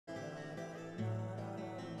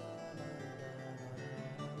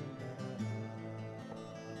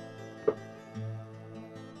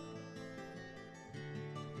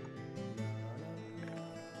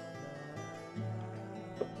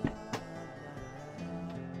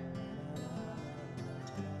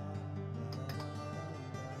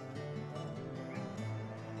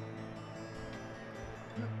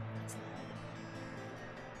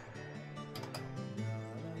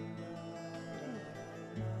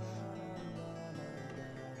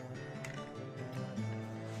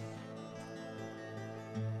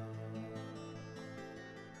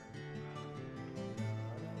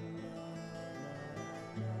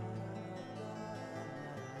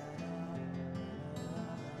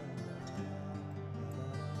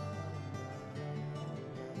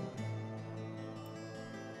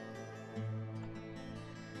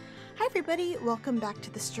Hi everybody, welcome back to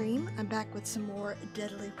the stream. I'm back with some more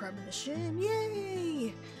Deadly Premonition.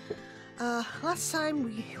 Yay! Last time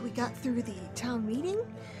we got through the town meeting,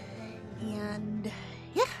 and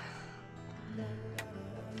yeah,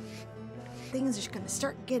 things are gonna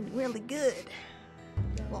start getting really good.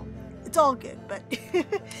 Well, it's all good, but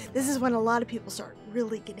this is when a lot of people start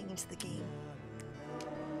really getting into the game.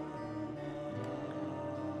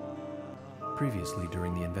 Previously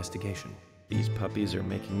during the investigation. These puppies are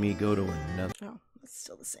making me go to another... Oh, it's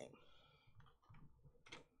still the same.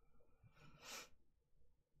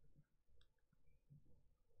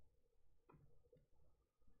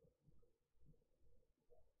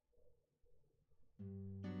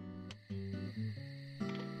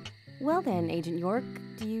 Well then, Agent York,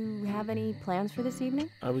 do you have any plans for this evening?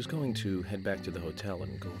 I was going to head back to the hotel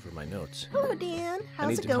and go over my notes. Hello, Dan.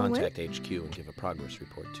 How's it going? I need to contact HQ and give a progress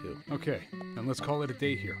report, too. Okay, then let's call it a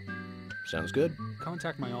day here. Sounds good.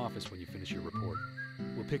 Contact my office when you finish your report.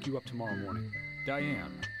 We'll pick you up tomorrow morning.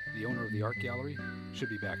 Diane, the owner of the art gallery, should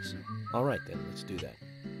be back soon. All right, then. Let's do that.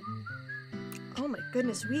 Oh my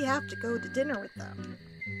goodness, we have to go to dinner with them.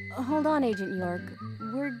 Hold on, Agent York.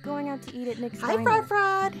 We're going out to eat at Nick's Hi, Diner.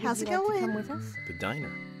 Frod. How's Would it you like going? to come with us? The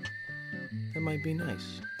diner. That might be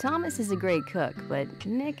nice. Thomas is a great cook, but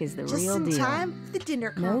Nick is the Just real in deal. time for the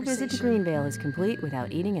dinner No conversation. visit to Greenvale is complete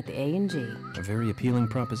without eating at the A&G. A very appealing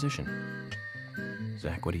proposition.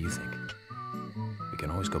 Zach, what do you think? We can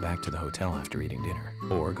always go back to the hotel after eating dinner.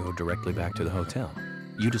 Or go directly back to the hotel.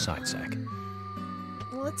 You decide, Zach.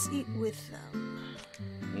 Well, let's eat with them.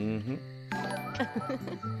 Mm-hmm.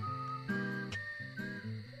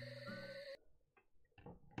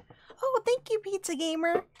 Oh, thank you, Pizza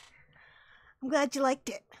Gamer. I'm glad you liked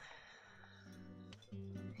it.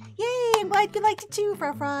 Yay, I'm glad you liked it too,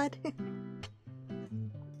 Frod.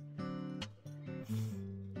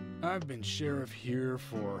 I've been sheriff here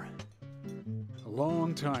for a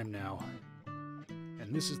long time now,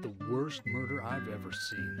 and this is the worst murder I've ever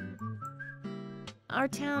seen. Our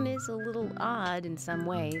town is a little odd in some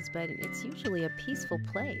ways, but it's usually a peaceful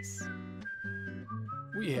place.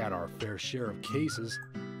 We had our fair share of cases,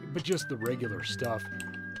 but just the regular stuff.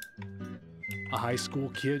 A high school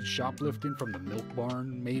kid shoplifting from the milk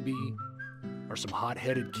barn, maybe? Or some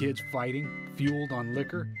hot-headed kids fighting, fueled on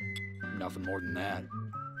liquor? Nothing more than that.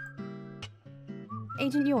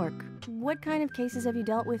 Agent York, what kind of cases have you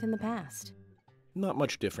dealt with in the past? Not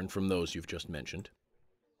much different from those you've just mentioned.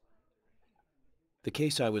 The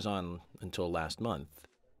case I was on until last month,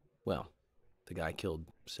 well, the guy killed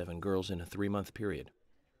 7 girls in a 3-month period.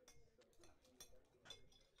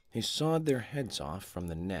 He sawed their heads off from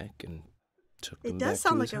the neck and took them back to his house. It does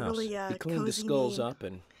sound like a really He cleaned the cozy skulls name. up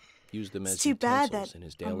and used them as It's too bad utensils that in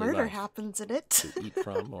his a daily murder life happens in it. to eat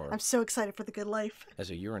from or I'm so excited for the good life. as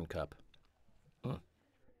a urine cup.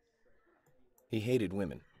 He hated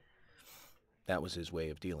women. That was his way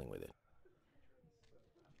of dealing with it.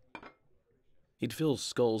 He'd fill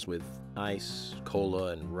skulls with ice,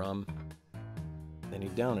 cola, and rum. Then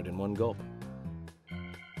he'd down it in one gulp.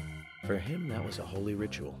 For him, that was a holy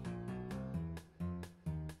ritual.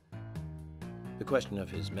 The question of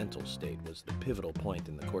his mental state was the pivotal point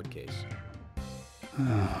in the court case.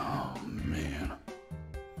 Oh, man.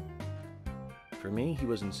 For me, he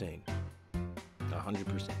was insane.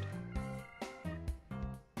 100%.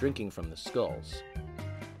 Drinking from the skulls,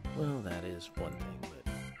 well, that is one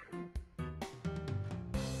thing,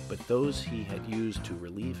 but those he had used to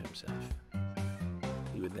relieve himself,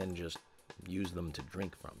 he would then just use them to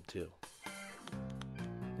drink from, too.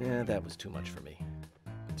 Yeah, that was too much for me.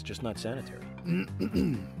 It's just not sanitary.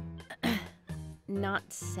 Not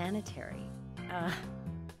sanitary.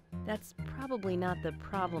 That's probably not the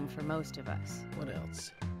problem for most of us. What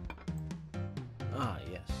else? Ah,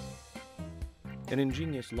 yes. An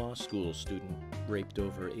ingenious law school student raped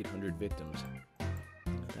over 800 victims.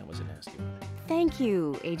 That was a nasty one. Thank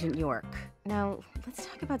you, Agent York. Now, let's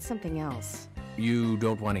talk about something else. You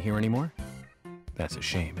don't want to hear anymore? That's a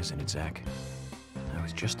shame, isn't it, Zach? I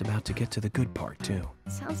was just about to get to the good part, too.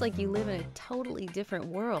 Sounds like you live in a totally different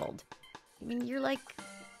world. I mean, you're like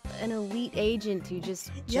an elite agent who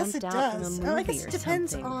just Yes, jumped it out from a does. movie I guess it or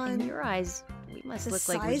depends something. on In your eyes, we must the look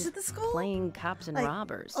like we're size just of the skull? playing cops and Like,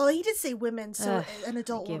 robbers. Oh, he did say women, so Ugh, an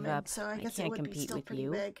adult give woman, up. so I I guess it can't would be compete still with pretty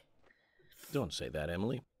you. big. Don't say that,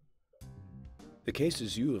 Emily. The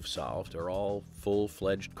cases you have solved are all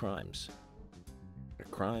full-fledged crimes. A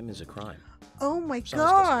crime is a crime. Oh my Size doesn't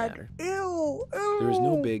god! matter. Ew! Ew! There is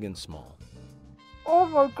no big and small. Oh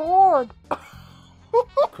my god!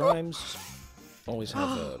 Crimes always have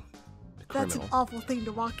a That's an criminal awful thing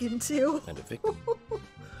to walk into. and a victim.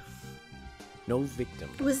 No victim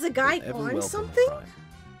Was the guy will ever on welcome a something? crime.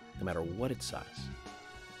 no matter what its size.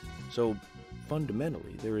 So,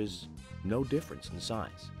 fundamentally, there is no difference in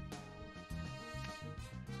size.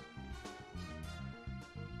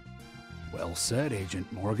 Well said, Agent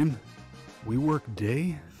Morgan. We work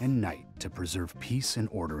day and night to preserve peace and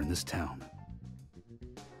order in this town.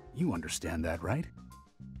 You understand that, right?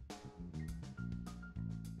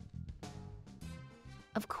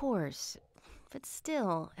 Of course. But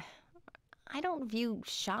still, I don't view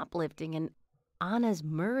shoplifting and Anna's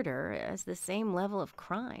murder as the same level of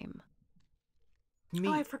crime.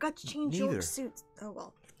 Oh, I forgot to change neither. your suits. Oh,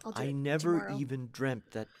 well. I'll do I it never tomorrow. even dreamt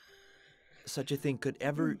that such a thing could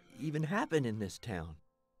ever even happen in this town.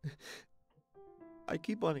 I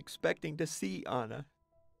keep on expecting to see Anna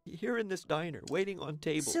here in this diner, waiting on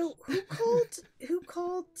tables. So who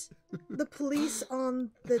called the police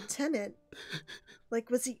on the tenant? Like,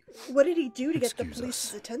 what did he do to get the Excuse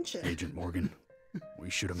police's us, attention? Agent Morgan. We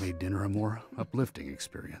should have made dinner a more uplifting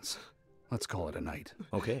experience. Let's call it a night.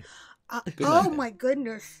 Okay. Good Oh night, my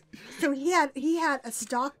goodness. So he had a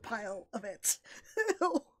stockpile of it.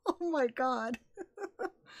 Oh my god.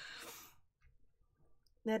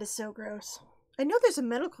 That is so gross. I know there's a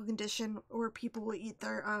medical condition where people will eat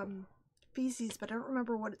their feces, but I don't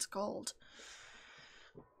remember what it's called.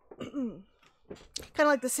 Kind of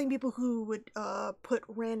like the same people who would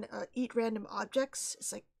eat random objects.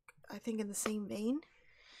 It's like, I think, in the same vein.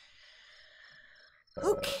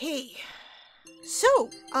 Okay. So,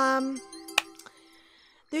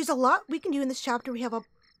 there's a lot we can do in this chapter. We have a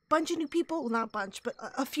bunch of new people, well, not a bunch, but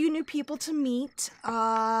a few new people to meet.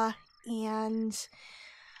 And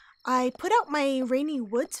I put out my Rainy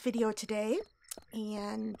Woods video today,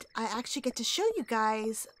 and I actually get to show you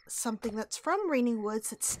guys something that's from Rainy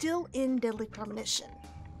Woods that's still in Deadly Premonition.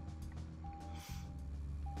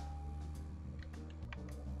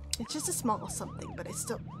 It's just a small something, but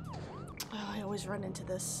I always run into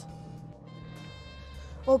this.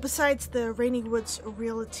 Well, besides the Rainy Woods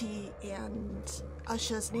Realty and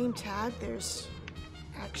Usha's name tag, there's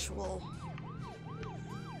actual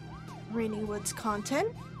Rainy Woods content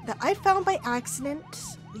that I found by accident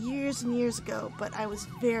years and years ago, but I was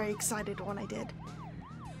very excited when I did.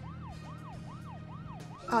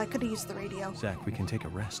 Oh, I could have used the radio. Zach, we can take a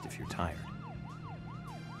rest if you're tired.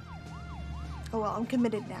 Oh well, I'm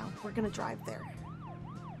committed now. We're gonna drive there.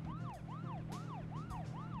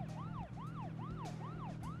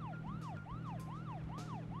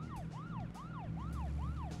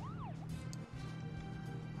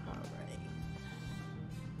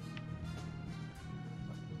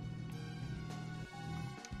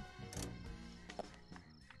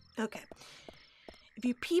 Okay. If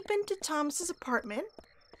you peep into Thomas's apartment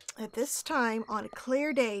at this time on a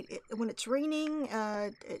clear day, when it's raining,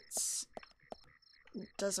 it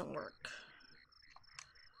doesn't work.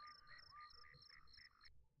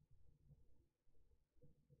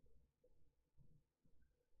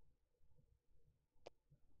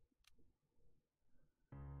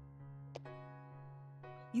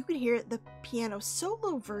 You can hear the piano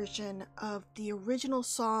solo version of the original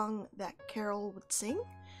song that Carol would sing,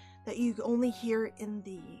 that you only hear in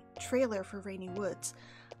the trailer for Rainy Woods.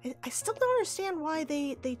 I still don't understand why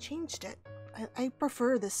they changed it. I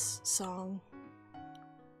prefer this song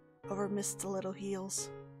over Miss Stiletto Heels.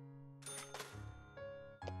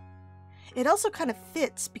 It also kind of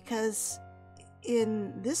fits because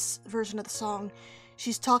in this version of the song,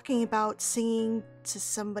 she's talking about singing to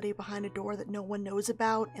somebody behind a door that no one knows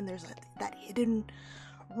about, and there's that hidden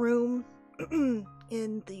room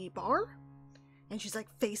in the bar, and she's like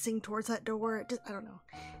facing towards that door. I don't know.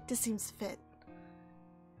 It just seems to fit.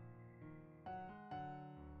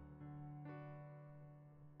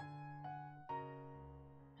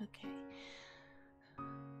 Okay.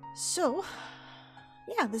 So,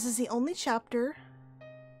 yeah, this is the only chapter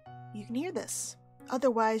you can hear this.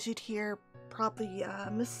 Otherwise, you'd hear probably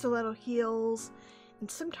Miss Stiletto Heels,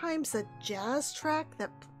 and sometimes a jazz track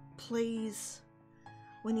that plays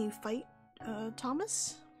when you fight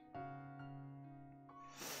Thomas.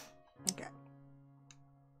 Okay.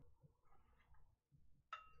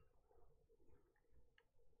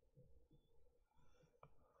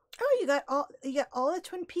 Oh, you got all the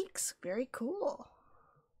Twin Peaks. Very cool.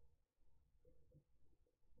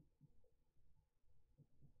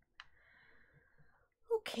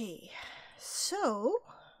 Okay, so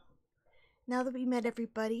now that we met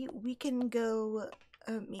everybody, we can go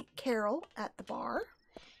meet Carol at the bar.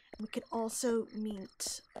 We can also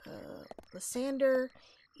meet Lysander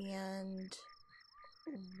and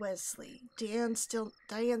Wesley. Diane's still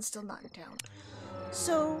not in town.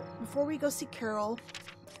 So before we go see Carol,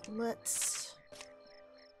 let's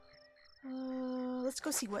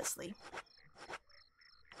go see Wesley.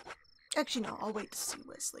 Actually, no, I'll wait to see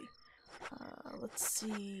Wesley. Let's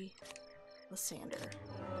see Lysander.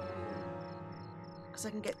 Because I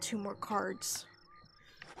can get 2 more cards.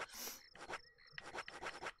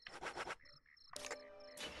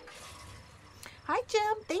 Hi, Jim.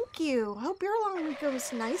 Thank you. Hope your long weekend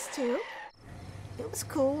was nice, too. It was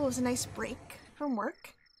cool. It was a nice break from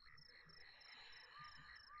work.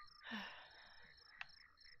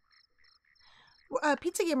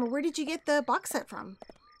 Pizza Gamer, where did you get the box set from?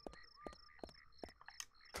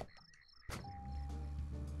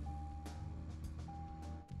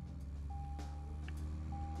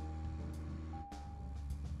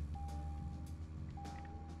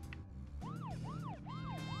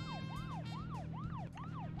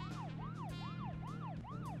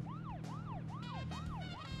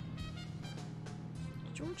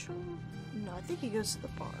 George? No, I think he goes to the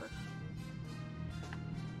bar.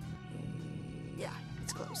 Yeah,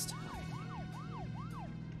 it's closed.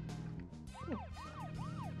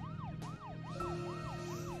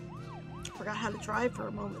 Forgot how to drive for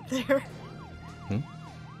a moment there. No,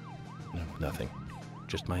 nothing.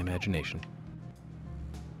 Just my imagination.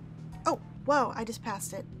 Oh, whoa, I just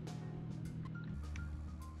passed it.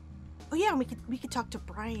 Oh yeah, and we could talk to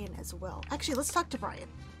Brian as well. Actually, let's talk to Brian.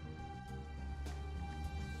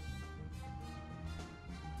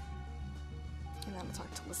 And then we'll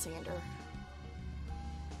talk to Lysander.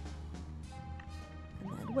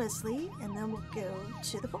 And then Wesley, and then we'll go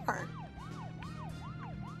to the bar.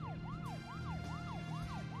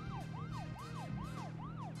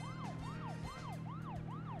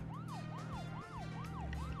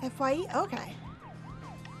 FYE? Okay.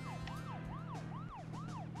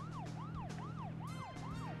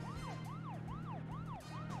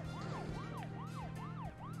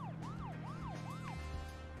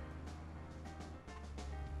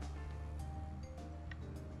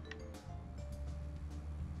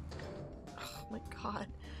 Oh my god.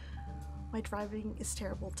 My driving is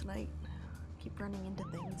terrible tonight. I keep running into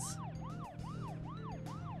things.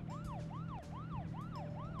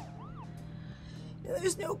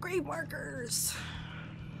 There's no grave markers.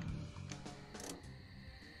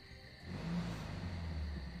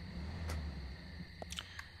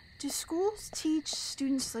 Do schools teach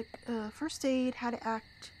students like first aid, how to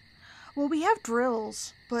act? Well, we have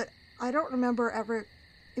drills, but I don't remember ever.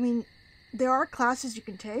 I mean, there are classes you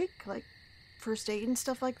can take, like first aid and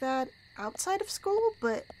stuff like that, outside of school.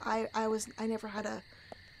 But I never had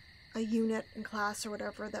a unit in class or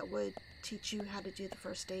whatever that would teach you how to do the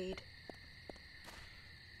first aid.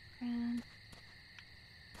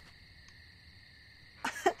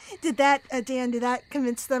 Did that, Dan, did that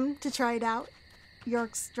convince them to try it out?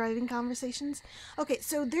 York's driving conversations? Okay,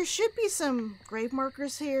 so there should be some grave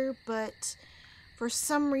markers here, but for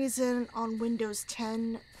some reason on Windows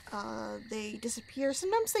 10, they disappear.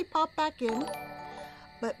 Sometimes they pop back in,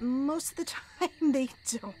 but most of the time they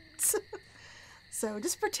don't. So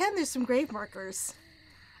just pretend there's some grave markers.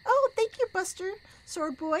 Oh, thank you, Buster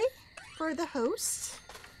Sword Boy, for the host.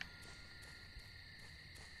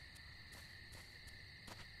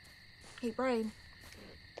 Hey, Brian.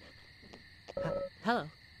 Hello.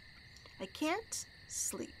 I can't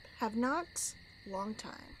sleep. Have not. Long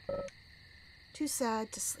time. Too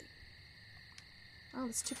sad to sleep. Oh,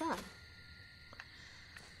 that's too bad.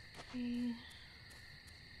 Okay.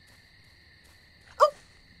 Oh!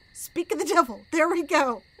 Speak of the devil. There we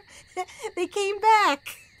go. They came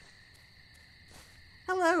back.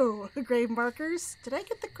 Hello, grave markers. Did I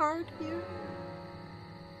get the card here?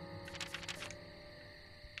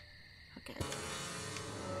 Okay.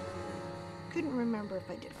 Couldn't remember if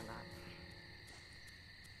I did or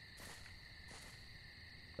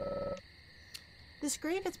not. This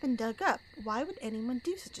grave has been dug up. Why would anyone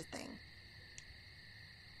do such a thing?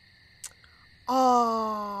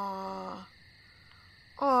 Aww.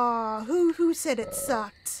 Aww. Who said it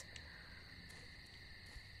sucked?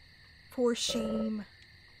 Poor shame.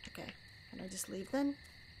 Okay. Can I just leave then?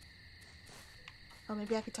 Oh,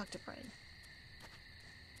 maybe I could talk to Brian.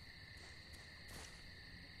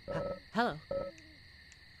 Hello.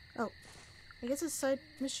 Oh, I guess this side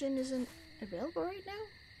mission isn't available right now?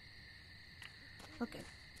 Okay.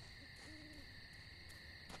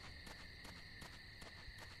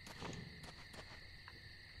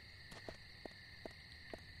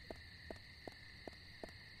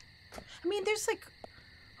 I mean, there's like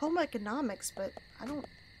home economics, but I don't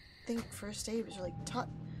think first aid was really taught.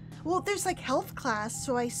 Well, there's like health class,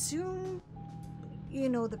 so I assume, you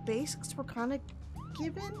know, the basics were kind of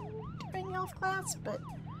given during health class, but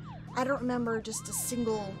I don't remember just a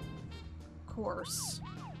single course,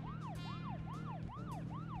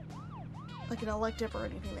 like an elective or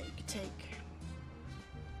anything that you could take.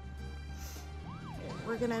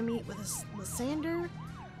 we're gonna meet with Lysander,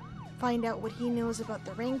 find out what he knows about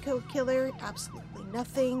the Raincoat Killer. Absolutely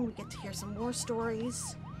nothing. We get to hear some more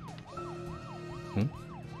stories. No,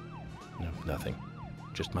 nothing.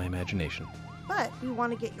 Just my imagination. But we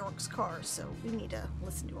want to get York's car, so we need to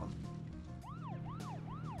listen to him.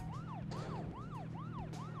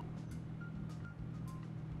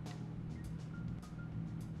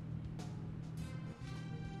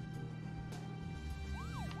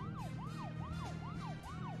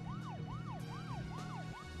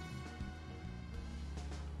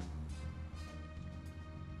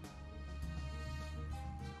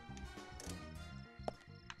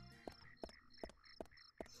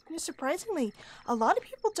 Surprisingly, a lot of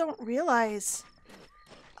people don't realize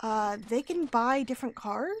they can buy different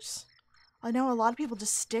cars. I know a lot of people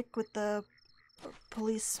just stick with the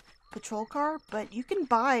police patrol car, but you can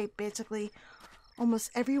buy basically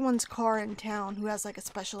almost everyone's car in town who has like a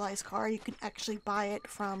specialized car. You can actually buy it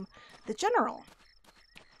from the general.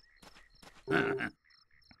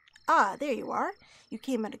 Ah, there you are. You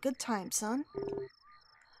came at a good time, son.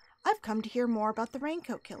 I've come to hear more about the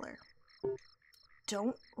Raincoat Killer.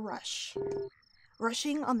 Don't rush.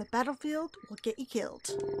 Rushing on the battlefield will get you killed.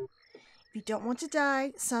 If you don't want to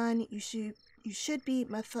die, son, you should be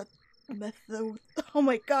oh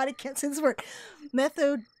my god, I can't say this word.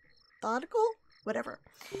 Methodical? Whatever.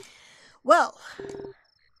 Well,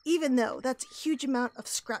 even though that's a huge amount of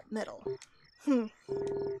scrap metal.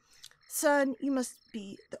 Son, you must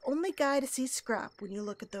be the only guy to see scrap when you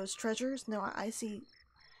look at those treasures. No, I see.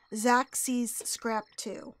 Zach sees scrap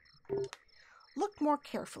too. Look more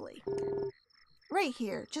carefully. Right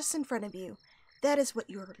here, just in front of you. That is what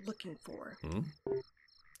you're looking for.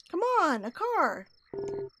 Come on, a car.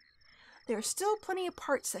 There are still plenty of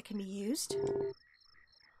parts that can be used.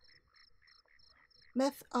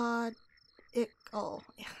 I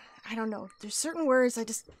don't know. There's certain words I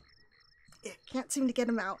can't seem to get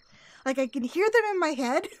them out. Like I can hear them in my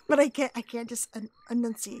head, but I can't just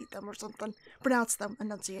enunciate them or something. Pronounce them,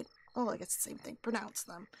 enunciate. Oh, I guess the same thing. Pronounce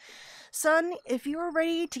them. Son, if you are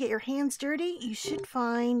ready to get your hands dirty, you should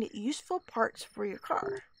find useful parts for your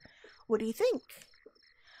car. What do you think?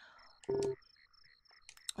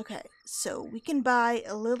 Okay, so we can buy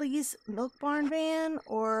Lily's Milk Barn van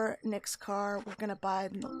or Nick's car. We're going to buy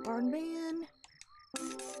the Milk Barn van.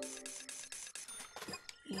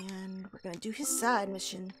 And we're going to do his side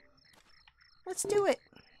mission. Let's do it.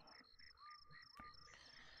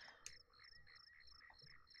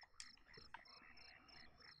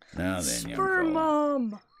 Now then, young Spur fella,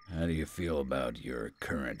 Mom! how do you feel about your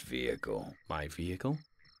current vehicle? My vehicle?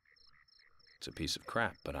 It's a piece of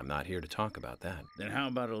crap, but I'm not here to talk about that. Then how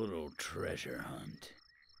about a little treasure hunt?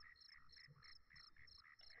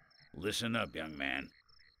 Listen up, young man.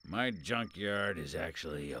 My junkyard is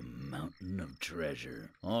actually a mountain of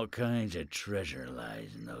treasure. All kinds of treasure lies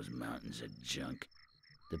in those mountains of junk.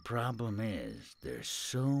 The problem is, there's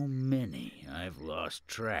so many, I've lost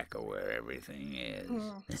track of where everything is.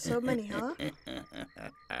 So many, huh?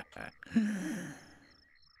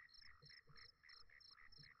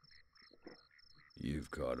 You've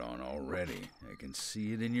caught on already. I can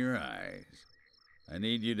see it in your eyes. I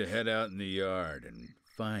need you to head out in the yard and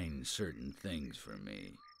find certain things for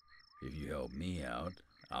me. If you help me out,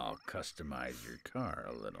 I'll customize your car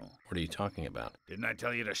a little. What are you talking about? Didn't I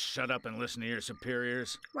tell you to shut up and listen to your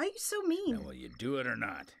superiors? Why are you so mean? Now, will you do it or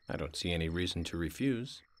not? I don't see any reason to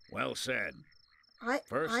refuse. Well said.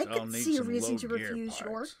 First, I'll could need see a some reason low to gear refuse,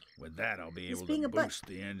 York. parts. With that, I'll be He's able being to a butt. boost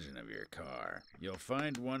the engine of your car. You'll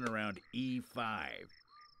find one around E5.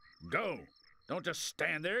 Go! Don't just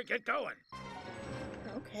stand there. Get going.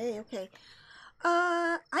 Okay.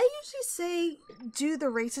 I usually say do the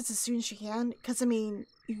races as soon as you can, because, I mean,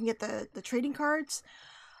 you can get the trading cards,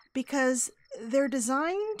 because they're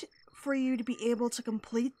designed for you to be able to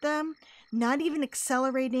complete them, not even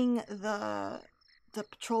accelerating the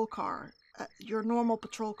patrol car, your normal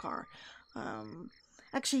patrol car.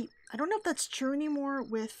 Actually, I don't know if that's true anymore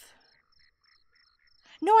with...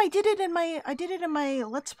 No, I did it in my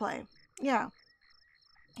Let's Play. Yeah.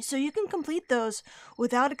 So you can complete those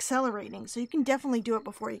without accelerating. So you can definitely do it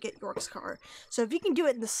before you get York's car. So if you can do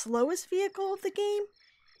it in the slowest vehicle of the game,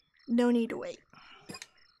 no need to wait.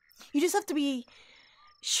 You just have to be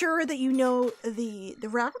sure that you know the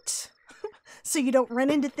route so you don't run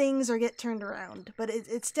into things or get turned around. But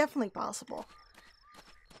it's definitely possible.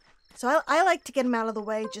 So I like to get them out of the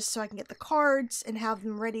way just so I can get the cards and have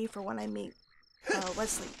them ready for when I meet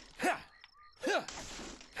Wesley.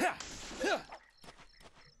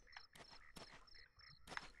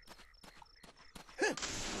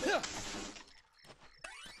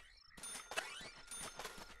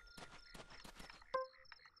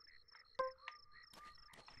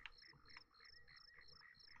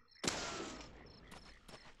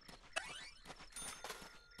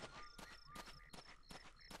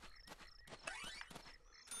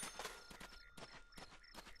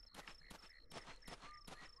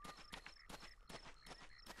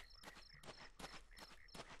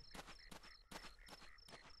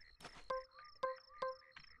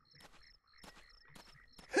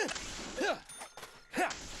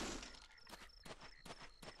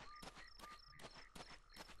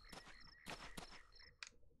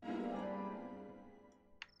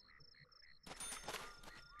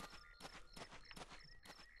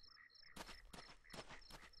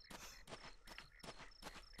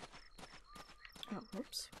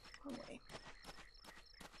 Oops, wrong way.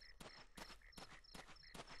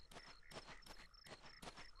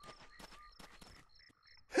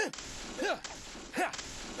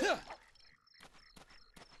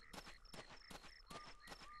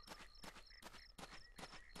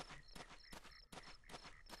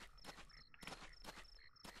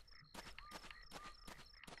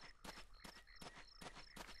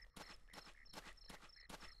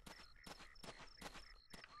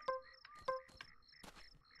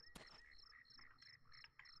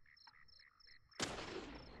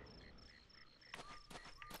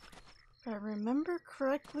 If I remember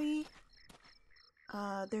correctly,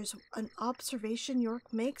 there's an observation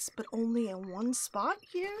York makes, but only in one spot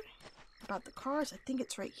here. About the cars, I think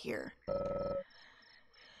it's right here.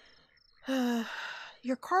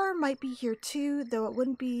 Your car might be here too, though it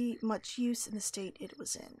wouldn't be much use in the state it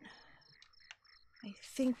was in. I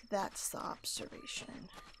think that's the observation.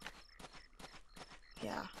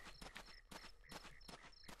 Yeah.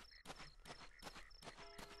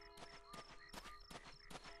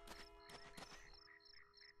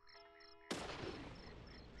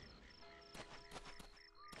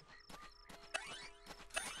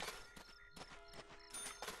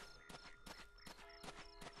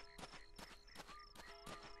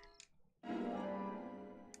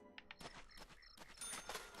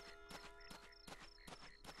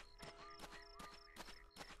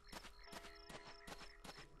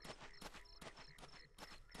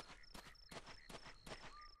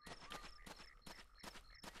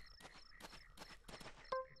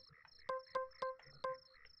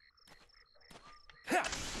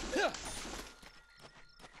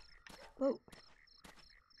 Whoa.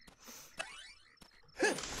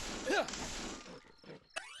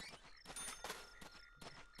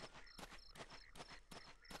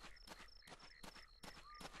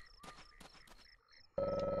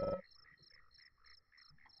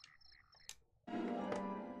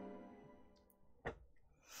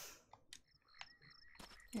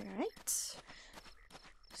 Alright.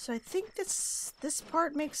 So I think this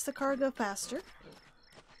part makes the car go faster.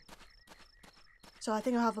 So I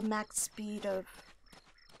think I'll have a max speed of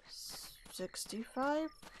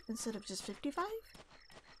 65 instead of just 55? I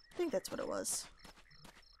think that's what it was.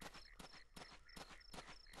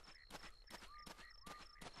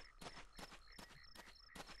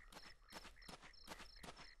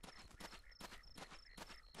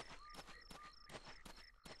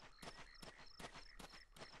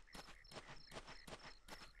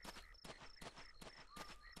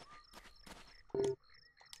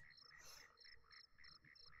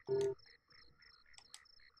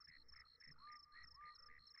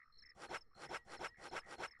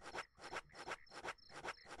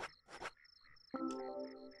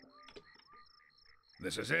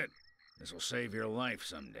 This is it. This will save your life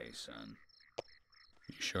someday, son.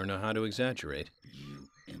 You sure know how to exaggerate. You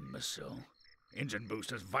imbecile. Engine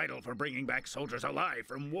boost is vital for bringing back soldiers alive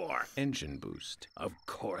from war. Engine boost. Of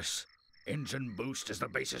course. Engine boost is the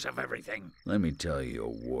basis of everything. Let me tell you a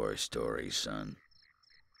war story, son.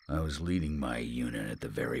 I was leading my unit at the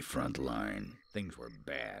very front line. Things were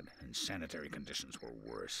bad, and sanitary conditions were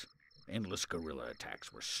worse. Endless guerrilla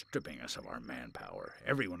attacks were stripping us of our manpower.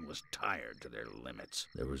 Everyone was tired to their limits.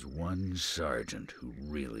 There was one sergeant who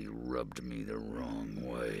really rubbed me the wrong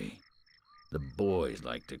way. The boys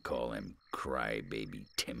like to call him Crybaby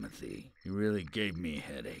Timothy. He really gave me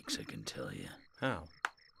headaches, I can tell you. How?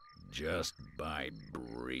 Just by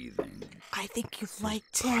breathing. I think you His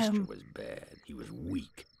liked posture him. was bad. He was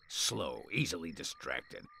weak, slow, easily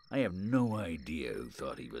distracted. I have no idea who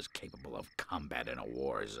thought he was capable of combat in a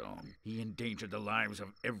war zone. He endangered the lives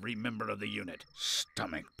of every member of the unit.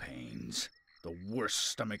 Stomach pains. The worst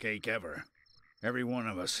stomach ache ever. Every one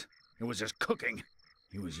of us. It was just cooking.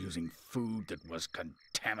 He was using food that was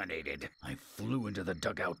contaminated. I flew into the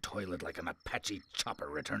dugout toilet like an Apache chopper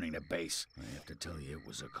returning to base. I have to tell you, it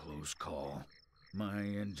was a close call. My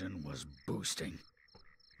engine was boosting.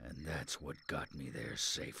 And that's what got me there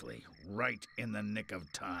safely, right in the nick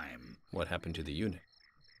of time. What happened to the unit?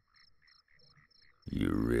 You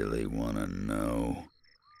really want to know?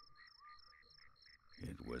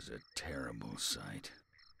 It was a terrible sight.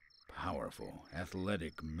 Powerful,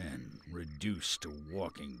 athletic men reduced to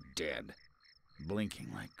walking dead, blinking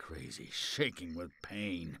like crazy, shaking with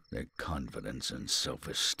pain. Their confidence and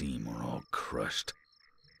self-esteem were all crushed.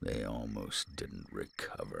 They almost didn't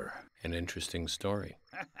recover. An interesting story.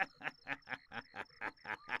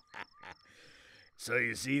 So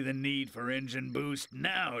you see the need for engine boost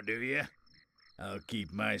now, do you? I'll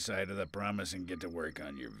keep my side of the promise and get to work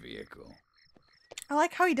on your vehicle. I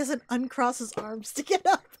like how he doesn't uncross his arms to get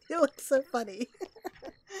up. It looks so funny.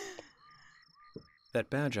 That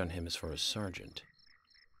badge on him is for a sergeant.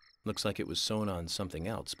 Looks like it was sewn on something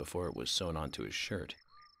else before it was sewn onto his shirt.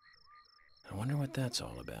 I wonder what that's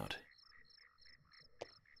all about.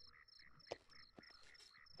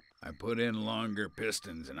 I put in longer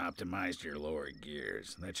pistons and optimized your lower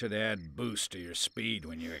gears. That should add boost to your speed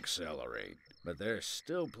when you accelerate. But there's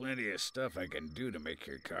still plenty of stuff I can do to make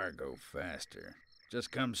your car go faster.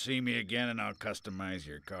 Just come see me again and I'll customize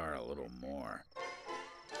your car a little more.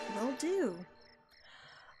 Will do.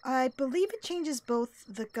 I believe it changes both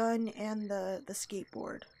the gun and the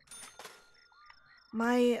skateboard.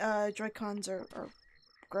 My Joy-Cons are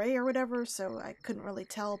gray or whatever, so I couldn't really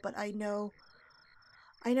tell, but I know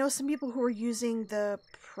some people who are using the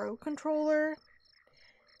Pro controller,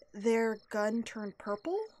 their gun turned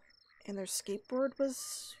purple, and their skateboard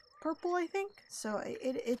was purple, I think. So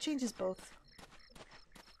it changes both.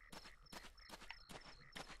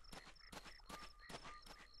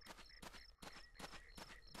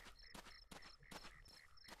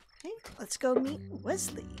 Okay, let's go meet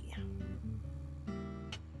Wesley.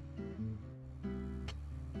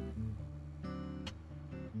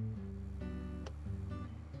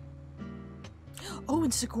 Oh,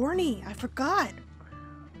 and Sigourney! I forgot!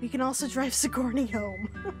 We can also drive Sigourney home.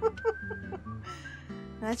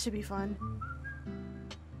 That should be fun.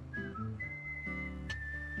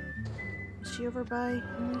 Is she over by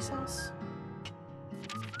Henry's house?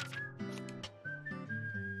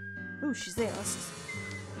 Ooh, she's there.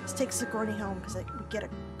 Let's take Sigourney home because we get a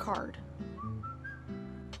card.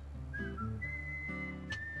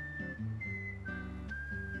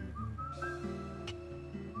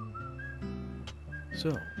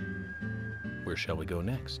 So, where shall we go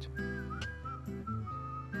next?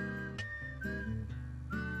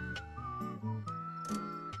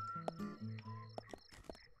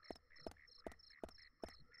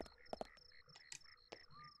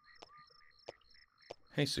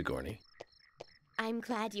 Hey, Sigourney. I'm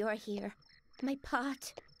glad you're here. My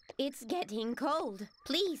pot, it's getting cold.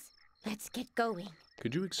 Please, let's get going.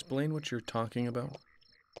 Could you explain what you're talking about?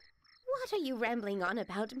 What are you rambling on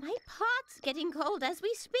about? My pot's getting cold as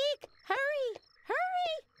we speak. Hurry!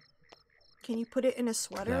 Hurry! Can you put it in a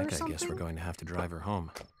sweater or Zach, something? I guess we're going to have to drive her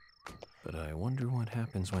home. But I wonder what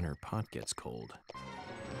happens when her pot gets cold.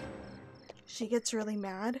 She gets really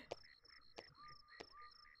mad.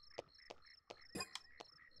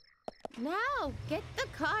 Now, get the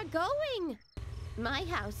car going. My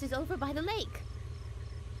house is over by the lake.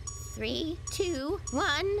 3, 2,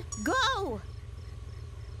 1, go!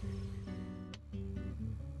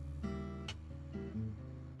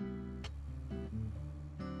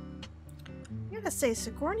 I gotta say,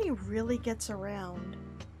 Sigourney really gets around.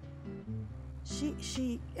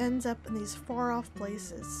 She ends up in these far off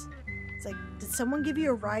places. It's like, did someone give you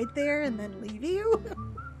a ride there and then leave you?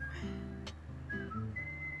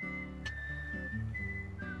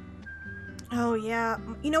 Oh yeah,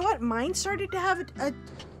 you know what? Mine started to have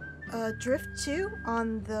a drift too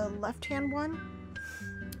on the left-hand one.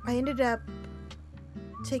 I ended up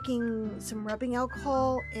taking some rubbing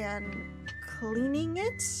alcohol and cleaning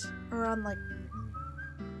it around like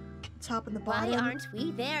the top and the bottom. Why aren't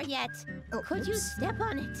we there yet? Oh, Could you oops. step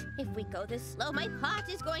on it? If we go this slow, my pot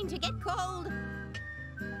is going to get cold.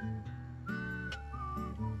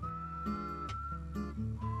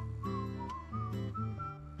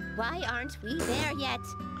 Why aren't we there yet?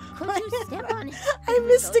 Could you step on it? I If we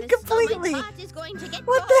missed go it this slow, completely. my pot is going to get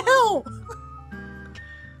What cold. the hell?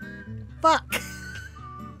 Fuck.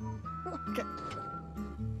 Okay.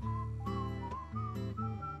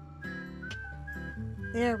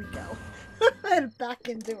 There we go. And back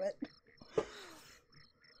into it.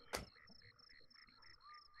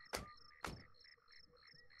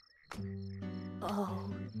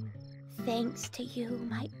 Oh, thanks to you,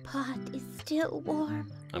 my pot is still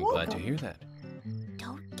warm. I'm glad to Welcome. hear that.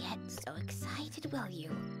 Don't get so excited, will you?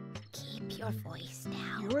 Keep your voice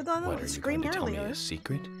down. You were the one What, that are you going screamed to tell me earlier. a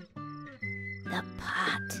secret? The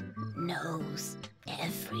pot knows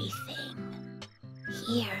everything.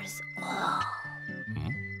 Hears all. Hmm?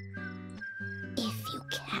 If you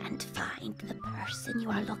can't find the person you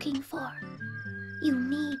are looking for, you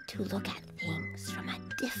need to look at things from a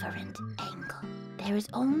different angle. There is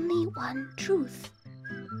only one truth,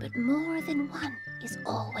 but more than one is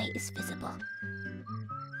always visible.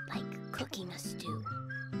 Like cooking a stew.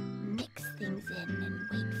 Mix things in and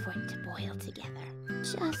wait for it to boil together.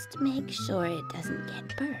 Just make sure it doesn't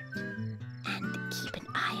get burnt. And keep an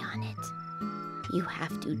eye on it. You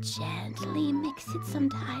have to gently mix it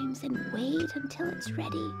sometimes and wait until it's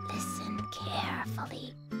ready. Listen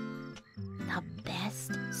carefully. The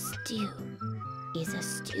best stew is a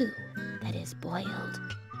stew that is boiled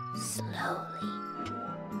slowly.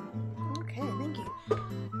 Okay, thank you.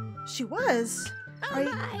 She was?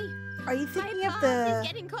 Are you thinking of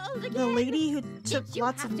the lady who took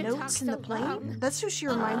lots of notes in the plane? That's who she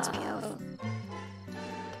reminds me of.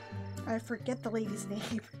 I forget the lady's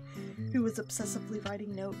name who was obsessively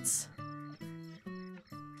writing notes.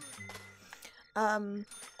 Fun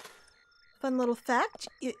little fact,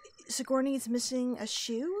 Sigourney is missing a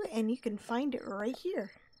shoe and you can find it right here.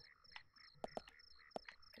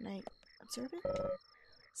 Can I observe it?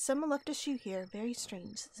 Someone left a shoe here. Very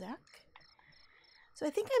strange, Zach. So I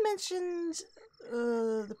think I mentioned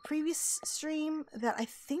the previous stream that I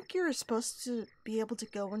think you're supposed to be able to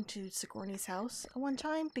go into Sigourney's house at one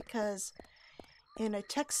time, because in a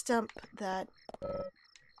text dump that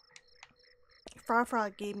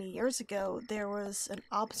Frog gave me years ago, there was an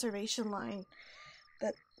observation line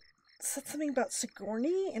that said something about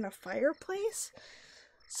Sigourney in a fireplace.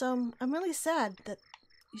 So I'm really sad that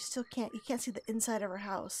you can't see the inside of her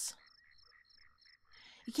house.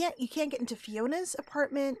 You can't get into Fiona's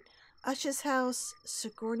apartment, Ush's house,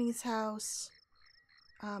 Sigourney's house,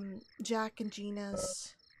 Jack and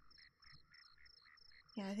Gina's.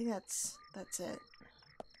 Yeah, I think that's it.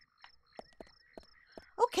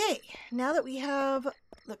 Okay, now that we have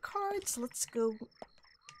the cards, let's go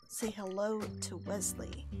say hello to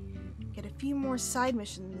Wesley. Get a few more side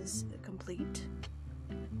missions complete.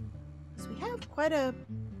 So we have quite a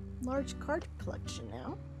large card collection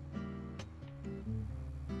now.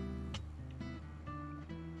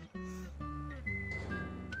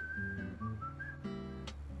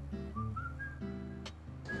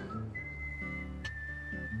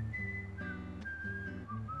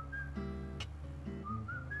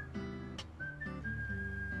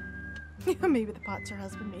 Maybe the pot's her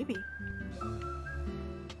husband, maybe.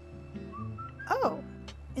 Oh,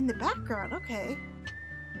 in the background, okay.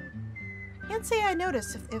 Can't say I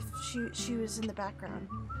noticed if she was in the background.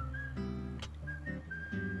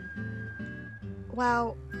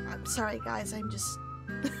 Wow, I'm sorry guys, I'm just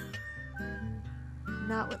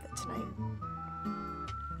not with it tonight.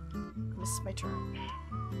 Missed my turn.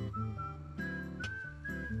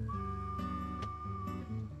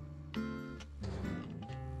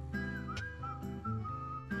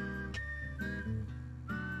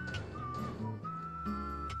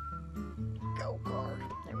 Go card.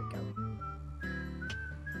 There we go.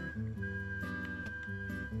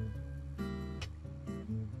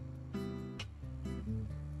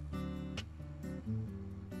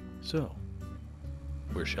 So,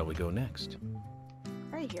 where shall we go next?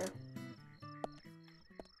 Right here.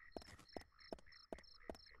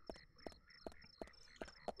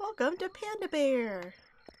 Welcome to Panda Bear.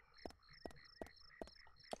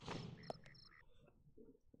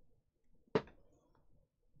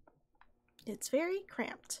 It's very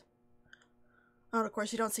cramped. Oh, and of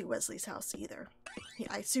course, you don't see Wesley's house either.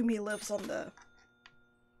 I assume he lives on the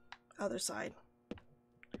other side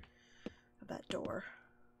of that door.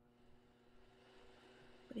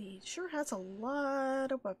 But he sure has a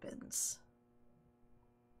lot of weapons.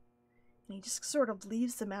 And he just sort of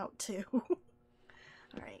leaves them out, too.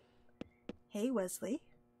 Alright. Hey, Wesley.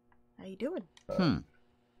 How you doing? I've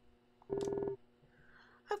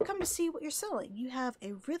come to see what you're selling. You have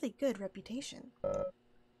a really good reputation.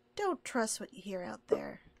 Don't trust what you hear out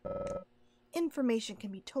there. Information can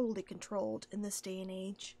be totally controlled in this day and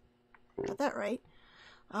age. Got that right.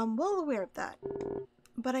 I'm well aware of that.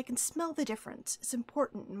 But I can smell the difference. It's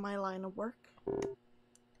important in my line of work.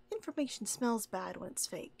 Information smells bad when it's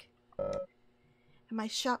fake. And my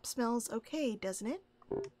shop smells okay, doesn't it?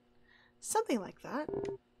 Something like that.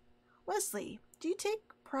 Wesley, do you take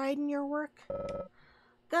pride in your work?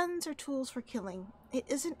 Guns are tools for killing. It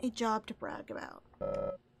isn't a job to brag about.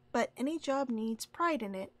 But any job needs pride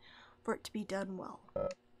in it for it to be done well.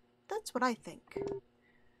 That's what I think.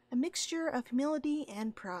 A mixture of humility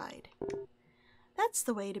and pride. That's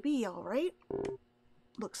the way to be, all right.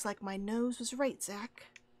 Looks like my nose was right, Zach.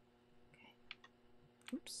 Okay.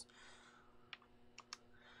 Oops.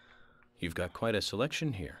 You've got quite a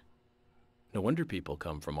selection here. No wonder people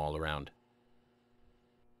come from all around.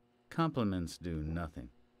 Compliments do nothing.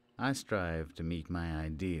 I strive to meet my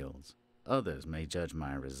ideals. Others may judge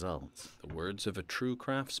my results. The words of a true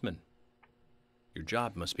craftsman. Your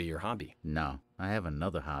job must be your hobby. No, I have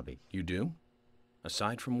another hobby. You do?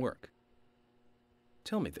 Aside from work?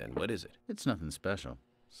 Tell me then, what is it? It's nothing special.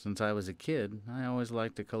 Since I was a kid, I always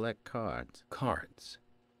liked to collect cards. Cards?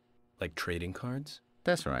 Like trading cards?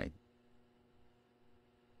 That's right.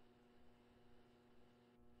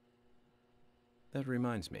 That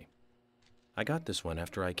reminds me. I got this one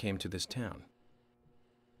after I came to this town.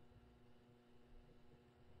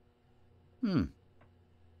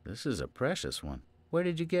 This is a precious one. Where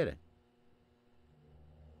did you get it?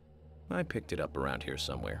 I picked it up around here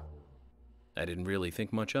somewhere. I didn't really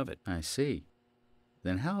think much of it. I see.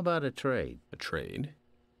 Then how about a trade? A trade?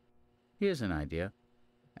 Here's an idea.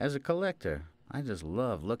 As a collector, I just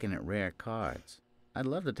love looking at rare cards. I'd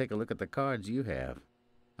love to take a look at the cards you have.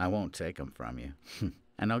 I won't take them from you.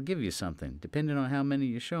 And I'll give you something, depending on how many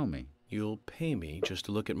you show me. You'll pay me just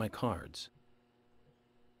to look at my cards.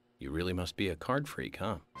 You really must be a card freak,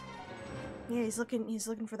 huh? Yeah, he's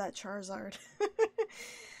looking for that Charizard.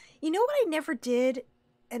 You know what I never did,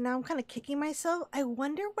 and now I'm kind of kicking myself? I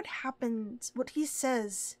wonder what happens, what he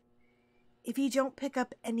says, if you don't pick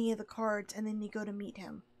up any of the cards and then you go to meet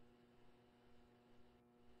him.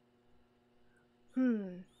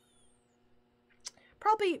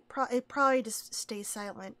 It probably just stays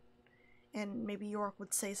silent. And maybe York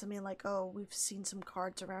would say something like, oh, we've seen some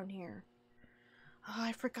cards around here. Oh,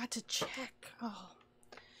 I forgot to check. Oh,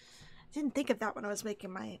 I didn't think of that when I was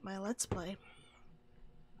making my Let's Play.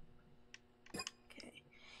 Okay.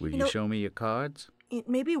 Will you show me your cards?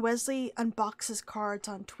 Maybe Wesley unboxes cards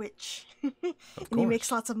on Twitch. And he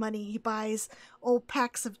makes lots of money. He buys old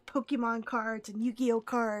packs of Pokemon cards and Yu-Gi-Oh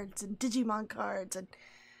cards and Digimon cards. And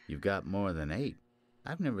You've got more than 8.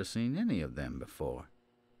 I've never seen any of them before.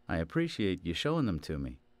 I appreciate you showing them to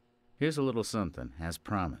me. Here's a little something, as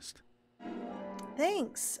promised.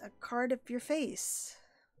 Thanks. A card of your face.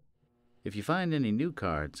 If you find any new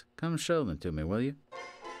cards, come show them to me, will you?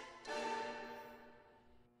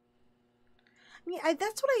 I mean,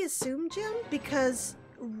 that's what I assumed, Jim, because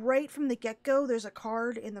right from the get-go, there's a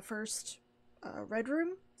card in the first Red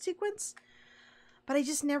Room sequence. But I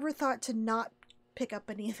just never thought to not pick up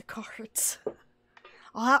any of the cards.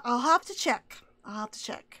 I'll have to check.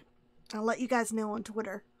 I'll let you guys know on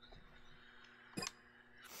Twitter.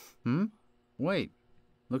 Wait.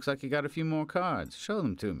 Looks like you got a few more cards. Show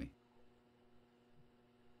them to me.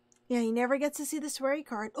 Yeah, he never gets to see the sweary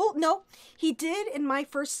card. Oh, no. He did in my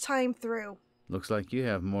first time through. Looks like you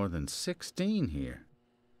have more than 16 here.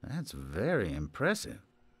 That's very impressive.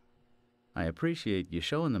 I appreciate you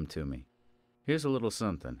showing them to me. Here's a little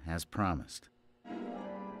something, as promised.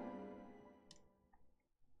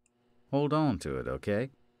 Hold on to it, okay?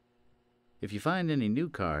 If you find any new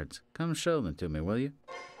cards, come show them to me, will you?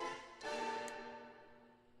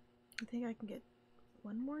 I think I can get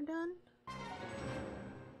one more done.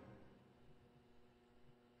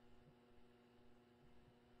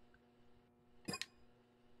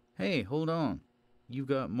 Hey, hold on. You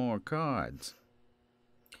got more cards.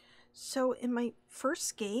 So in my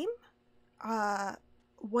first game,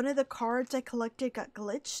 one of the cards I collected got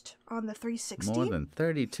glitched on the 360. More than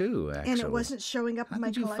 32, actually. And it wasn't showing up in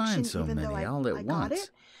my collection, so even though I got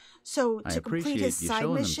it. So to complete his side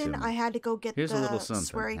mission, I had to go get the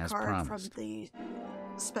sweary card from the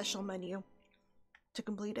special menu to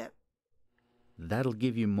complete it. That'll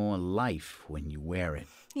give you more life when you wear it.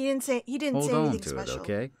 He didn't say anything special. Hold on to it,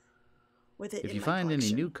 okay? With it if you find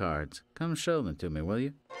any new cards, come show them to me, will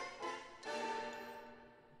you?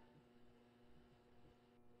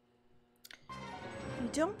 You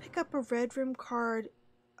don't pick up a Red Room card.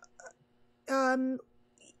 Well,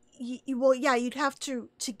 yeah, you'd have to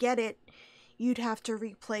get it. You'd have to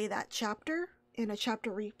replay that chapter in a chapter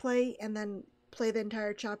replay, and then play the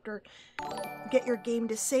entire chapter. Get your game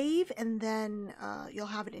to save, and then you'll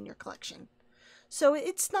have it in your collection. So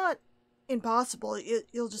it's not impossible.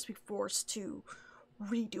 You'll just be forced to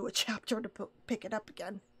redo a chapter to pick it up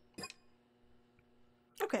again.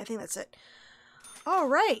 Okay, I think that's it. All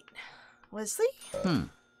right, Wesley.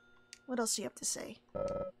 What else do you have to say?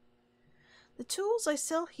 The tools I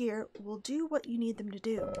sell here will do what you need them to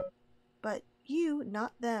do, but you,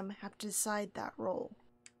 not them, have to decide that role.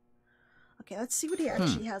 Okay, let's see what he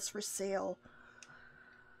actually has for sale.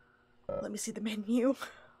 Let me see the menu.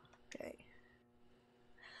 Okay.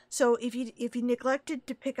 So if you neglected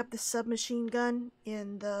to pick up the submachine gun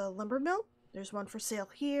in the lumber mill, there's one for sale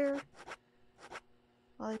here.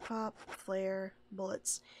 Lollipop, flare,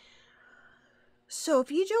 bullets. So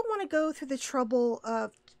if you don't want to go through the trouble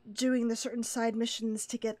of doing the certain side missions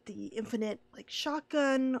to get the infinite like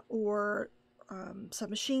shotgun or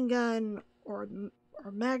submachine gun or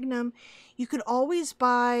magnum, you could always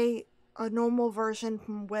buy a normal version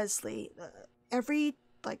from Wesley. Every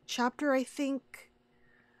chapter, I think,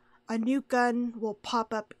 a new gun will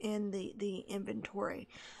pop up in the inventory.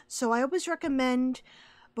 So I always recommend,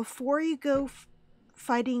 before you go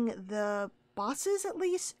fighting the bosses, at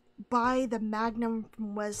least buy the Magnum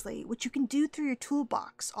from Wesley, which you can do through your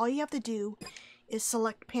toolbox. All you have to do is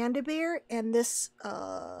select Panda Bear, and this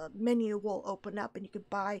menu will open up, and you could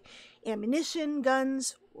buy ammunition,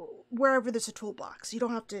 guns, wherever there's a toolbox. You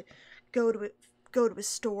don't have to go to a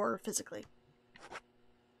store physically.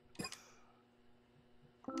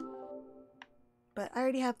 but I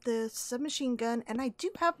already have the submachine gun, and I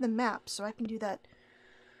do have the map, so I can do that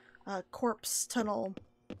corpse tunnel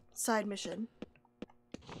side mission.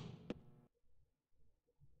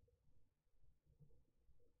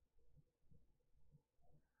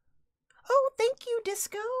 Oh, thank you,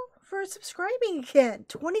 Disco, for subscribing again.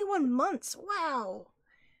 21 months. Wow.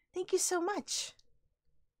 Thank you so much.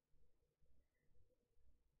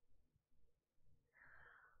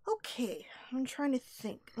 Okay, I'm trying to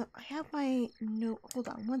think. I have my note. Hold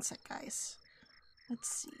on one sec, guys. Let's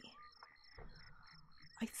see.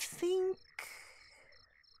 I think...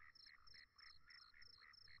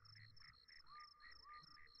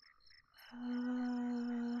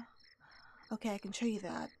 okay, I can show you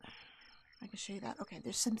that. I can show you that. Okay,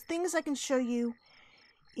 there's some things I can show you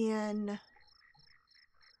in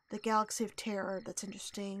the Galaxy of Terror that's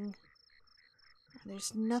interesting.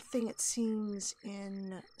 There's nothing, it seems,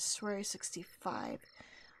 in Swery 65.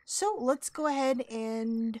 So let's go ahead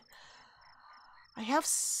and... I have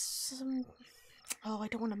some... Oh, I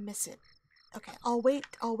don't want to miss it. Okay, I'll wait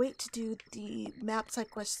to do the map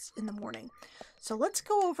side quests in the morning. So let's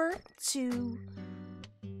go over to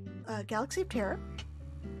Galaxy of Terror.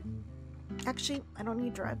 Actually, I don't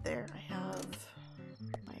need to drive there. I have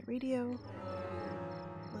my radio.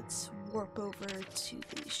 Let's warp over to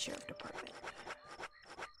the Sheriff Department.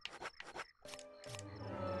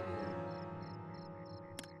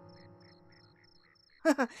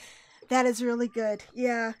 That is really good.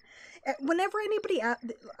 Yeah. Whenever anybody,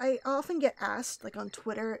 I often get asked, like on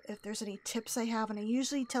Twitter, if there's any tips I have, and I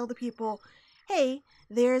usually tell the people, hey,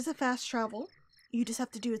 there's a fast travel. You just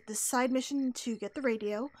have to do this side mission to get the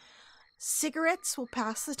radio. Cigarettes will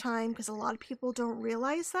pass the time, because a lot of people don't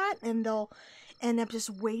realize that, and they'll end up just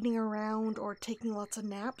waiting around or taking lots of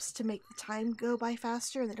naps to make the time go by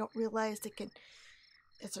faster, and they don't realize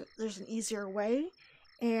there's an easier way.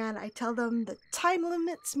 And I tell them the time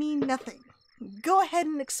limits mean nothing. Go ahead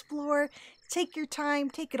and explore. Take your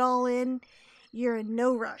time. Take it all in. You're in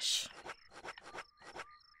no rush.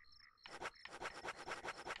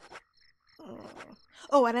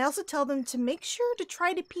 Oh, and I also tell them to make sure to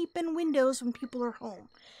try to peep in windows when people are home,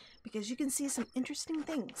 because you can see some interesting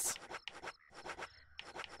things.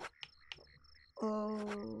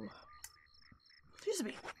 Oh. Excuse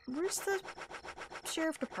me. Where's the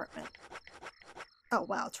Sheriff Department? Oh,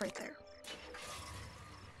 wow, it's right there.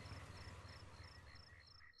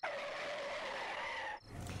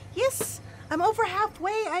 Yes, I'm over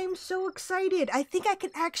halfway. I am so excited. I think I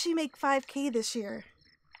can actually make 5K this year.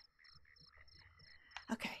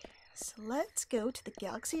 Okay, so let's go to the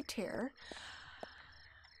Galaxy of Terror.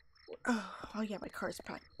 Oh yeah, my car's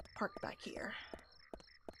parked back here.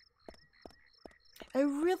 I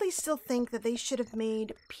really still think that they should have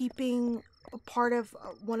made peeping a part of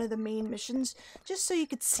one of the main missions, just so you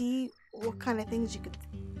could see what kind of things you could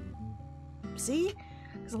see.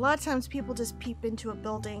 Because a lot of times people just peep into a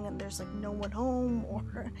building and there's like no one home,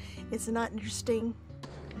 or it's not interesting,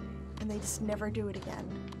 and they just never do it again.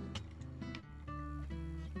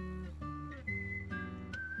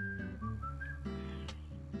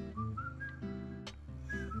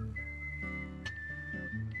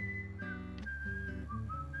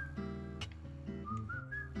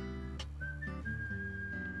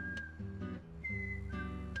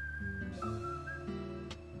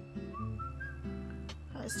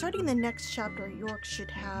 Starting the next chapter, York should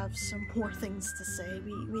have some more things to say.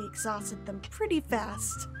 We exhausted them pretty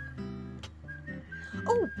fast.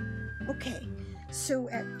 Oh, okay. So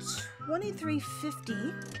at 2350,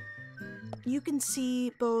 you can see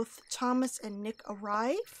both Thomas and Nick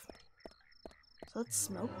arrive. So let's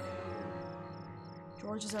smoke.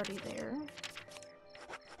 George is already there.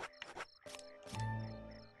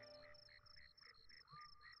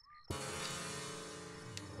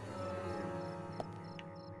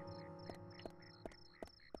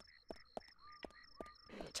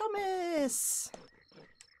 Thomas!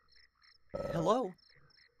 Hello?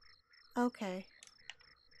 Okay.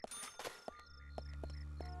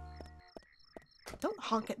 Don't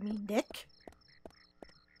honk at me, Nick.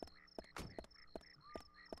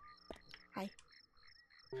 Hi.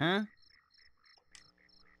 Huh?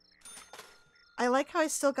 I like how I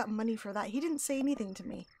still got money for that. He didn't say anything to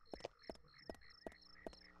me.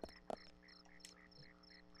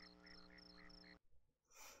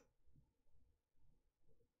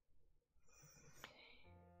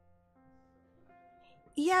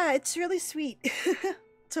 Yeah, it's really sweet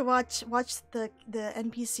to watch the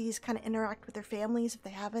NPCs kind of interact with their families if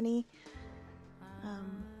they have any.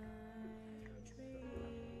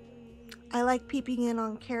 I like peeping in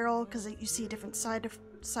on Carol because you see a different side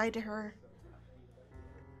to her,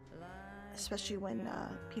 especially when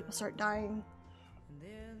people start dying.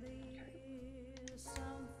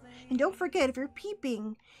 And don't forget, if you're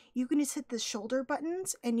peeping, you can just hit the shoulder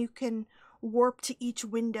buttons and you can warp to each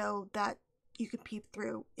window that you can peep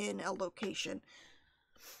through in a location.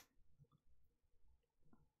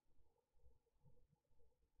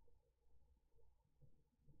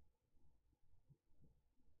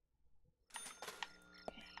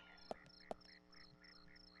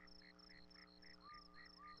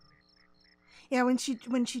 Yeah, when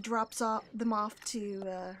she drops them off to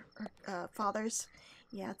her father's,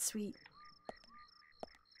 yeah, it's sweet.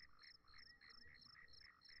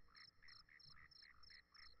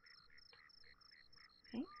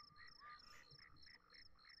 Okay.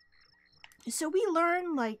 So we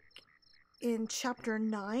learn, like, in chapter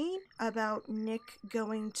 9 about Nick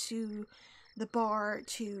going to the bar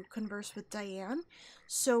to converse with Diane.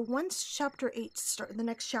 So once chapter 8 the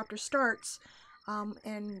next chapter starts,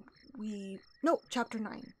 and chapter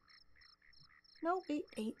 9. No,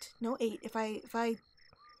 8. No, 8. If I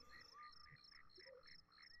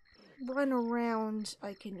run around,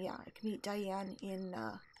 I can meet Diane in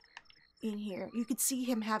here. You could see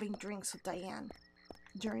him having drinks with Diane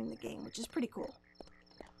during the game, which is pretty cool.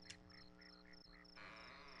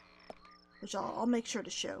 Which I'll make sure to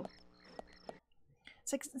show.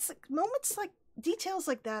 It's like moments, like details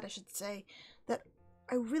like that, I should say, that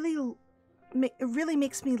it really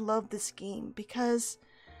makes me love this game, because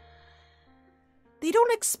they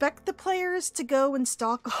don't expect the players to go and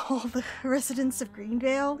stalk all the residents of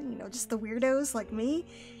Greenvale, just the weirdos like me,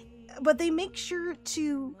 but they make sure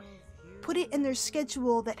to put it in their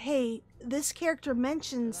schedule that, hey, this character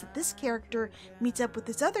mentions that this character meets up with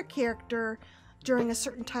this other character during a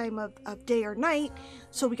certain time of day or night,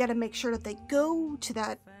 so we got to make sure that they go to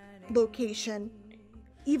that location,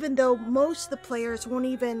 even though most of the players won't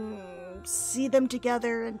even see them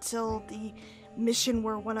together until the mission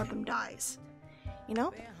where one of them dies.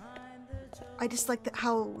 I just like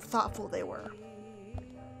how thoughtful they were.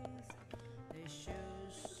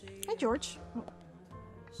 Hi, George.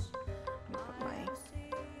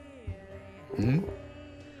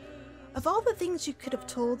 Of all the things you could have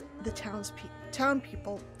told the town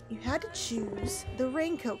people, you had to choose the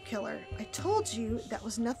Raincoat Killer. I told you that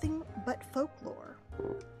was nothing but folklore.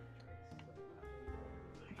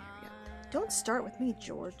 Don't start with me,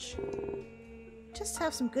 George. Just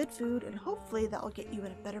have some good food, and hopefully that'll get you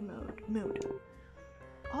in a better mood.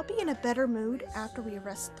 I'll be in a better mood after we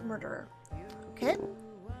arrest the murderer. Okay?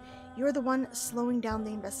 You're the one slowing down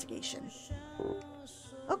the investigation.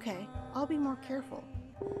 Okay, I'll be more careful.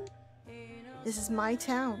 This is my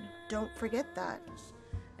town. Don't forget that.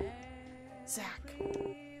 Zach.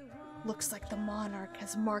 Looks like the Monarch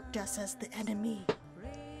has marked us as the enemy.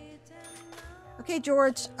 Okay,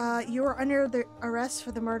 George, you are under the arrest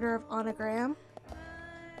for the murder of Anna Graham.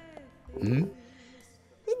 Didn't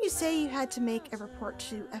you say you had to make a report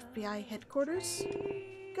to FBI headquarters?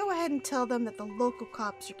 Go ahead and tell them that the local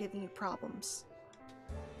cops are giving you problems.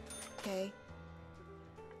 Okay.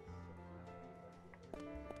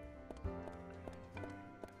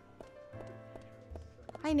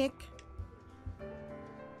 Hi, Nick.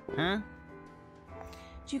 Huh?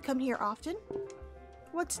 Do you come here often?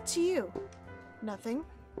 What's it to you? Nothing.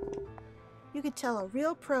 You could tell a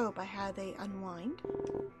real pro by how they unwind.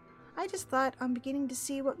 I just thought I'm beginning to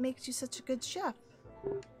see what makes you such a good chef.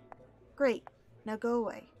 Great. Now go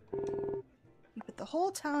away. You put the whole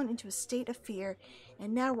town into a state of fear,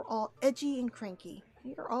 and now we're all edgy and cranky.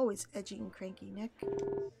 You're always edgy and cranky, Nick.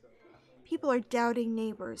 People are doubting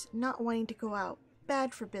neighbors, not wanting to go out.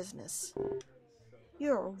 Bad for business.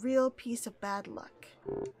 You're a real piece of bad luck.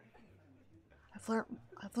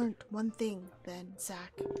 I've learned one thing, then,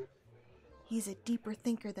 Zach. He's a deeper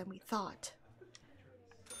thinker than we thought.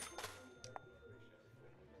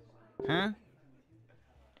 Huh?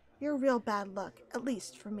 You're real bad luck, at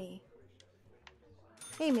least for me.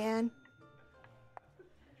 Hey, man.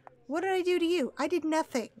 What did I do to you? I did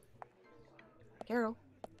nothing. Carol,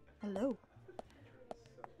 hello.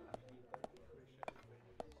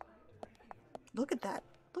 Look at that.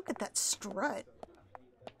 Look at that strut.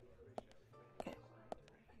 Okay.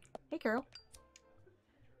 Hey, Carol.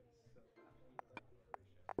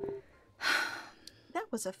 That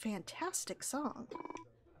was a fantastic song.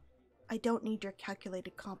 I don't need your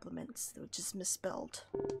calculated compliments, which is misspelled.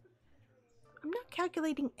 I'm not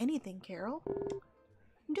calculating anything, Carol.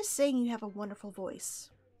 I'm just saying you have a wonderful voice.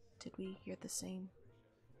 Did we hear the same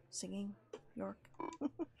singing, York?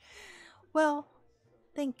 Well,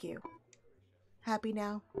 thank you. Happy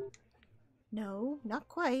now? No, not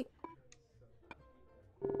quite.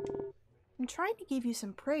 I'm trying to give you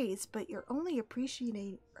some praise, but you're only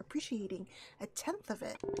appreciating a tenth of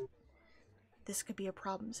it. This could be a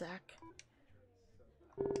problem, Zach.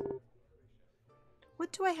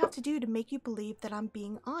 What do I have to do to make you believe that I'm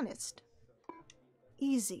being honest?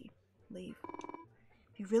 Easy. Leave.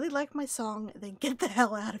 If you really like my song, then get the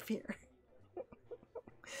hell out of here.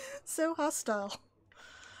 So hostile.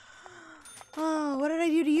 Oh, what did I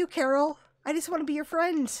do to you, Carol? I just want to be your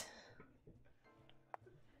friend.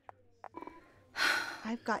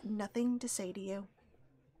 I've got nothing to say to you.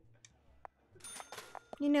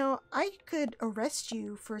 You know, I could arrest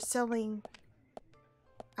you for selling...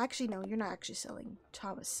 Actually, no, you're not actually selling.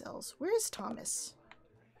 Thomas sells. Where is Thomas?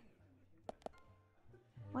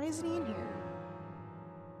 Why isn't he in here?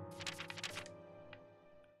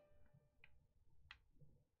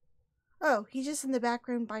 Oh, he's just in the back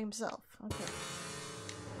room by himself. Okay.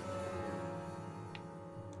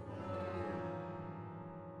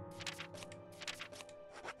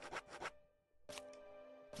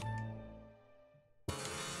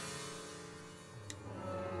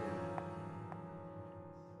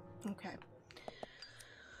 Okay.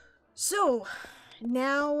 So,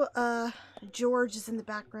 now, George is in the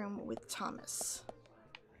back room with Thomas.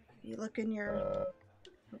 You look in your...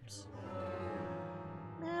 Oops.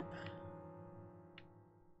 Map.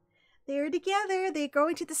 They're together. They're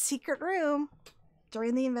going to the secret room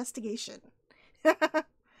during the investigation.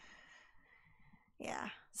 Yeah.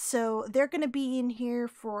 So, they're going to be in here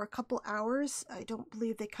for a couple hours. I don't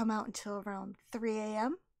believe they come out until around 3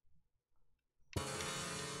 a.m.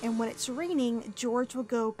 And when it's raining, George will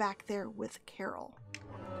go back there with Carol.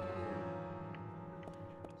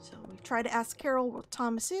 So we try to ask Carol where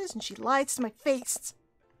Thomas is, and she lies to my face.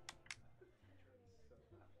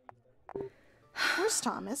 Where's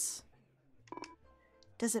Thomas?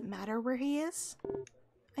 Does it matter where he is?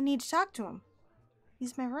 I need to talk to him.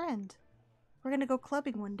 He's my friend. We're gonna go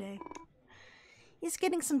clubbing one day. He's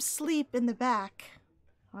getting some sleep in the back.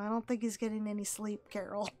 I don't think he's getting any sleep,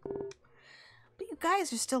 Carol. But you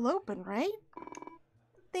guys are still open, right?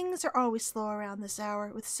 Things are always slow around this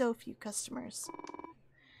hour with so few customers.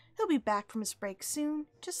 He'll be back from his break soon.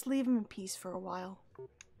 Just leave him in peace for a while.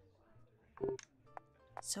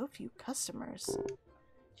 So few customers.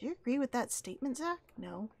 Do you agree with that statement, Zach?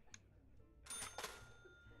 No.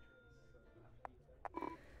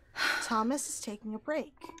 Thomas is taking a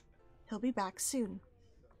break. He'll be back soon.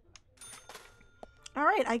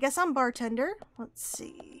 Alright, I guess I'm bartender. Let's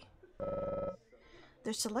see.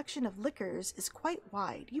 Their selection of liquors is quite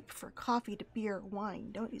wide. You prefer coffee to beer or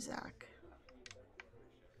wine, don't you, Zach?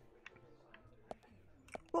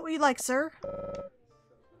 What would you like, sir? Oh.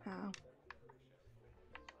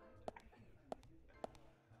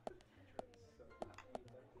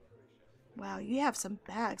 Wow, you have some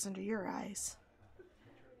bags under your eyes.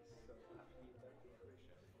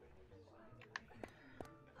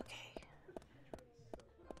 Okay.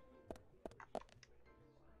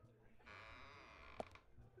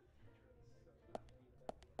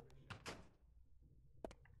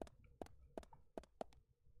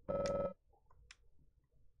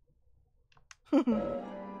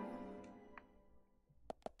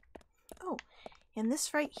 Oh, and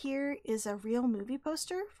this right here is a real movie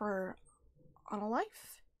poster for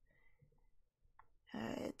Unalife.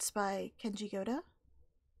 It's by Kenji Goda.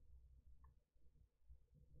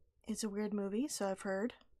 It's a weird movie, so I've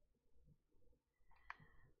heard.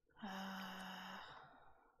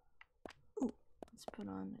 Ooh, let's put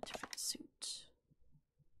on a different suit.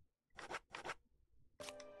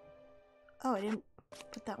 Oh, I didn't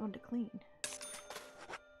put that one to clean.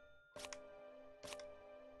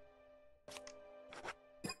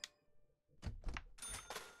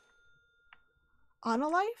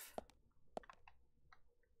 Analife?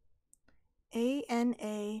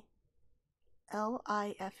 A-N-A-L-I-F-E.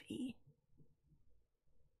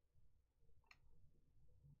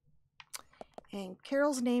 And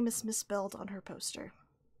Carol's name is misspelled on her poster.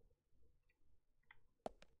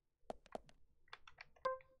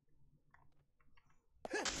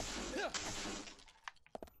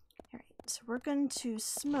 Alright, so we're going to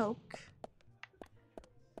smoke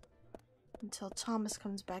until Thomas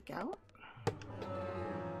comes back out.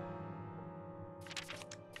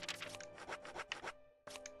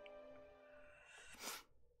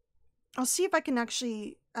 I'll see if I can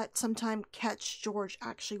actually, at some time, catch George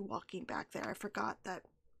actually walking back there. I forgot that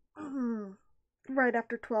right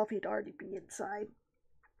after 12 he'd already be inside.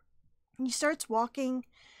 He starts walking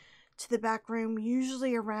to the back room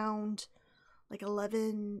usually around like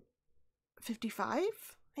 11:55,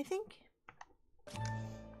 I think.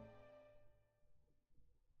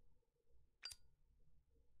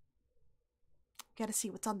 Gotta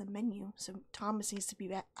see what's on the menu, so Thomas needs to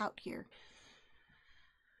be out here.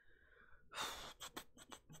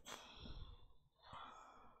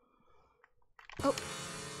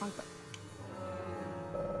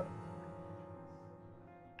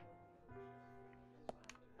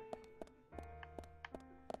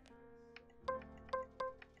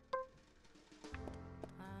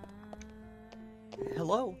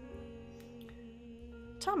 Hello?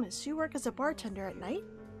 Thomas, you work as a bartender at night?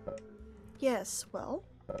 Yes, well,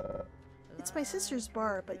 it's my sister's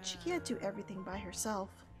bar, but she can't do everything by herself.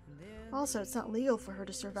 Also, it's not legal for her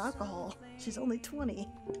to serve alcohol. She's only 20.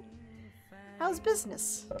 How's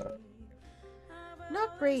business?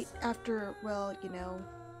 Not great after, well, you know.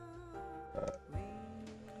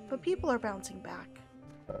 But people are bouncing back.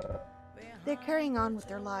 They're carrying on with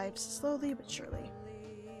their lives, slowly but surely.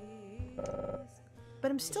 But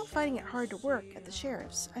I'm still finding it hard to work at the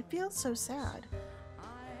sheriff's. I feel so sad.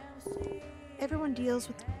 Everyone deals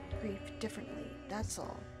with grief differently, that's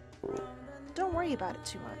all. Don't worry about it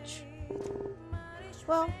too much.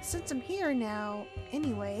 Well, since I'm here now,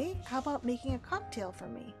 anyway, how about making a cocktail for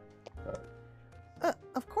me?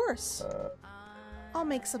 Of course. I'll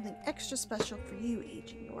make something extra special for you,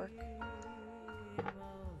 Agent York.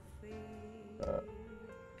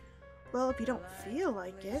 Well, if you don't feel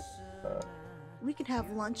like it, we can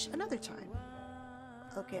have lunch another time.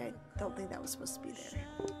 Okay, I don't think that was supposed to be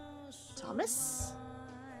there. Thomas?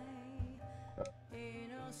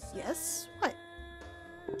 Yes? What?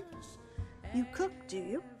 You cook, do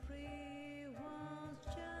you?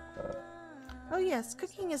 Oh yes,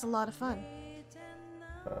 cooking is a lot of fun.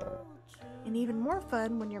 And even more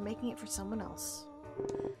fun when you're making it for someone else.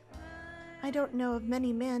 I don't know of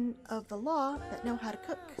many men of the law that know how to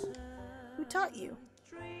cook. Who taught you?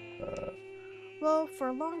 Well, for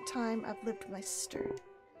a long time I've lived with my sister.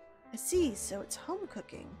 I see, so it's home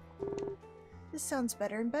cooking. This sounds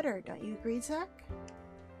better and better, don't you agree, Zach?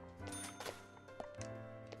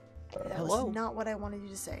 That Hello? was not what I wanted you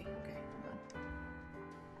to say. Okay,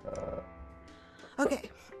 hold on. Okay,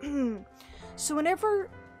 so whenever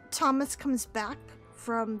Thomas comes back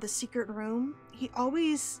from the secret room, he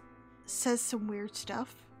always says some weird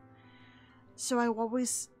stuff. So I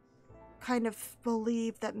always kind of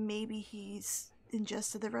believe that maybe he's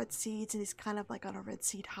ingested the red seeds and he's kind of like on a red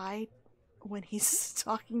seed high when he's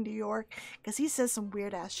talking to York, because he says some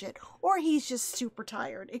weird ass shit, or he's just super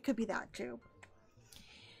tired. It could be that too.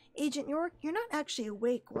 Agent York, you're not actually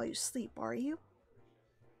awake while you sleep, are you?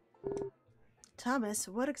 Thomas,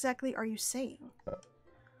 what exactly are you saying?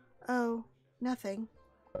 Oh, nothing.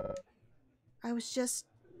 I was just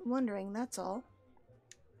wondering, that's all.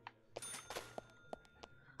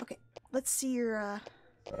 Okay, let's see your,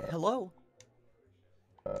 Hello?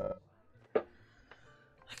 Okay.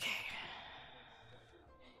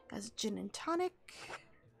 As gin and tonic,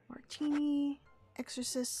 martini,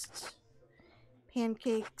 exorcist,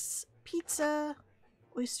 pancakes, pizza,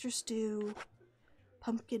 oyster stew,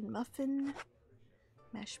 pumpkin muffin,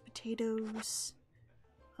 mashed potatoes.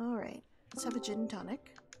 Alright, let's have a gin and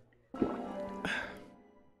tonic.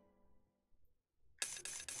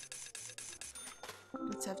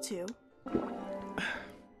 Let's have two.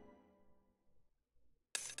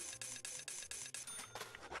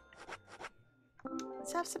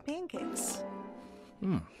 Let's have some pancakes.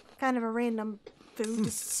 Kind of a random food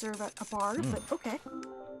to serve at a bar, but okay.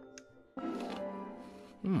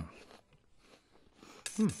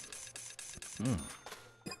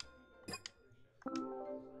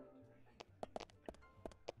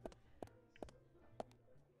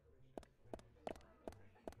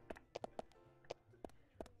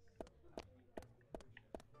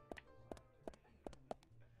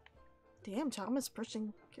 Damn, Thomas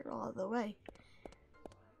pushing Carol out of the way.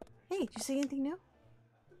 Hey, did you see anything new?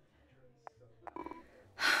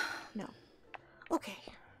 No. Okay.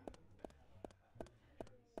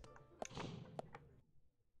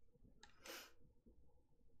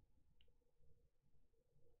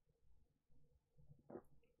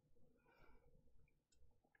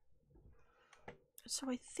 So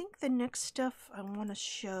I think the next stuff I want to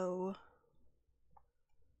show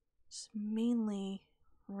is mainly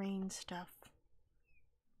rain stuff.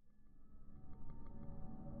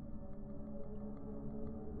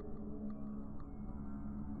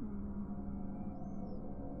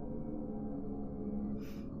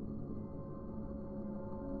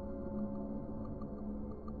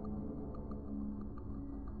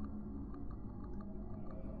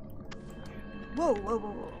 Whoa, whoa,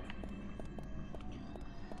 whoa, whoa.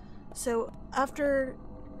 So after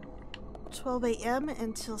 12 a.m.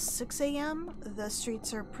 until 6 a.m., the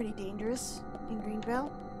streets are pretty dangerous in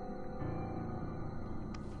Greenvale.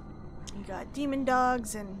 You got demon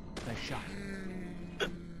dogs and... Nice shot.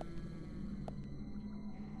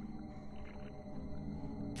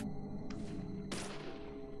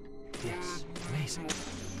 Yes, amazing.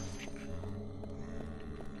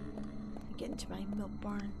 Get into my milk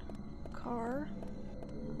barn car.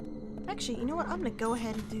 Actually, you know what? I'm gonna go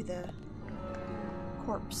ahead and do the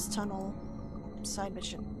corpse tunnel side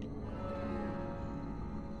mission.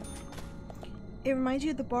 It reminds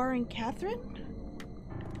you of the bar in Catherine?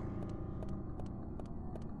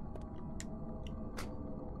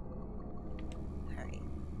 Alright.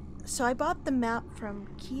 So I bought the map from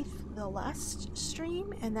Keith the last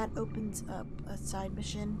stream, and that opens up a side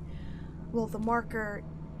mission. Well, the marker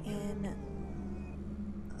in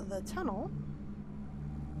the tunnel.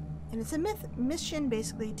 And it's a mission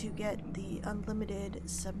basically to get the unlimited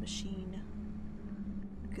submachine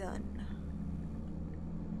gun.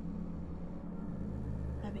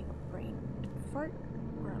 Having a brain fart?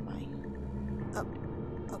 Where am I?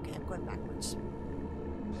 Oh, okay, I'm going backwards.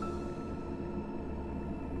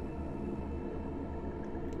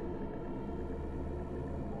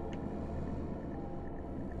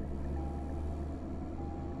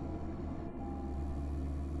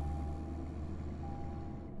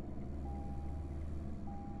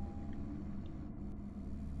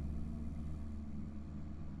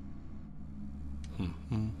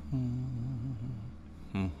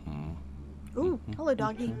 Ooh, hello,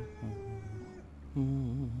 doggy.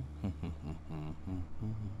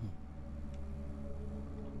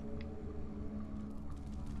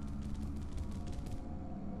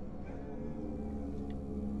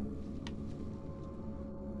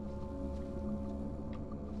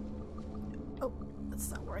 Oh,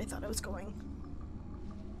 that's not where I thought I was going.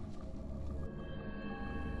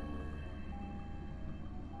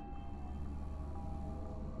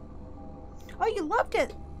 Oh, you loved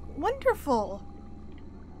it! Wonderful!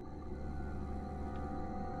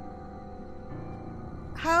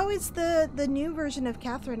 How is the new version of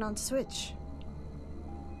Catherine on Switch?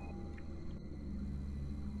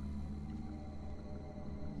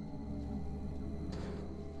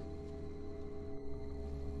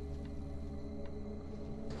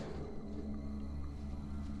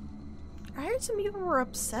 I heard some people were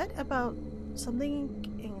upset about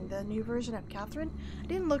something in the new version of Catherine. I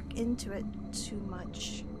didn't look into it too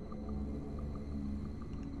much.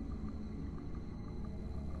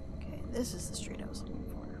 Okay, this is the street I was looking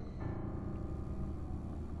for.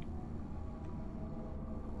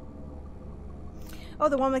 Oh,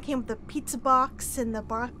 the one that came with the pizza box and the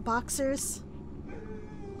boxers.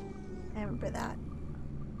 I remember that.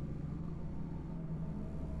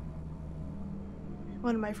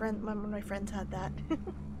 One of my friends had that.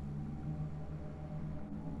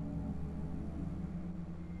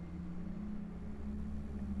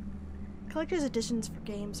 Collector's editions for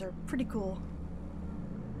games are pretty cool.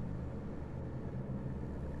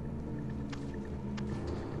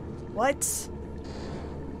 What?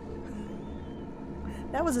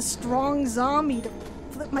 That was a strong zombie to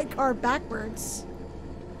flip my car backwards.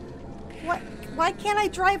 What? Why can't I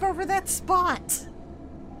drive over that spot?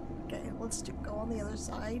 Okay, let's go on the other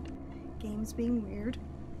side. Game's being weird.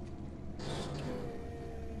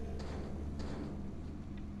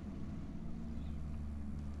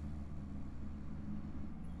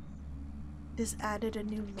 This added a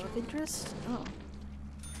new love interest? Oh.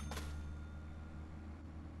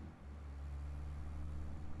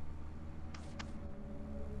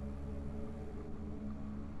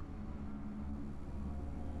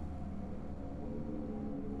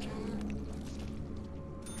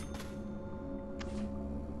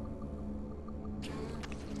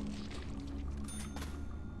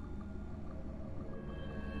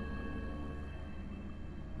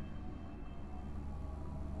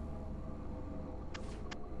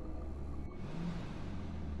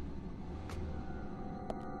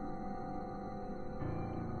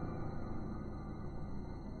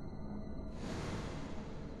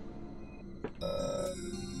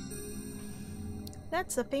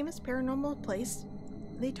 That's a famous paranormal place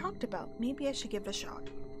they talked about. Maybe I should give it a shot.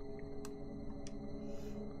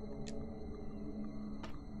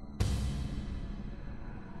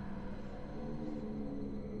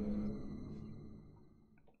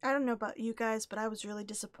 I don't know about you guys, but I was really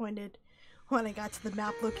disappointed when I got to the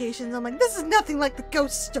map locations. I'm like, this is nothing like the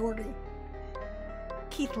ghost story.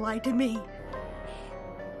 Keith lied to me.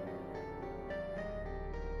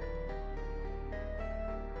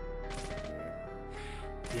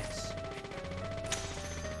 Yes.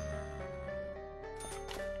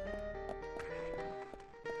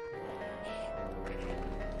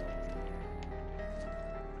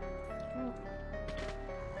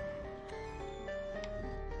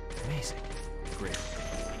 Amazing. Great.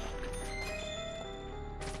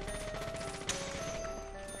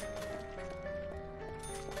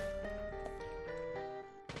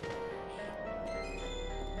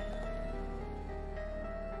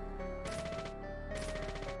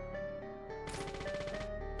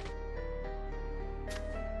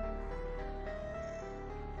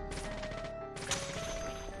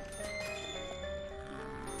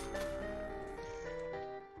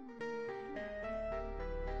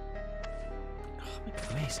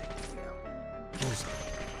 Amazing. Bullseye.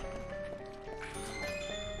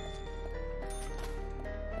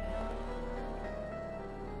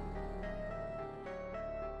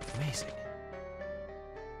 Amazing.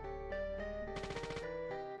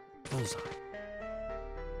 Bullseye.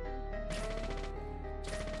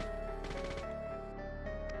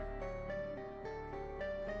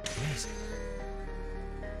 Amazing.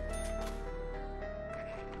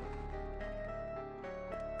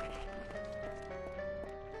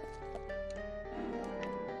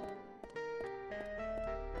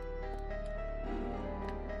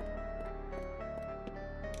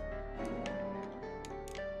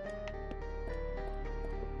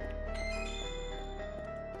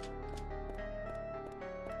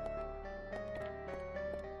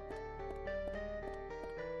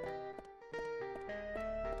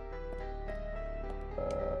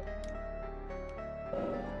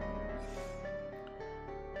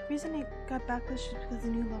 The reason it got backlashed is because the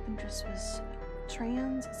new love interest was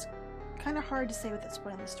trans. It's kind of hard to say without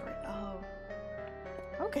spoiling the story. Oh.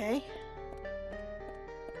 Okay.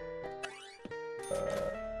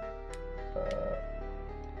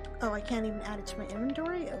 Oh, I can't even add it to my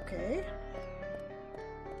inventory? Okay.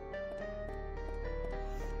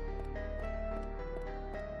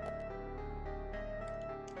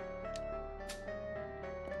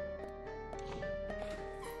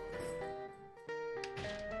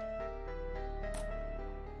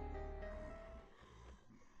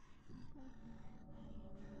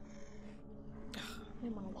 I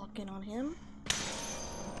didn't want to lock in on him.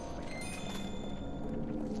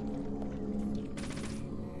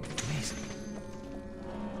 Amazing.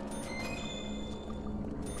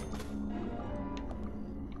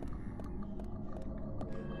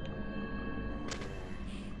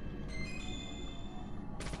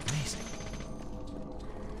 Amazing.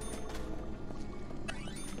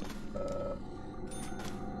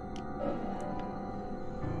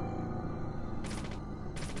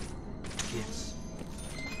 Yes.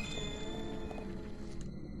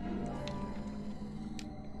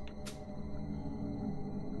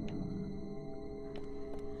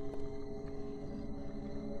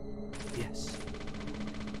 Yes.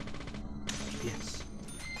 Yes.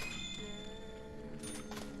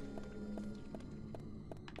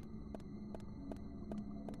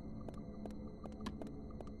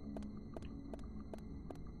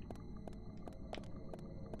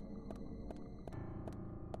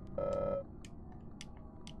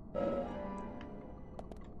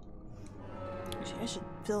 Actually, I should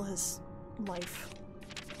fill his life.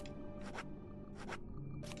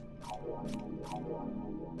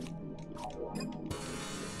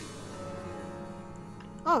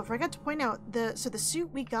 Oh, I forgot to point out the suit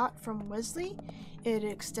we got from Wesley, it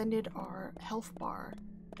extended our health bar,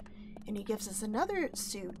 and he gives us another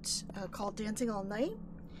suit called Dancing All Night,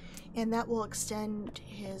 and that will extend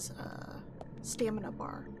his stamina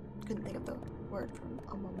bar. Couldn't think of the word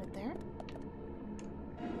for a moment there.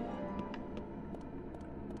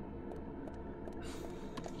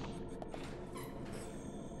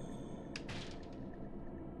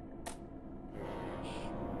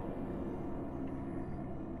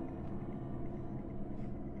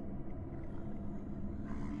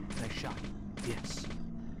 Nice shot. Yes.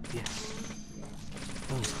 Yes.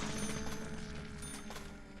 Bullseye.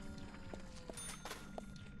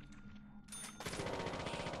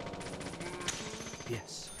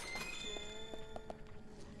 Yes.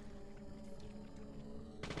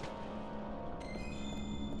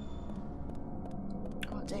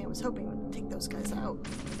 Oh dang, I was hoping it would take those guys out.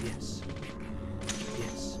 Yes.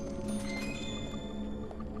 Yes.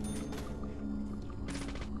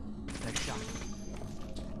 Nice shot.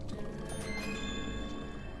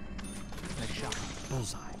 Nice shot.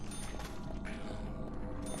 Bullseye.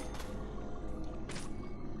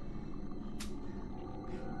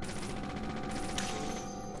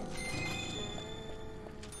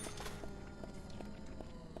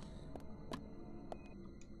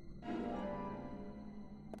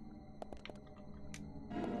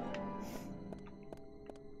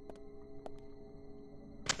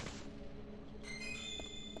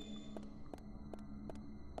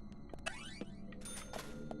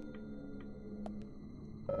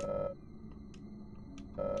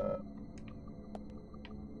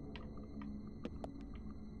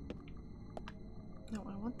 No,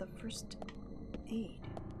 I want the first aid.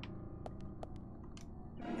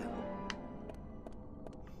 There we go.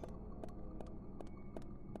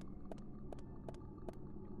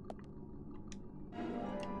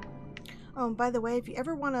 Oh, and by the way, if you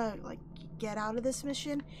ever want to like get out of this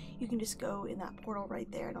mission, you can just go in that portal right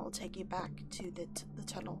there, and it'll take you back to the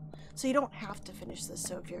tunnel. So you don't have to finish this.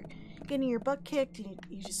 So if you're getting your butt kicked and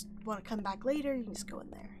you just want to come back later, you can just go in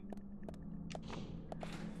there.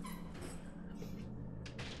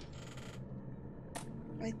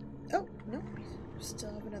 Oh, no.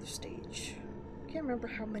 Still have another stage. Can't remember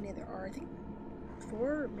how many there are. I think 4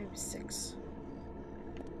 or maybe 6.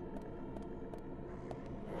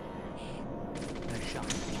 Nice shot.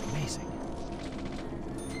 Amazing.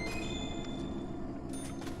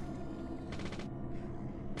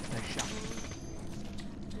 Nice shot.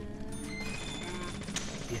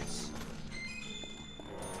 Yes.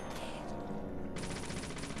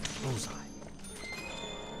 Bullseye.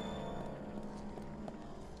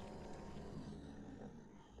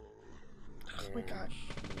 Oh my god.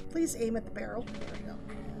 Please aim at the barrel. There we go.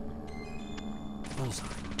 Bullseye.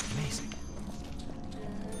 Amazing.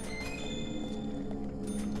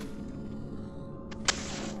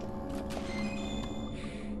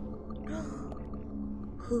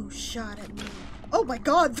 Who shot at me? Oh my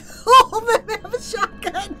god! Oh man, I have a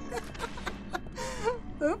shotgun!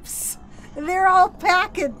 Oops. They're all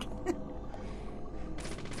packing.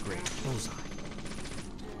 Great. Bullseye.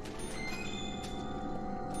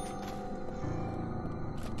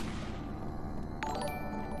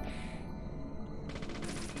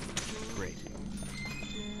 Great.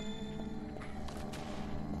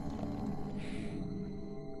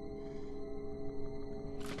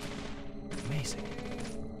 Amazing.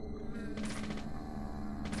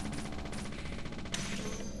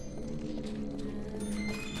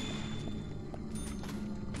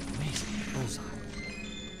 Amazing. Bullseye.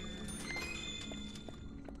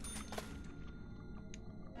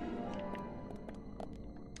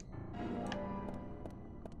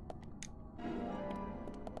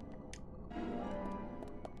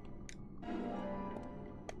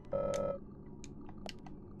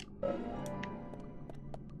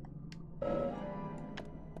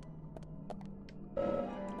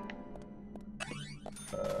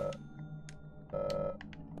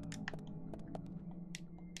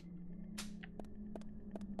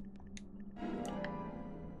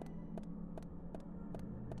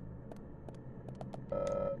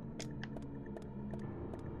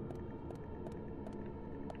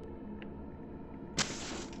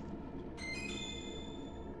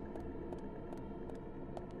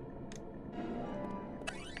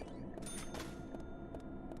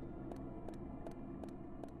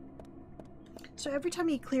 So every time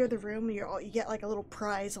you clear the room, you get like a little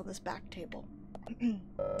prize on this back table.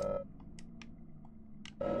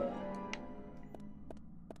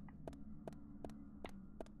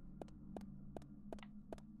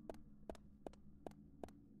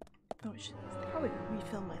 Oh, I should probably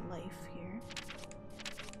refill my life here.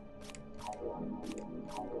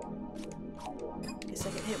 Guess I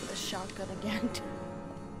get hit with a shotgun again.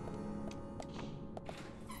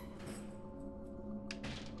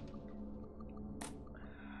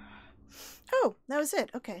 Oh, that was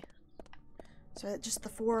it. Okay. So just the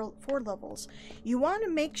four levels. You want to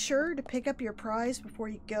make sure to pick up your prize before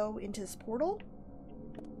you go into this portal,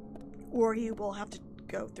 or you will have to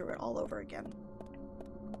go through it all over again.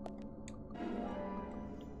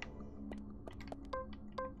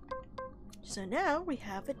 So now we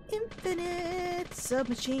have an infinite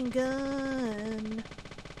submachine gun.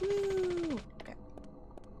 Woo! Okay.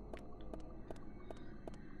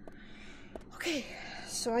 Okay,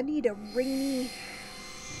 so I need a rainy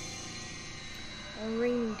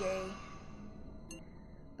day.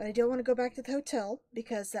 But I don't want to go back to the hotel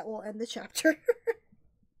because that will end the chapter.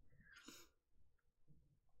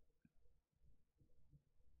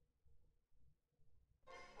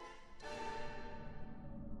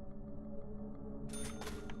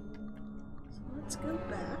 So let's go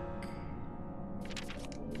back.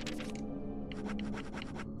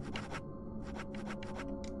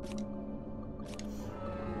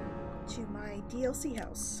 To my DLC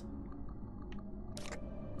house.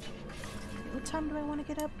 What time do I want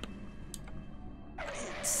to get up?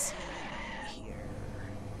 Let's see here.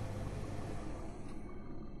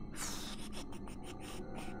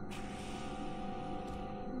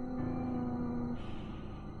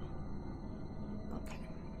 Okay.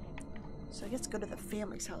 So I guess go to the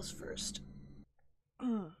family's house first.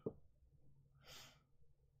 $25.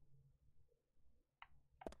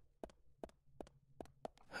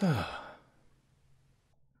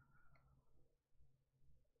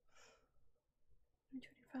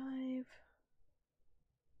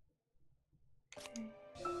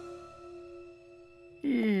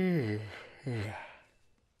 Okay.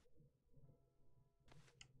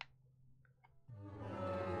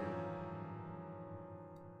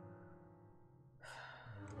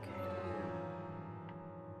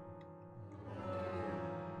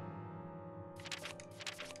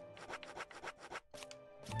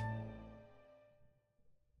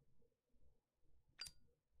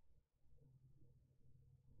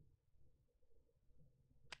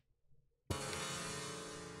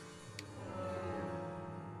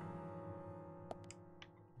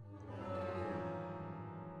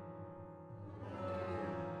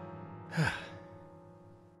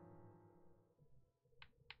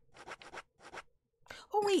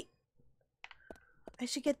 Oh, wait. I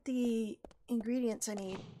should get the ingredients I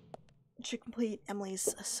need to complete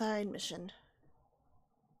Emily's side mission.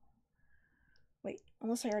 Wait,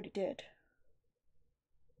 unless I already did.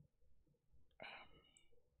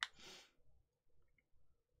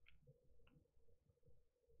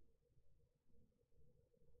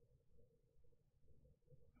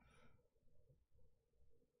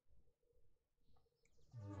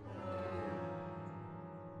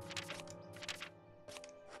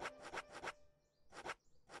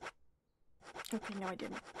 Okay, no I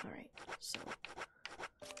didn't. Alright, so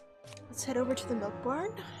let's head over to the milk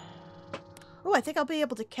barn. Oh, I think I'll be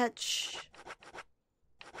able to catch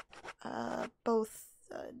both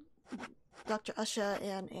Dr. Usha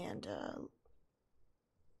and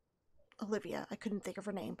Olivia. I couldn't think of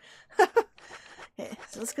her name. Okay,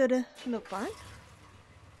 so let's go to milk barn.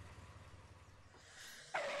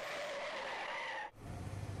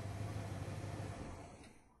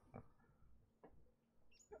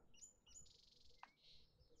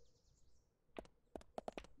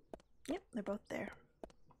 Yep, they're both there.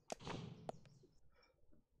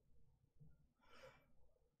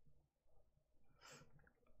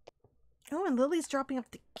 Oh, and Lily's dropping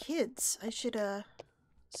off the kids. I should,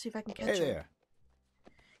 see if I can catch her. Hey there.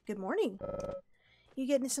 Good morning. You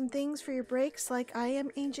getting some things for your breaks like I am,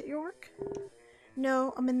 Agent York?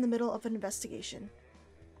 No, I'm in the middle of an investigation.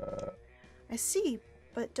 I see,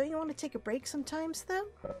 but don't you want to take a break sometimes, though?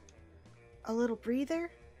 A little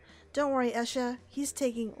breather? Don't worry, Esha. He's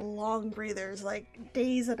taking long breathers, like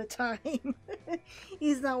days at a time.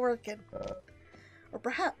 He's not working. Or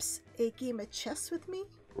perhaps a game of chess with me?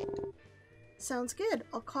 Sounds good.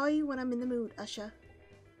 I'll call you when I'm in the mood, Esha.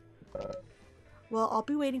 Well, I'll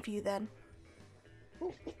be waiting for you then.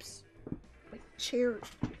 Oh, oops. My chair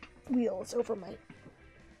wheel is over my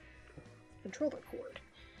controller cord.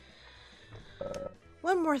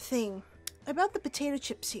 One more thing. About the potato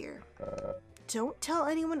chips here. Don't tell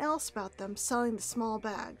anyone else about them selling the small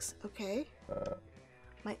bags, okay?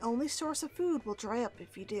 My only source of food will dry up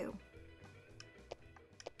if you do.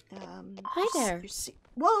 Hi there.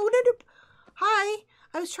 Whoa, no. Hi.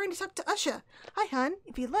 I was trying to talk to Usha. Hi, hon.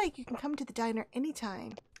 If you'd like, you can come to the diner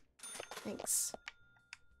anytime. Thanks.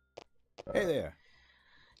 Hey there.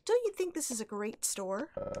 Don't you think this is a great store?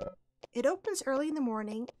 It opens early in the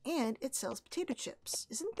morning, and it sells potato chips.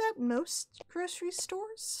 Isn't that most grocery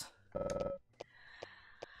stores?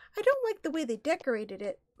 I don't like the way they decorated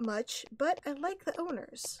it much, but I like the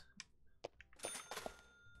owners.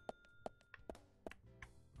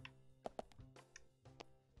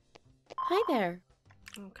 Hi there.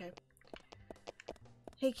 Okay.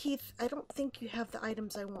 Hey, Keith, I don't think you have the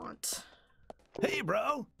items I want. Hey,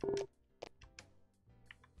 bro.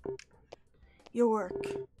 York.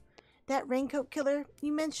 That raincoat killer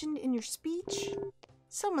you mentioned in your speech?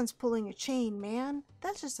 Someone's pulling your chain, man.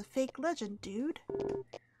 That's just a fake legend, dude.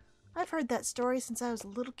 I've heard that story since I was a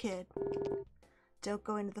little kid. Don't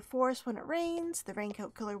go into the forest when it rains, the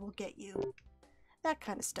raincoat killer will get you. That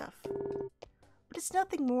kind of stuff. But it's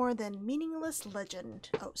nothing more than meaningless legend.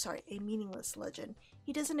 Oh, sorry, a meaningless legend.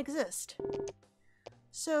 He doesn't exist.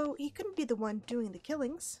 So he couldn't be the one doing the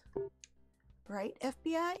killings. Right,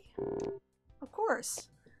 FBI? Of course.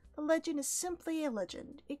 The legend is simply a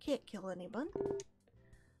legend. It can't kill anyone.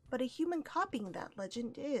 But a human copying that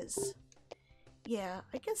legend is. Yeah,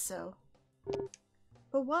 I guess so.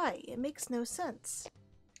 But why? It makes no sense.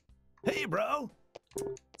 Hey, bro.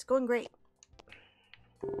 It's going great.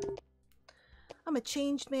 I'm a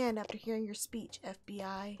changed man after hearing your speech,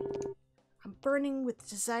 FBI. I'm burning with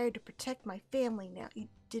desire to protect my family now. You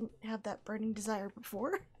didn't have that burning desire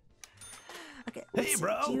before? Okay, Hey,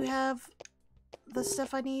 bro. Do you have the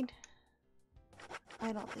stuff I need?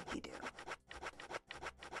 I don't think you do.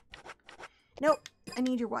 Nope, I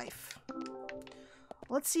need your wife.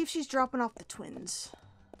 Let's see if she's dropping off the twins.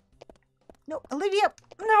 No, Olivia!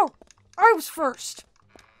 No! I was first!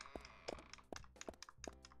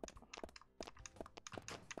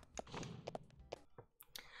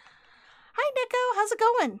 Hi, Nico! How's it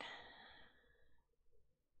going?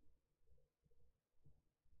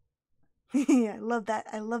 Yeah, I love that.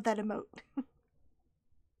 I love that emote.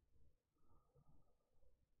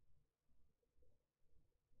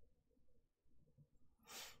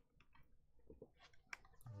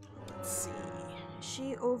 Let's see. Is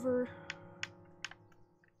she over?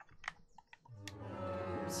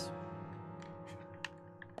 Oops.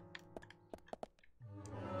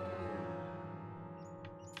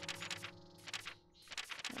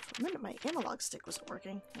 For a minute, my analog stick wasn't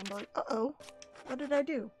working. I'm like, uh-oh. What did I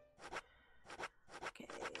do? Okay.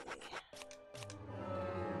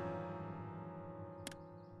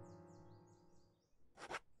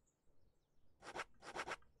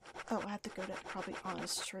 Oh, I have to go to probably on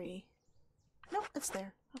his tree. Nope, it's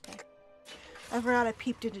there. Okay. I forgot I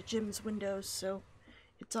peeped into Jim's windows, so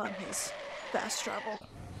it's on his fast travel.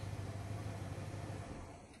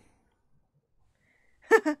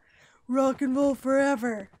 Rock and roll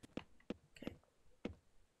forever.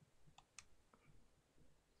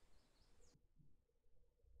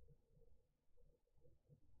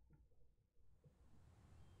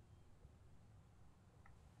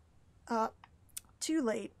 Okay. Too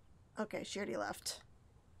late. Okay, she already left.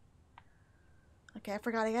 Okay, I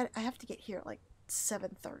forgot I have to get here at like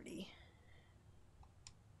 7:30.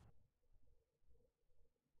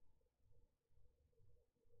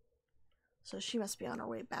 So she must be on her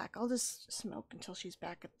way back. I'll just smoke until she's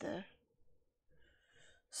back at the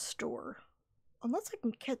store. Unless I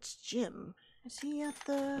can catch Jim. Is he at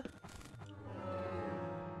the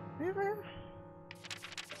river?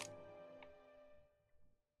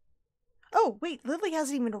 Oh, wait, Lily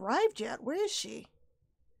hasn't even arrived yet. Where is she?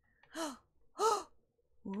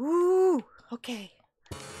 Ooh, okay.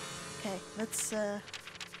 Okay, let's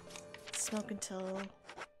smoke until...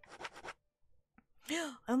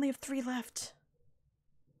 I only have 3 left.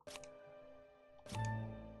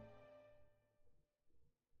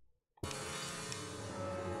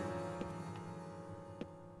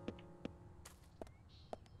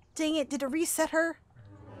 Dang it, did it reset her?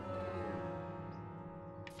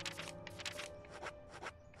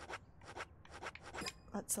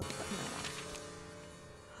 Let's set the button right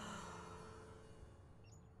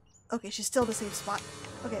on. Okay, she's still in the same spot.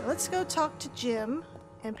 Okay, let's go talk to Jim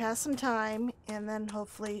and pass some time, and then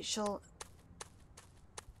hopefully she'll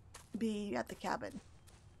be at the cabin.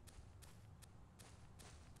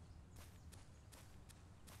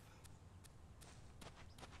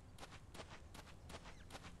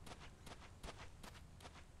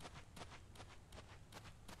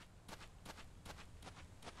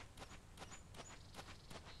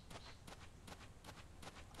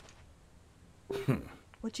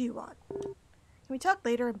 What do you want? Can we talk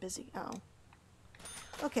later? I'm busy. Oh.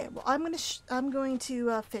 Okay, well, I'm going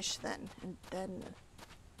to fish then, and then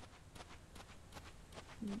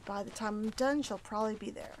by the time I'm done, she'll probably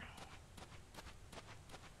be there.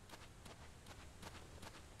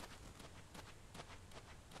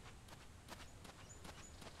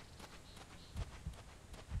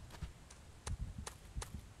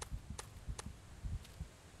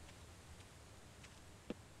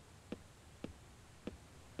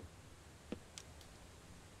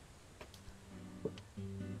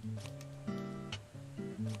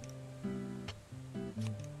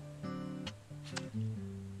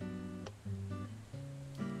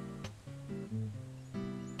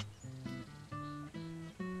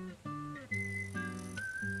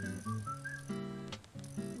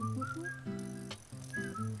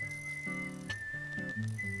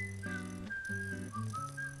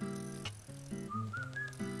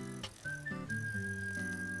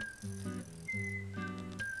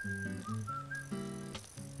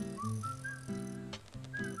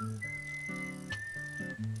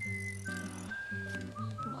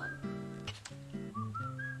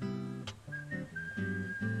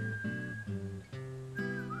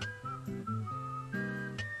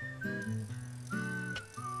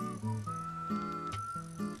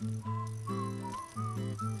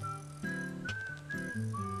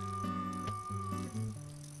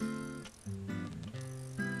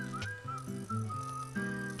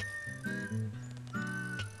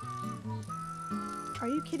 Are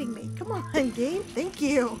you kidding me? Come on, game. Thank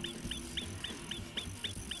you.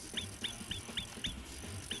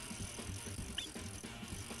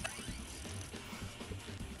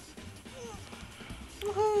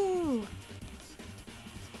 Woohoo!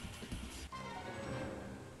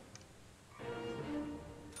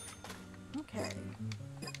 Okay.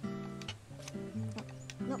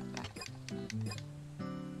 Nope, back.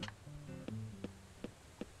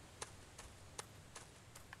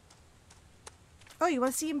 Oh, you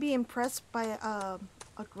want to see him be impressed by a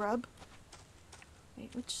grub?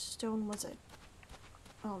 Wait, which stone was it?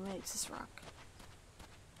 Oh, maybe it's this rock.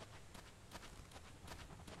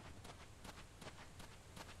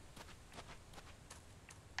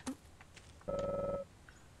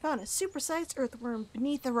 Found a supersized earthworm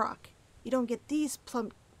beneath a rock. You don't get these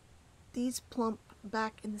plump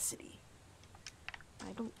back in the city.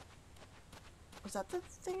 I don't... Was that the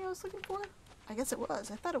thing I was looking for? I guess it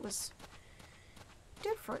was. I thought it was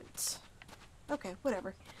different. Okay,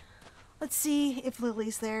 whatever. Let's see if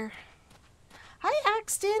Lily's there. Hi,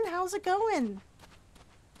 Axton. How's it going?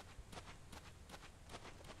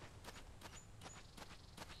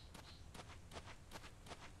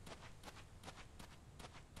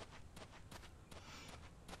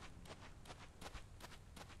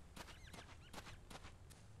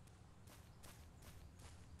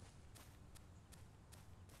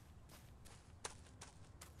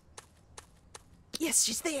 Yes,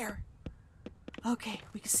 she's there. Okay,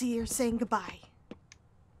 we can see her saying goodbye.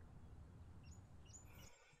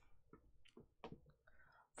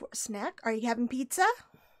 For a snack, are you having pizza?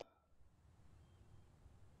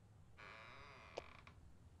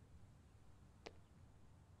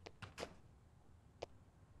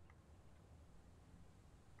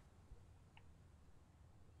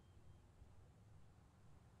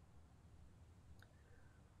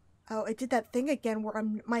 Oh, I did that thing again where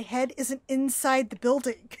my head isn't inside the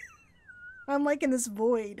building. I'm like in this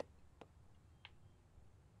void.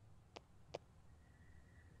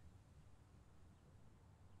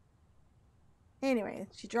 Anyway,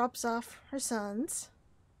 she drops off her sons.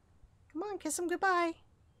 Come on, kiss them goodbye.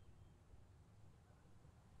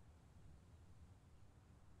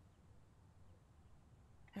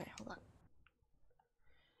 Alright, hold on.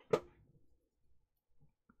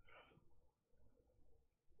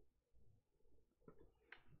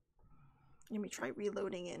 Let me try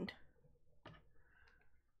reloading in.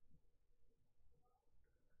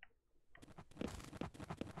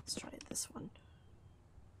 Let's try this one.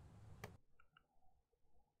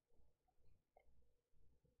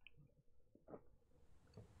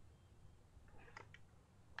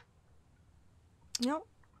 Nope.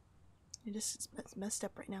 It just is messed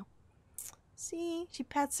up right now. See? She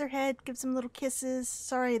pats her head, gives him little kisses.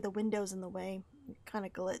 Sorry, the window's in the way. It kind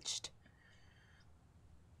of glitched.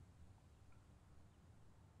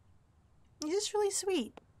 He's just really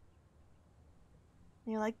sweet.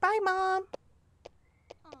 And you're like, bye, Mom.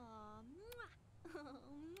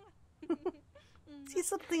 See,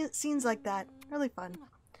 something scenes like that. Really fun.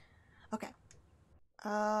 Okay.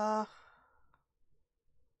 I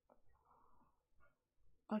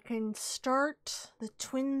can start the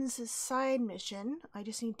twins' side mission. I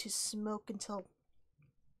just need to smoke until,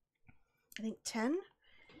 I think, 10.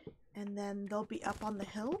 And then they'll be up on the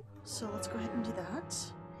hill. So let's go ahead and do that.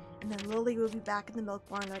 And then Lily will be back in the milk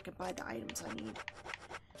barn and I can buy the items I need.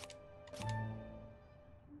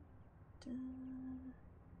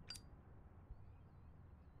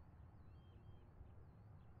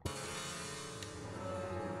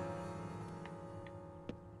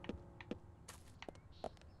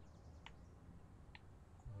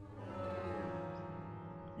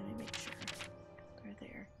 Let me make sure they're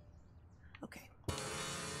there. Okay.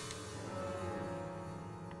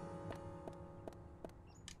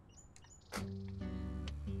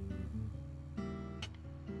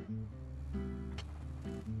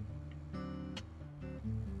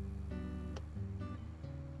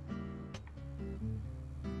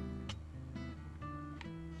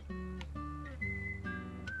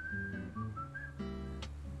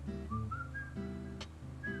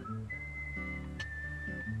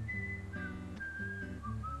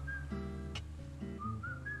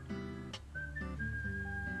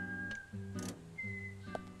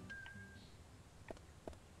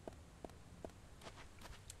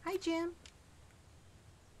 Hi, Jim.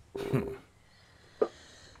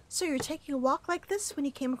 So you're taking a walk like this when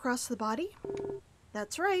you came across the body?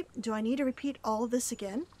 That's right. Do I need to repeat all of this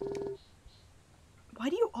again? Why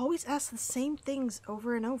do you always ask the same things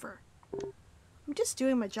over and over? I'm just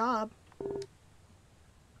doing my job.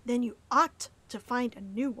 Then you ought to find a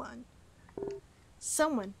new one.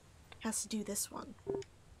 Someone has to do this one.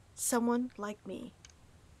 Someone like me.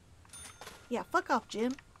 Yeah, fuck off,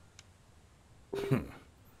 Jim.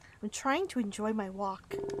 I'm trying to enjoy my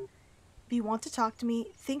walk. If you want to talk to me,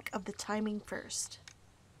 think of the timing first.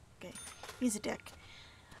 Okay, he's a dick.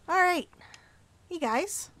 Alright. Hey,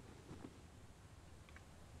 guys.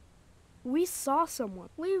 We saw someone.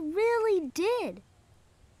 We really did.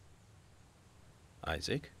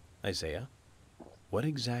 Isaac? Isaiah? What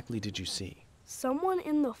exactly did you see? Someone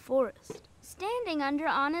in the forest. Standing under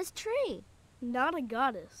Anna's tree. Not a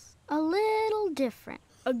goddess. A little different.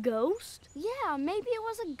 A ghost? Yeah, maybe it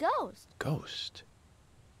was a ghost. Ghost?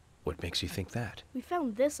 What makes you think that? We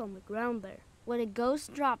found this on the ground there. Would a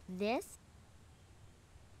ghost drop this?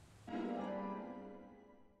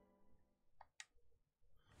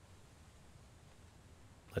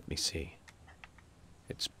 Let me see.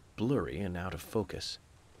 It's blurry and out of focus.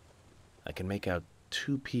 I can make out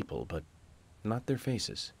two people, but not their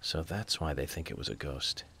faces. So that's why they think it was a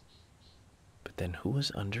ghost. But then who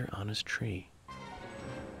was under Anna's tree?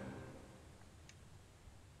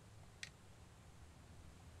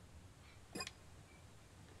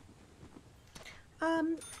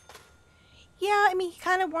 Yeah, I mean, he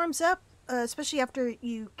kind of warms up, especially after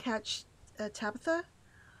you catch Tabitha.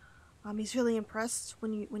 He's really impressed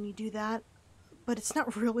when you do that, but it's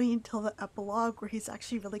not really until the epilogue where he's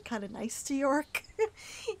actually really kind of nice to York.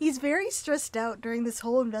 He's very stressed out during this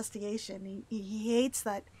whole investigation. He hates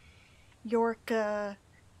that York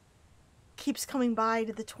keeps coming by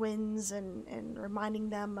to the twins and reminding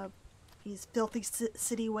them of these filthy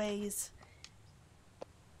city ways.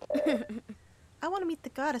 I want to meet the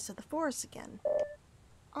goddess of the forest again.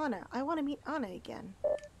 Anna, I want to meet Anna again.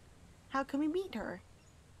 How can we meet her?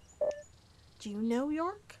 Do you know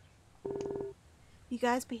York? You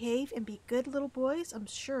guys behave and be good little boys, I'm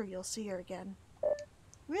sure you'll see her again.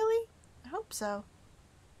 Really? I hope so.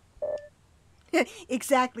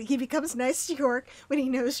 Exactly. He becomes nice to York when he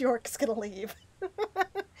knows York's gonna leave.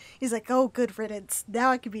 He's like, oh, good riddance.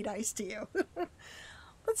 Now I can be nice to you.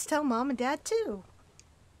 Let's tell Mom and Dad too.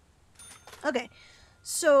 Okay,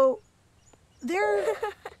 so they're...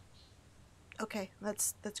 Okay,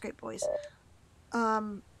 that's great, boys.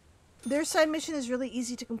 Their side mission is really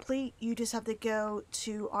easy to complete. You just have to go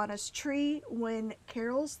to Anna's tree when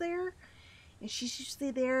Carol's there. And she's usually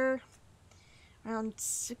there around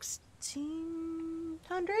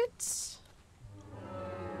 1600s.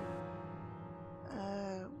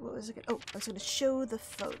 What was it? Oh, I was going to show the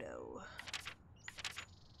photo.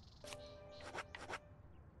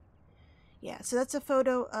 Yeah, so that's a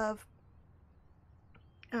photo of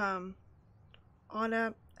Anna.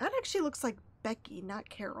 That actually looks like Becky, not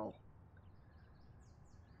Carol.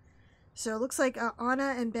 So it looks like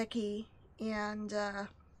Anna and Becky, and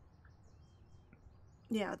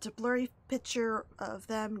yeah, it's a blurry picture of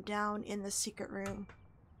them down in the secret room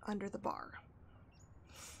under the bar.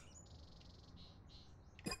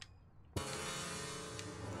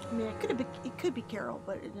 I mean, it could be Carol,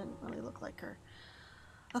 but it didn't really look like her.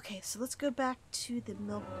 Okay, so let's go back to the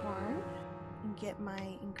milk barn and get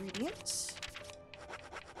my ingredients.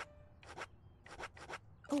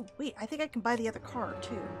 Oh, wait, I think I can buy the other car,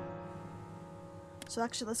 too. So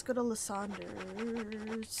actually, let's go to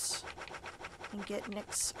Lysander's and get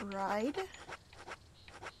Nick's ride.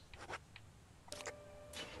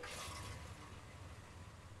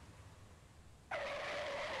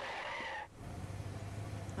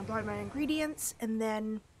 I'll buy my ingredients, and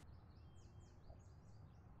then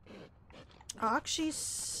I'll actually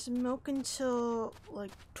smoke until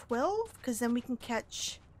like 12, because then we can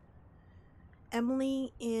catch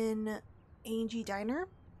Emily in A&G Diner,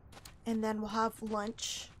 and then we'll have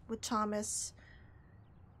lunch with Thomas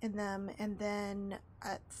and them, and then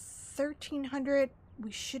at 1300 we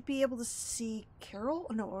should be able to see Carol.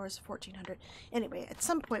 Oh, no, or is it 1400? Anyway, at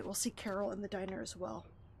some point we'll see Carol in the diner as well.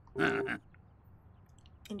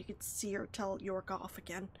 And you could see her tell York off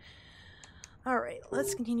again. Alright,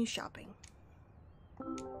 let's continue shopping.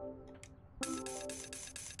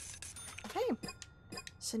 Okay,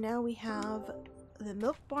 so now we have the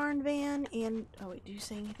milk barn van and... Oh wait, do you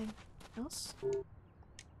say anything else?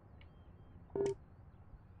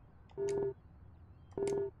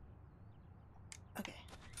 Okay,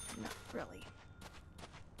 not really.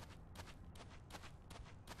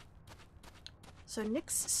 So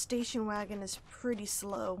Nick's station wagon is pretty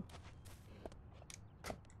slow.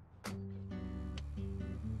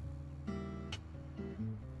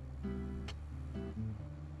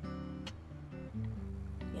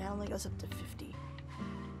 Yeah, it only goes up to 50.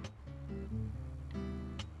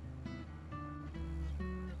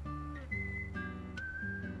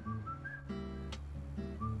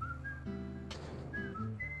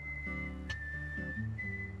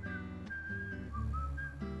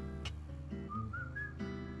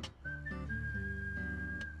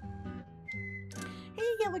 Hey,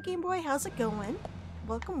 Yellow Game Boy, how's it going?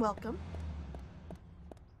 Welcome, welcome.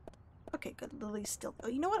 Okay, good. Lily's still... Oh,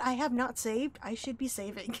 you know what? I have not saved. I should be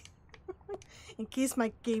saving. In case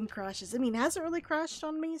my game crashes. I mean, it hasn't really crashed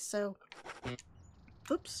on me, so...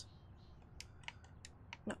 Oops.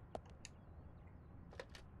 No.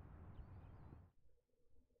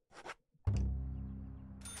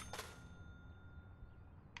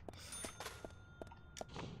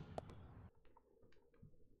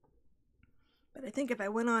 But I think if I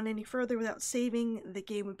went on any further without saving, the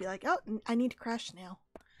game would be like, oh, I need to crash now.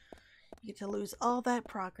 You get to lose all that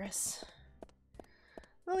progress.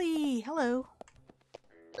 Lily, hello.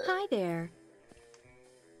 Hi there.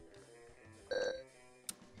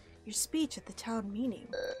 Your speech at the town meeting.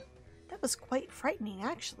 That was quite frightening,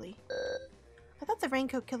 actually. I thought the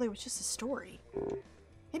Raincoat Killer was just a story.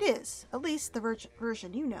 It is, at least the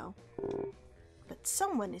version you know. But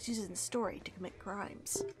someone is using the story to commit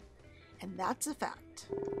crimes. And that's a fact.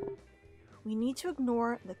 We need to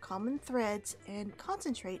ignore the common threads and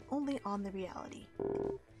concentrate only on the reality.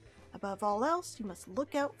 Above all else, you must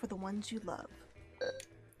look out for the ones you love.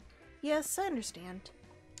 Yes, I understand.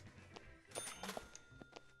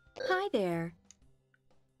 Hi there.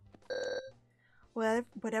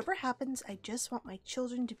 Whatever happens, I just want my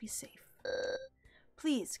children to be safe.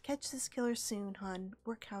 Please, catch this killer soon, hun.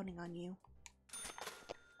 We're counting on you.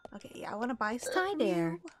 Okay, yeah, I want to buy stuff Hi from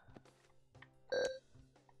there. you.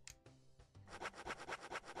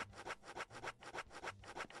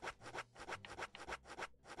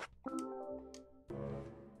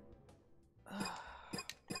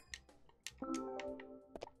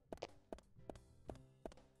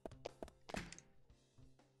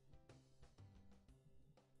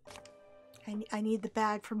 I need the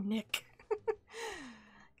bag from Nick.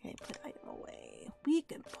 Okay, put item away. We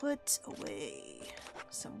can put away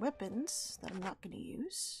some weapons that I'm not going to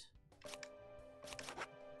use.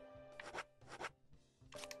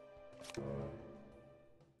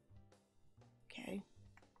 Okay.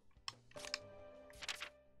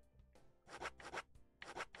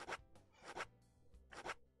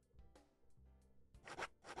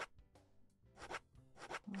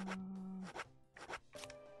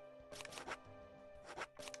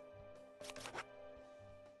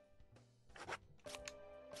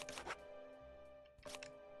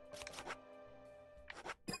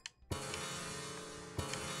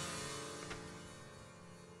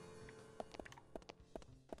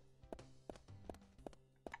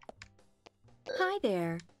 Hi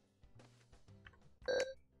there.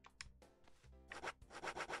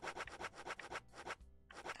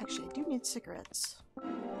 Actually, I do need cigarettes.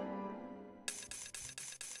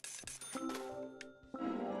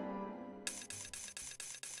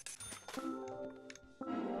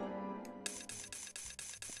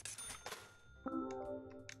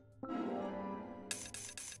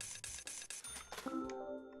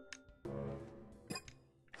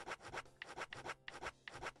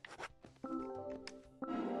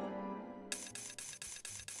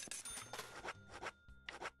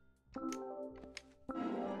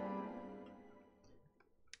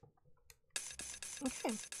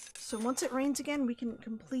 Okay, so once it rains again, we can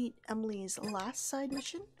complete Emily's last side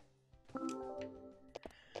mission.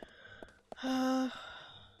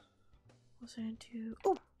 What's I do?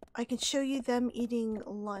 Oh, I can show you them eating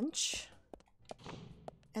lunch.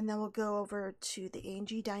 And then we'll go over to the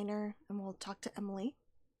A&G diner and we'll talk to Emily.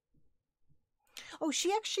 Oh,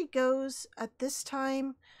 she actually goes at this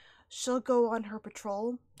time. She'll go on her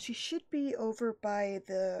patrol. She should be over by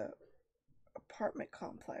the apartment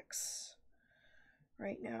complex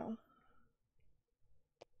right now.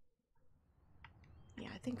 Yeah,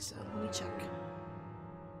 I think so. Let me check.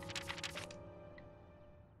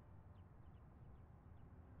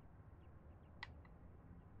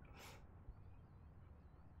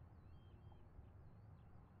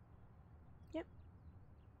 Yep.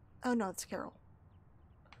 Oh no, it's Carol.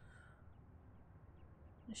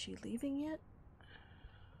 Is she leaving yet?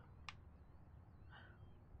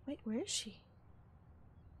 Wait, where is she?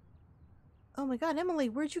 Oh my god, Emily,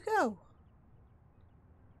 where'd you go?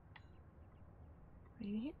 Are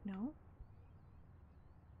you here? No.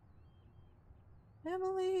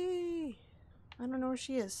 Emily! I don't know where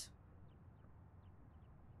she is.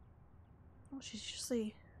 Oh, she's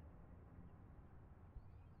usually...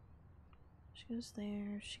 She goes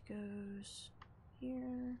there, she goes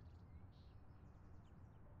here.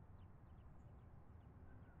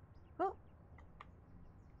 Oh!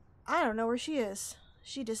 I don't know where she is.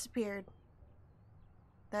 She disappeared.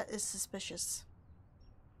 That is suspicious.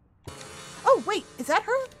 Oh, wait! Is that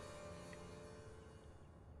her?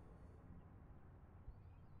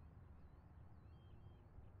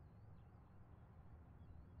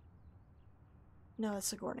 No, it's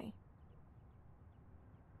Sigourney.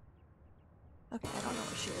 Okay, I don't know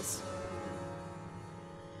where she is.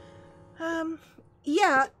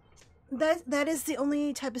 Yeah, that is the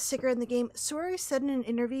only type of cigarette in the game. Sori said in an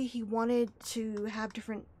interview he wanted to have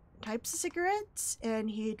different types of cigarettes, and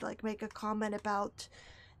he'd like make a comment about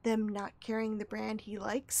them not carrying the brand he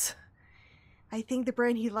likes. I think the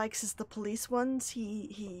brand he likes is the police ones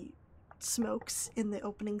he smokes in the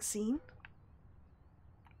opening scene.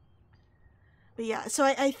 But yeah, so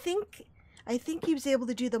I think he was able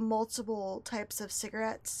to do the multiple types of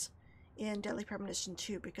cigarettes in Deadly Premonition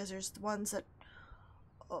 2, because there's the ones that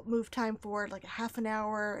move time forward like a half an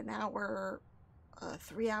hour,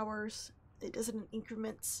 3 hours. It does it in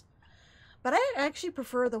increments. But I actually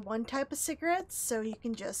prefer the one type of cigarettes, so you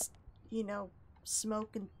can just, you know,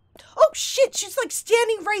 smoke and... Oh shit, she's like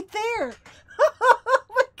standing right there! Oh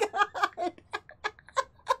my god! I'm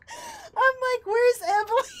like, where's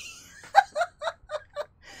Emily?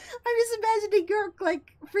 I'm just imagining Girk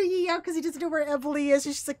like freaking out because he doesn't know where Emily is.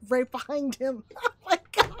 She's like right behind him. Oh my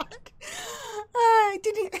god! I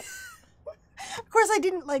didn't. Of course, I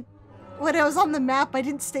didn't like when I was on the map. I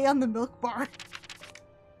didn't stay on the milk bar.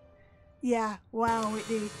 Yeah. Wow,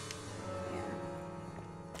 Whitney. Yeah.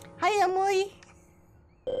 Hi, Emily.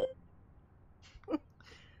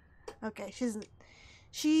 Okay,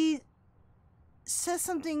 she says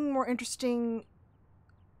something more interesting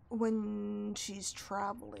when she's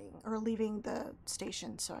traveling or leaving the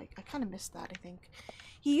station, so I kind of missed that, I think.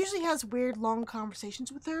 He usually has weird long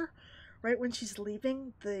conversations with her right when she's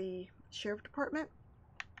leaving the sheriff department.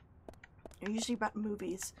 They're usually about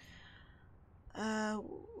movies.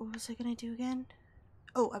 What was I gonna do again?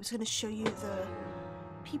 Oh, I was gonna show you the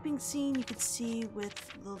peeping scene you could see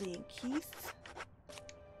with Lily and Keith.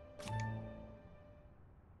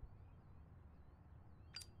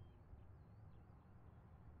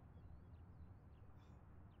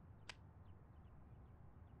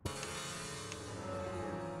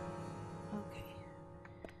 Okay.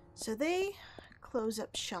 So they close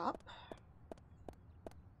up shop.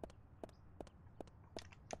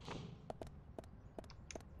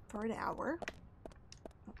 For an hour.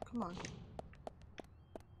 Oh, come on.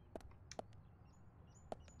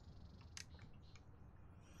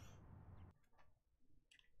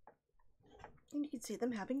 And you can see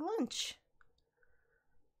them having lunch.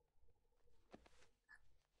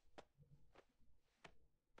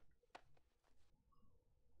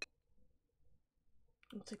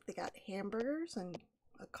 Looks like they got hamburgers and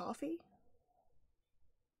a coffee.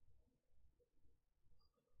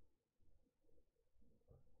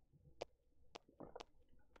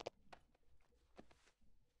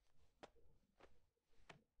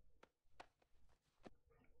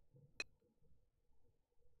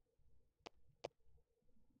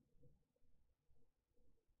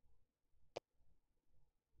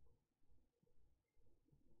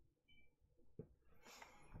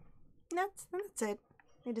 That's it.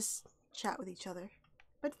 They just chat with each other.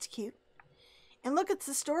 But it's cute. And look, it's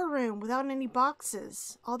the storeroom without any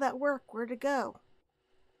boxes. All that work, where to go?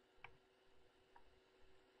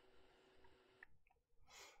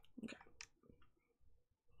 Okay.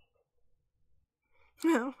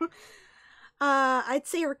 No. I'd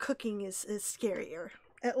say her cooking is scarier.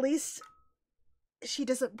 At least she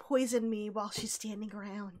doesn't poison me while she's standing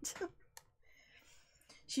around.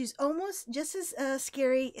 She's almost just as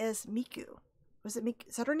scary as Miku. Was it Miku?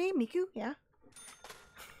 Is that her name? Miku? Yeah.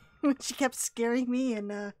 She kept scaring me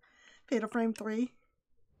in Fatal Frame 3.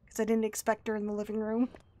 Because I didn't expect her in the living room.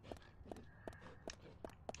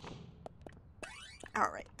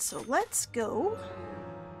 Alright, so let's go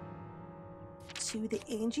to the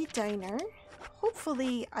Angie Diner.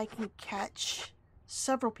 Hopefully I can catch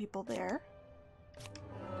several people there.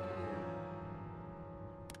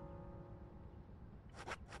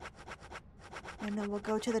 And then we'll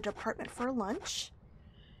go to the department for lunch.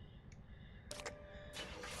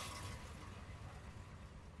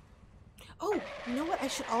 Oh, you know what I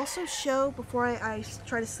should also show before I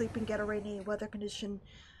try to sleep and get a rainy weather condition?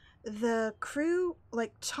 The crew,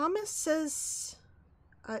 like Thomas says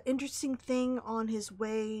an interesting thing on his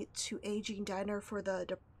way to Aging Diner for the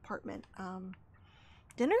department.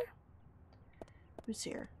 Dinner? Who's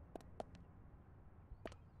here?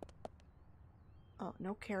 Oh,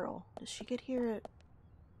 no Carol. Does she get here at...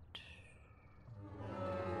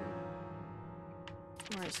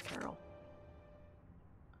 Where is Carol?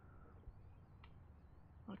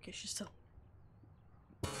 Okay, she's still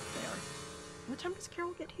there. What time does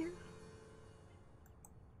Carol get here?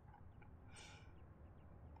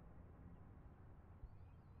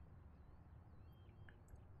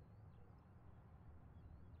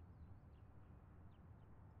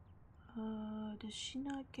 Does she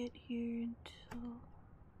not get here until...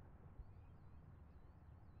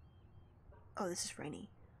 Oh, this is Rainy.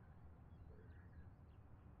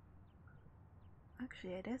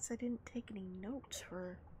 Actually, I guess I didn't take any notes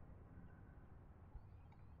for...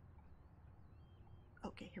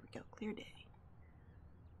 Okay, here we go. Clear day.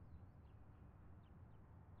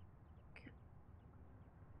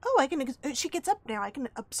 Oh, I can... She gets up now. I can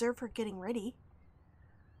observe her getting ready.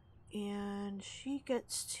 And she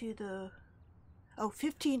gets to the... Oh,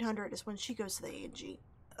 1500 is when she goes to the A&G.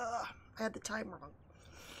 Ugh, I had the time wrong.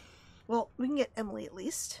 Well, we can get Emily at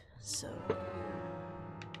least. So...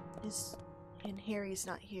 And Harry's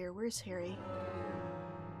not here. Where's Harry?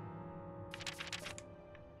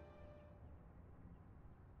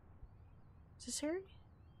 Is this Harry?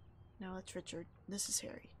 No, that's Richard. This is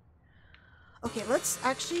Harry. Okay, let's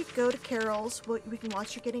actually go to Carol's. We can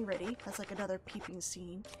watch her getting ready. That's like another peeping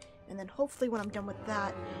scene. And then hopefully when I'm done with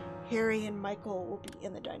that, Harry and Michael will be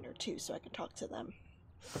in the diner too, so I can talk to them.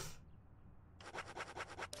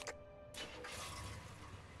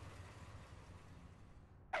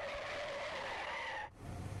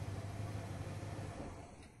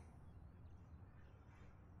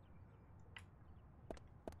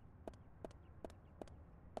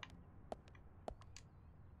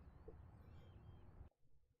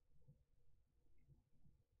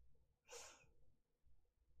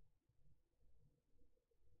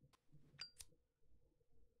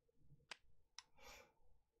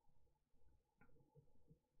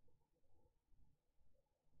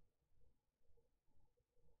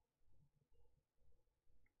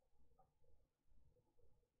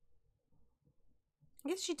 I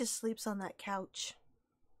guess she just sleeps on that couch.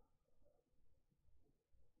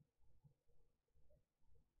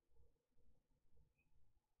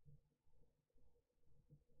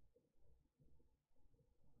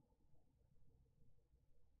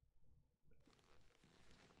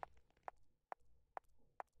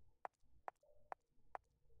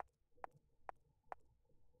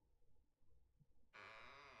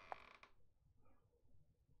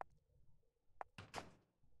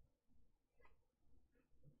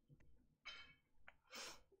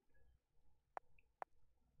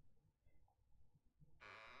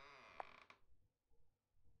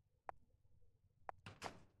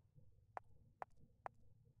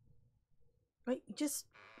 Wait, you just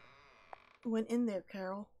went in there,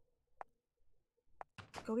 Carol.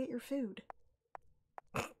 Go get your food.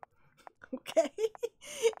 Okay.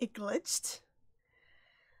 It glitched.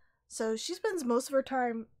 So she spends most of her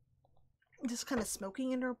time just kind of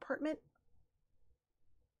smoking in her apartment.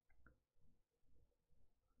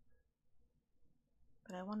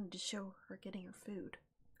 But I wanted to show her getting her food.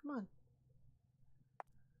 Come on.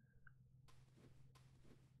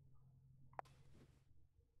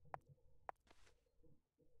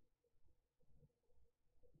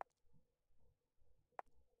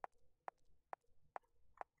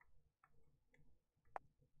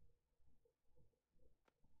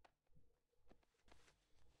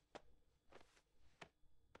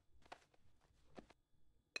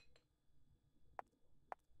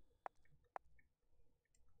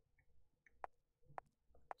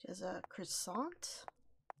 She has a croissant.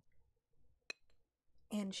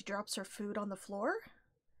 And she drops her food on the floor.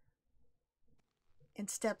 And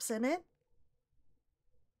steps in it.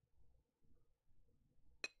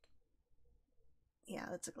 Yeah,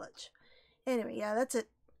 that's a glitch. Anyway, yeah, that's it.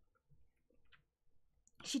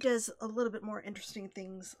 She does a little bit more interesting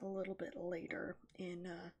things a little bit later in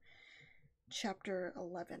chapter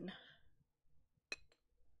 11.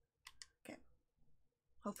 Okay.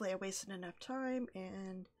 Hopefully I wasted enough time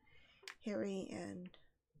and Harry and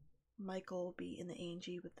Michael will be in the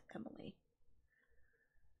A&G with Emily.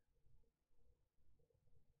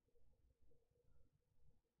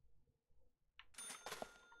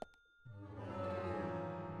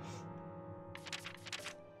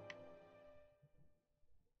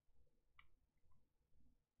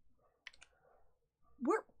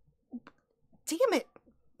 Damn it!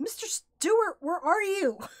 Mr. Stewart, where are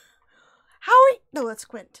you? How are you? No, that's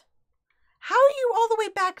Quint. How are you all the way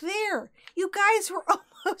back there? You guys were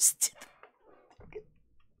almost...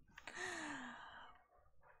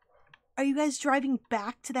 Are you guys driving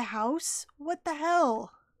back to the house? What the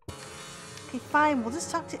hell? Okay, fine. We'll just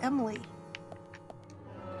talk to Emily.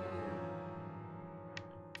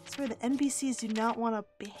 I swear the NPCs do not want to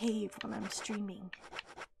behave when I'm streaming.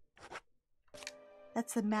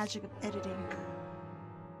 That's the magic of editing.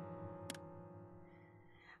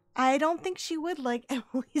 I don't think she would like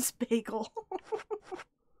Emily's bagel.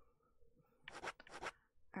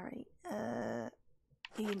 Alright,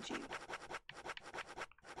 A&G.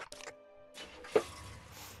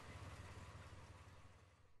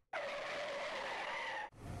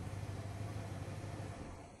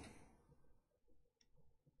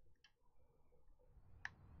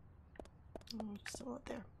 Still out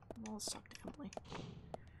there. Well, let's talk to Emily.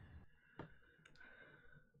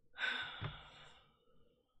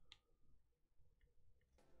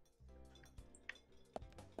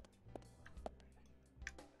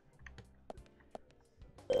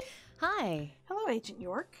 Hi. Hello, Agent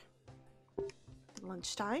York.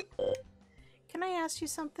 Lunchtime. Can I ask you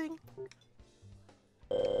something?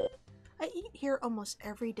 I eat here almost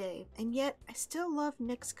every day, and yet I still love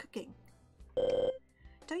Nick's cooking.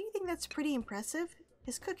 Don't you think that's pretty impressive?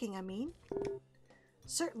 His cooking, I mean.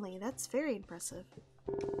 Certainly, that's very impressive.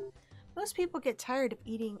 Most people get tired of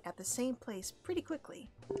eating at the same place pretty quickly.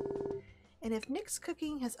 And if Nick's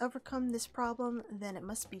cooking has overcome this problem, then it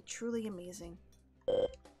must be truly amazing.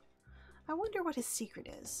 I wonder what his secret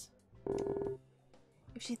is.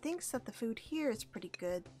 If she thinks that the food here is pretty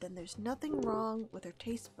good, then there's nothing wrong with her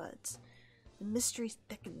taste buds. The mystery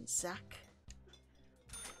thickens, Zach.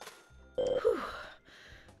 Whew.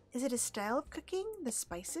 Is it his style of cooking, the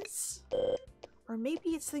spices? Or maybe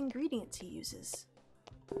it's the ingredients he uses.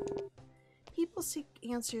 People seek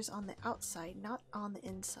answers on the outside, not on the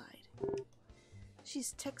inside.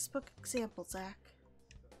 She's textbook example, Zach.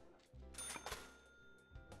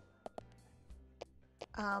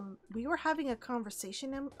 We were having a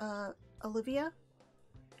conversation, Olivia.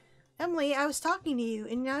 Emily, I was talking to you,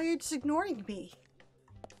 and now you're just ignoring me.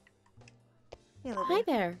 Hey, Olivia. Hi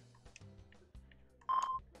there.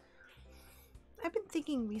 I've been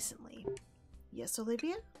thinking recently. Yes,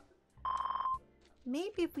 Olivia?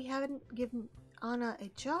 Maybe if we hadn't given Anna a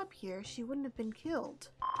job here, she wouldn't have been killed.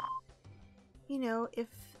 You know, if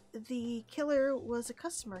the killer was a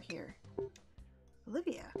customer here.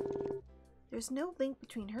 Olivia. There's no link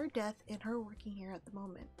between her death and her working here at the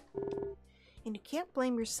moment. And you can't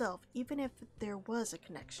blame yourself, even if there was a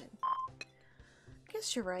connection.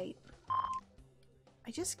 Guess you're right.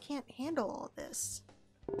 I just can't handle all this.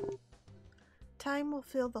 Time will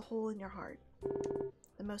fill the hole in your heart.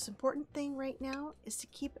 The most important thing right now is to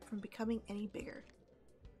keep it from becoming any bigger.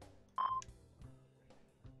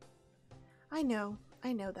 I know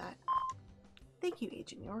that. Thank you,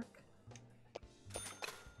 Agent York.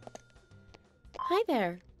 Hi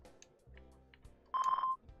there.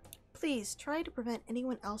 Please try to prevent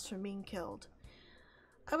anyone else from being killed.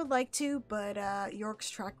 I would like to, but York's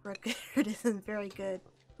track record isn't very good,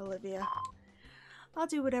 Olivia. I'll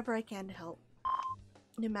do whatever I can to help,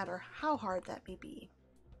 no matter how hard that may be.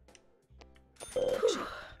 Actually,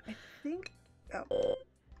 I think... Oh.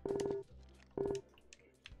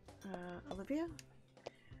 Olivia?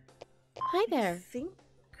 Hi there. I think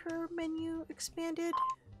her menu expanded.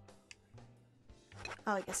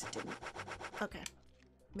 Oh, I guess it didn't. Okay.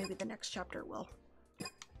 Maybe the next chapter will.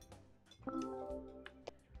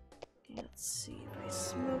 Let's see if I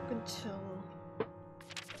smoke until...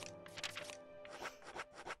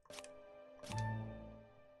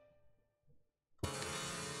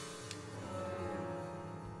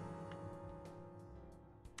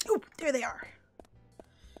 Oh, there they are.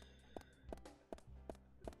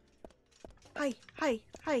 Hi, hi,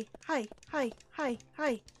 hi, hi, hi, hi,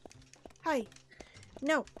 hi, hi.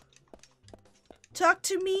 No. Talk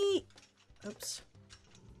to me. Oops.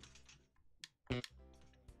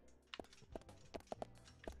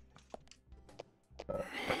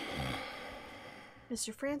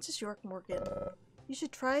 Mr. Francis York Morgan, you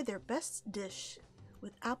should try their best dish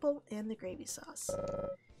with apple and the gravy sauce.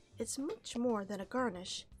 It's much more than a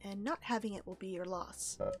garnish, and not having it will be your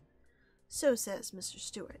loss. So says Mr.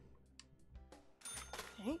 Stewart.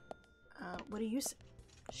 Okay. What do you say?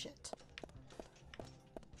 Shit.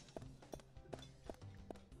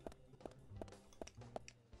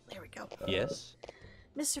 There we go. Yes?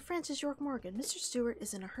 Mr. Francis York Morgan, Mr. Stewart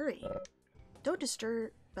is in a hurry. Don't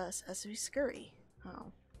disturb us as we scurry.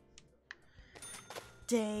 Oh.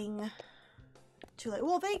 Dang. Too late.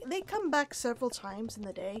 Well, they come back several times in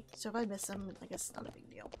the day, so if I miss them, I guess it's not a big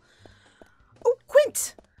deal. Oh,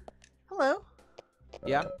 Quint! Hello.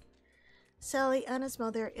 Yeah? Sally, Anna's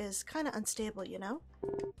mother, is kind of unstable, you know?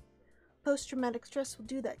 Post-traumatic stress will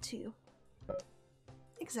do that to you.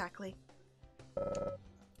 Exactly.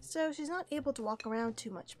 So she's not able to walk around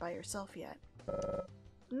too much by herself yet.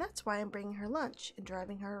 And that's why I'm bringing her lunch and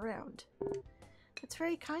driving her around. That's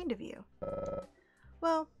very kind of you.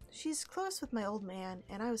 Well, she's close with my old man,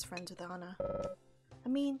 and I was friends with Anna. I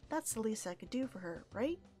mean, that's the least I could do for her,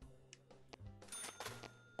 right?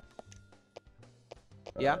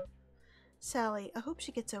 Yeah? Sally, I hope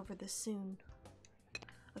she gets over this soon.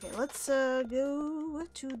 Okay, let's go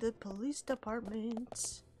to the police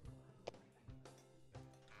department.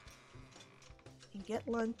 And get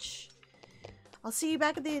lunch. I'll see you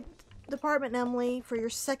back at the department, Emily, for your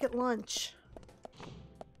second lunch.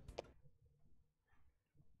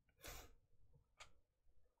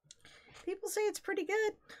 People say it's pretty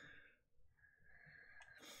good.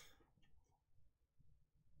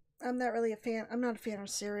 I'm not really a fan. I'm not a fan of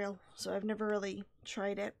cereal, so I've never really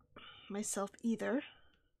tried it myself either.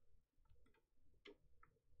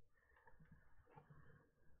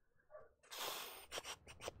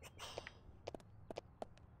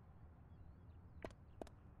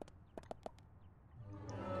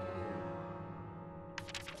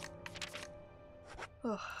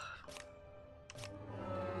 Ugh.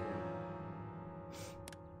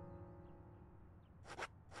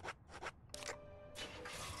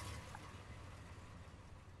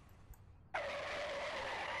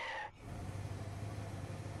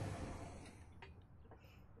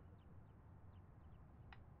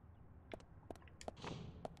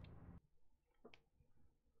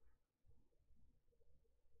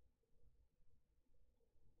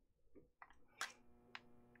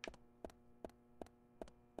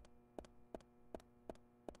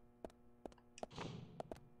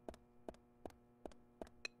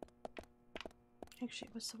 Actually,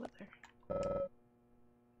 what's the weather?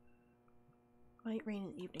 Might rain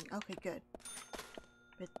in the evening. Okay, good.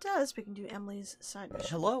 If it does, we can do Emily's side mission.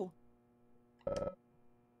 Hello?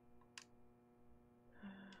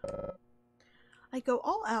 I go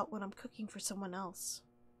all out when I'm cooking for someone else.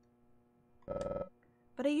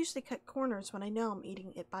 But I usually cut corners when I know I'm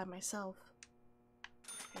eating it by myself.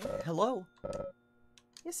 Okay. Hello?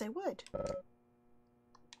 Yes, I would.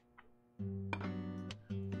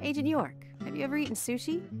 Agent York, have you ever eaten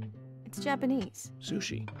sushi? It's Japanese.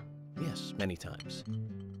 Sushi? Yes, many times.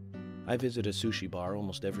 I visit a sushi bar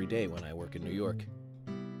almost every day when I work in New York.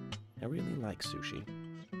 I really like sushi.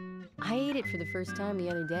 I ate it for the first time the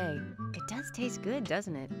other day. It does taste good,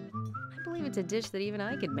 doesn't it? I believe it's a dish that even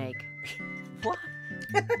I could make. What?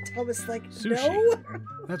 Thomas like, Sushi? no.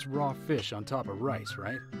 That's raw fish on top of rice,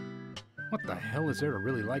 right? What the hell is there to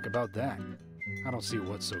really like about that? I don't see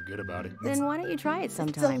what's so good about it. Then why don't you try it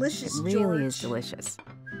sometime? delicious, It really is George. delicious.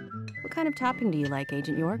 What kind of topping do you like,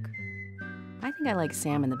 Agent York? I think I like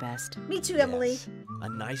salmon the best. Me too, Emily. Yes. A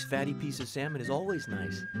nice fatty piece of salmon is always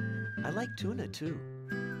nice. I like tuna too.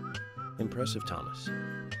 Impressive, Thomas.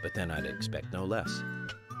 But then I'd expect no less.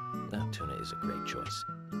 Now, tuna is a great choice.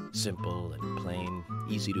 Simple and plain,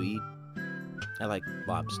 easy to eat. I like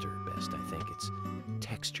lobster best, I think. Its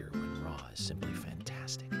texture when raw is simply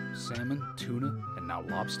fantastic. Salmon, tuna, and now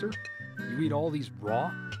lobster? You eat all these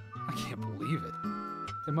raw? I can't believe it.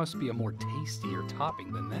 There must be a more tastier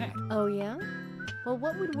topping than that. Oh, yeah? Well,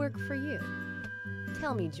 what would work for you?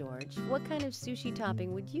 Tell me, George, what kind of sushi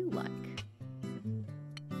topping would you like?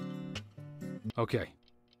 Okay,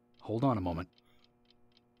 hold on a moment.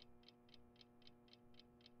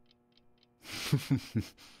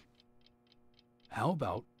 How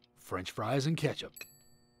about French fries and ketchup?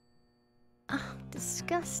 Oh,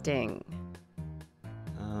 disgusting.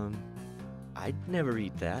 I'd never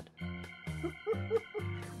eat that.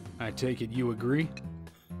 I take it you agree?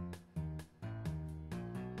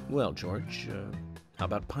 Well, George, how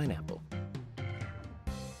about pineapple?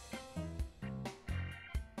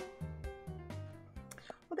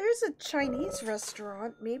 Well, there's a Chinese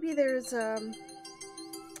restaurant. Maybe there's a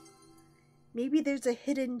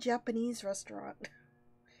hidden Japanese restaurant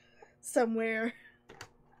somewhere.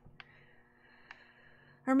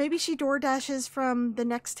 Or maybe she door dashes from the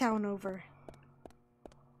next town over.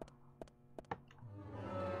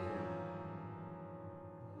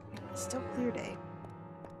 Still clear day.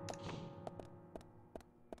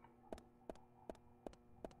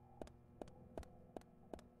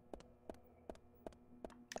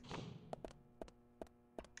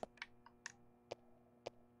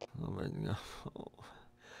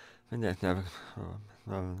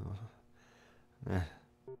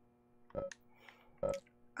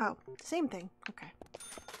 Oh, same thing. Okay.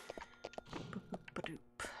 Boop, boop,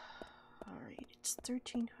 ba-doop. Alright, it's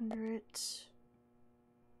 1300.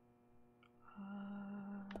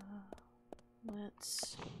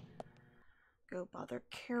 Let's go bother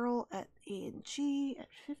Carol at A&G at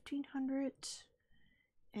 1500.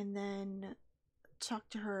 And then talk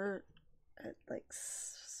to her at like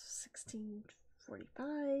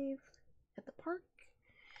 16:45 at the park.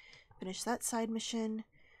 Finish that side mission.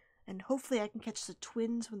 And hopefully I can catch the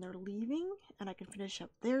twins when they're leaving, and I can finish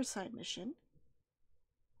up their side mission.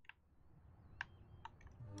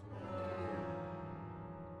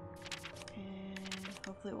 And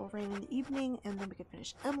hopefully it will rain in the evening, and then we can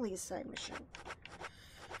finish Emily's side mission.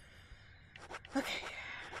 Okay.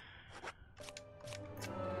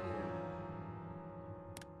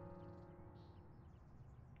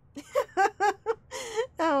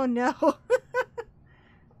 Oh no.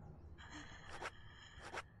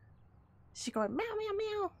 She's going meow meow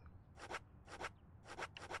meow.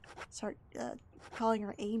 Start calling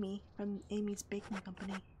her Amy from Amy's Baking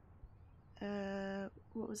Company.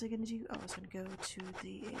 What was I gonna do? Oh, I was gonna go to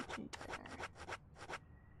the agent diner.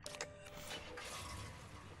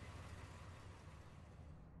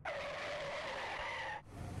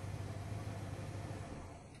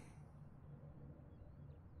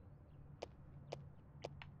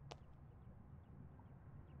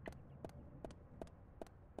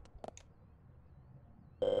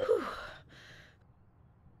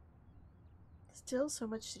 Still so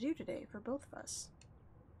much to do today for both of us.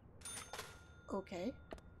 Okay.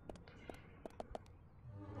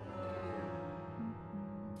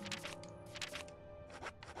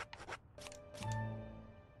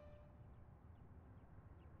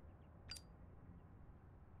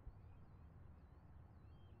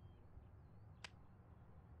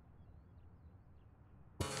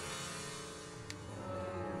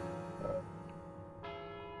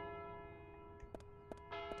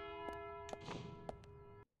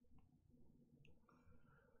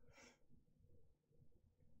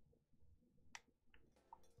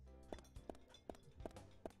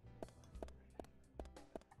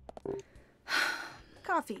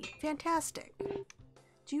 Coffee. Fantastic.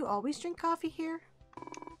 Do you always drink coffee here?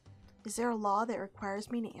 Is there a law that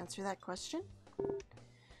requires me to answer that question?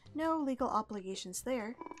 No legal obligations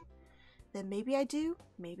there. Then maybe I do,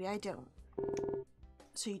 maybe I don't.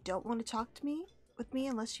 So you don't want to talk to me? with me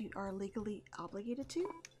unless you are legally obligated to?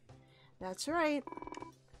 That's right.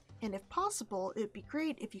 And if possible, it'd be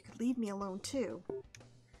great if you could leave me alone too.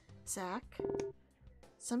 Zach,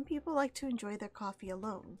 some people like to enjoy their coffee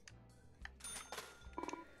alone.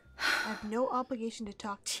 I have no obligation to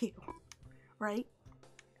talk to you, right?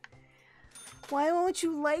 Why won't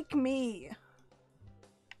you like me?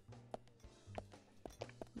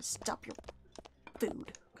 Stop your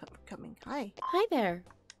food coming. Hi. Hi there.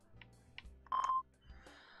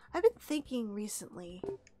 I've been thinking recently.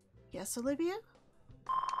 Yes, Olivia?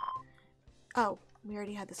 Oh, we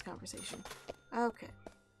already had this conversation. Okay.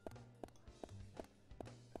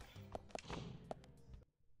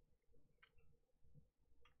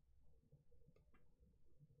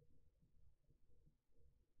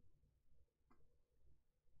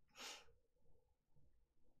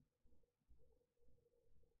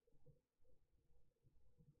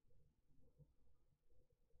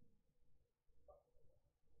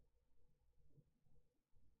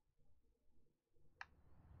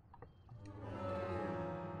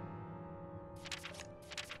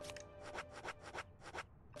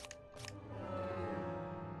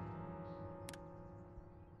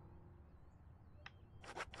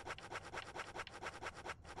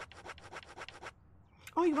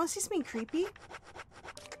 Oh, you want to see something creepy?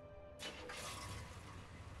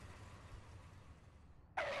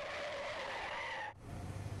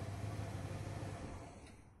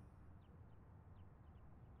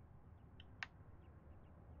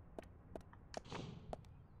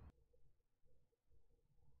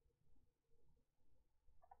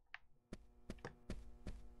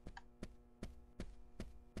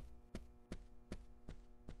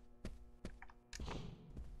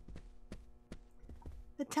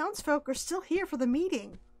 The townsfolk are still here for the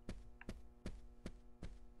meeting.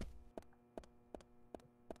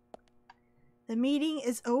 The meeting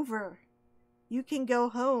is over. You can go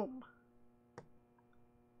home.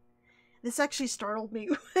 This actually startled me.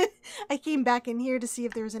 I came back in here to see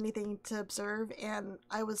if there was anything to observe, and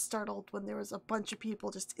I was startled when there was a bunch of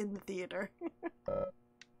people just in the theater.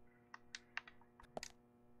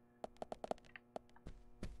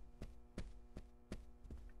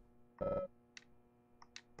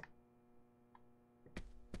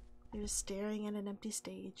 They're just staring at an empty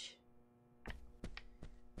stage.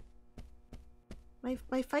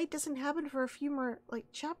 My fight doesn't happen for a few more, like,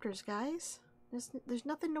 chapters, guys. There's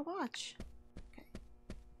nothing to watch. Okay.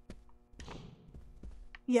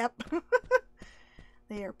 Yep.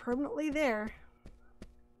 They are permanently there.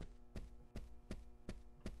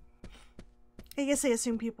 I guess I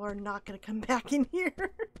assume people are not going to come back in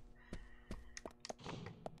here.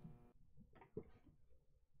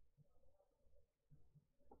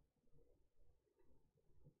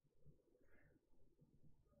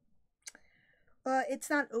 It's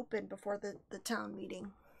not open before the town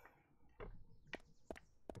meeting.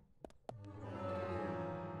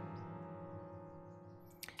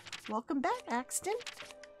 Welcome back, Axton.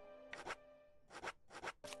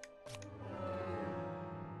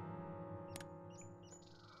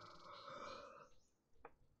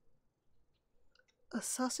 A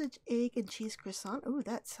sausage, egg, and cheese croissant. Ooh,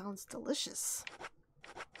 that sounds delicious.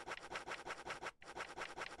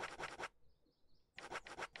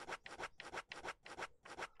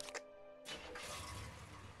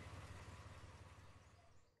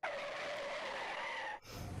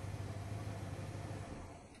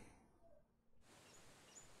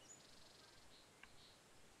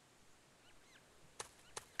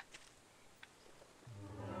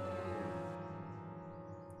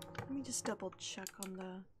 Let me just double check on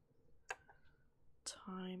the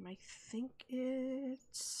time. I think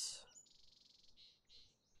it's...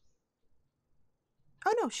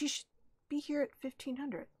 Oh no, she should be here at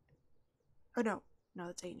 1500. Oh no, no,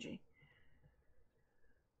 that's Angie.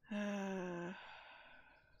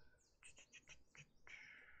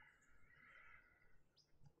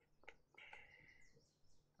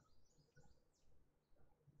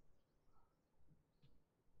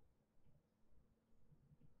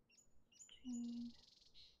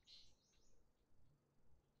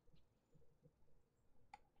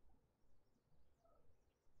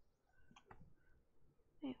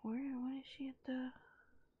 Wait, why is she at the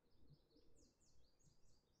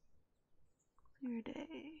clear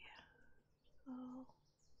day? Oh,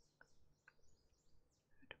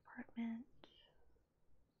 her department.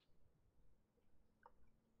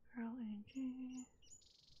 Girl Angie.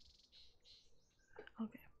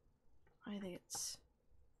 Okay, I think it's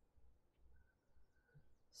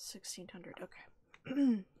 1600.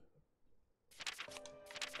 Okay.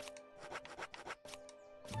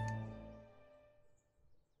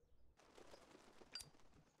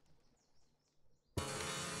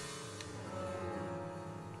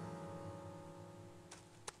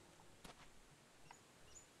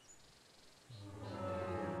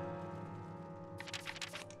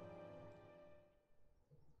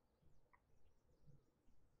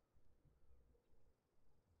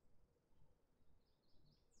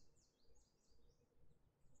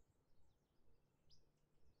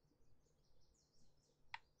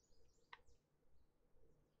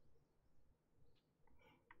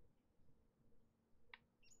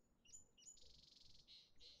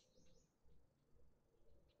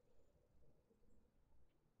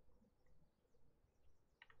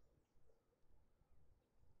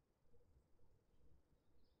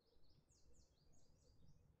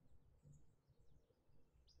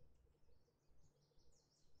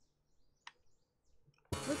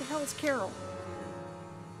 the hell is Carol?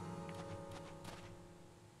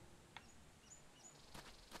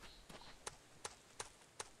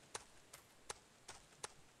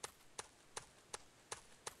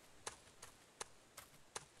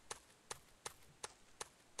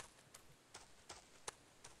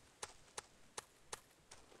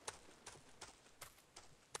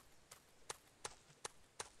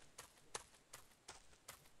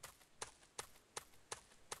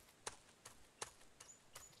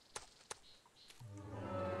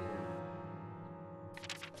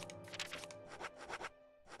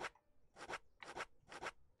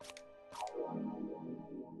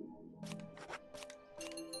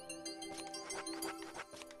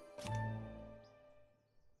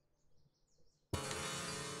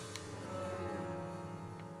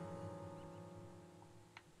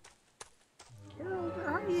 Carol, where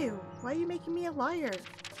are you? Why are you making me a liar?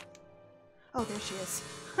 Oh, there she is.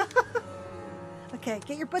 Okay,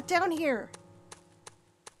 get your butt down here.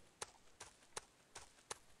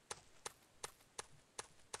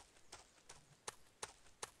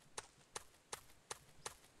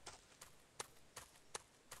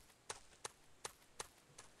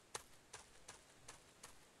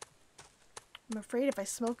 I'm afraid if I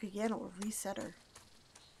smoke again, it will reset her.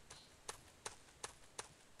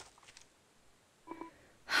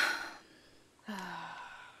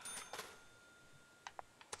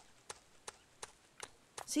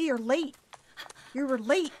 See, you're late. You were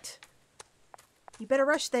late. You better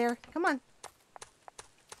rush there. Come on.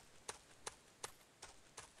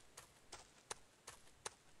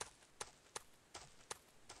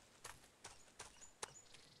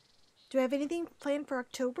 Do I have anything planned for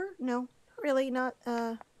October? No, not really. Not,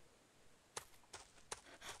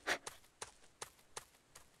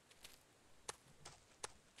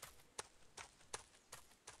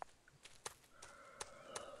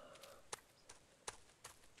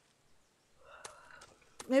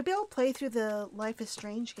 Maybe I'll play through the Life is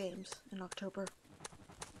Strange games in October.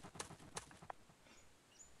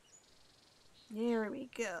 There we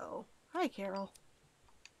go. Hi, Carol.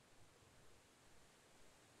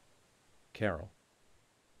 Carol.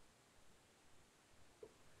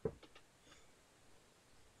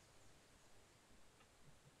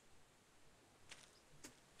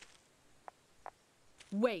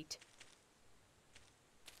 Wait.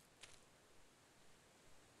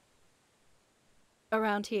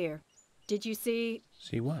 Around here. Did you see...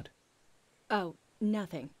 See what? Oh,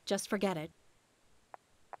 nothing. Just forget it.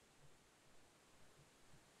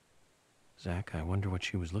 Zach, I wonder what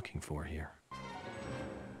she was looking for here.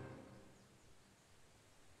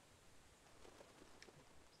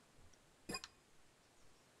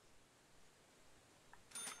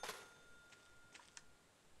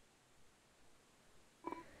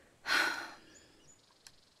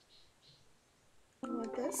 You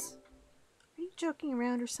want this? Are you joking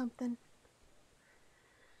around or something?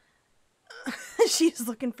 She's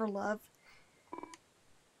looking for love.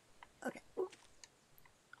 Okay.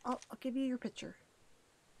 I'll give you your picture.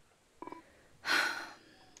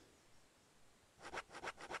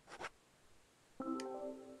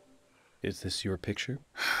 Is this your picture?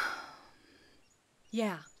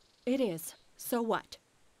 Yeah, it is. So what?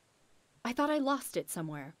 I thought I lost it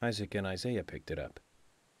somewhere. Isaac and Isaiah picked it up.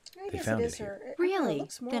 I They guess found it it is here. her. It Really?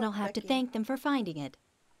 looks more Then I'll like have to Becky. thank them for finding it.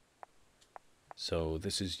 So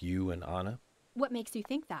this is you and Anna? What makes you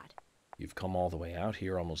think that? You've come all the way out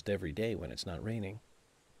here almost every day when it's not raining.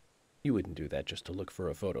 You wouldn't do that just to look for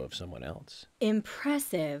a photo of someone else.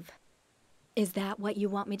 Impressive. Is that what you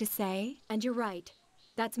want me to say? And you're right.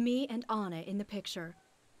 That's me and Anna in the picture.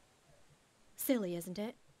 Silly, isn't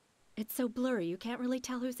it? It's so blurry you can't really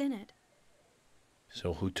tell who's in it.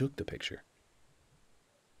 So who took the picture?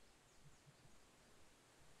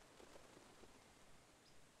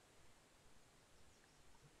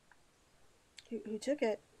 Who took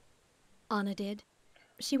it? Anna did.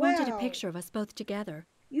 She wanted a Wow. picture of us both together.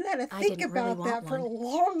 You had to I think didn't really about that want for a one.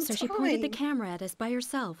 long time. So she pointed the camera at us by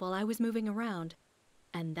herself while I was moving around.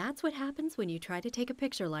 And that's what happens when you try to take a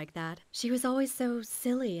picture like that. She was always so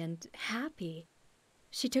silly and happy.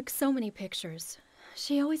 She took so many pictures.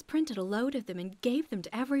 She always printed a load of them and gave them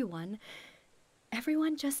to everyone.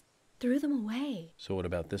 Everyone just threw them away. So what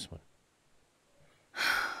about this one?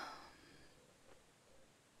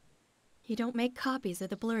 You don't make copies of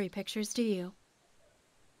the blurry pictures, do you?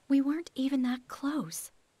 We weren't even that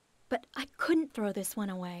close. But I couldn't throw this one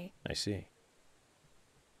away. I see.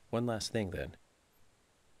 One last thing then.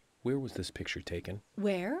 Where was this picture taken?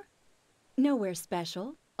 Where? Nowhere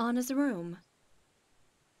special. Anna's room.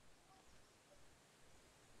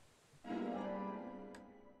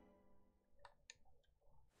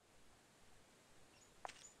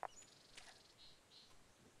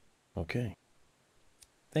 Okay.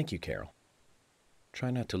 Thank you, Carol. Try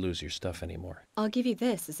not to lose your stuff anymore. I'll give you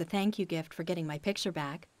this as a thank you gift for getting my picture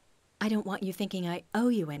back. I don't want you thinking I owe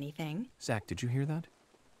you anything. Zach, did you hear that?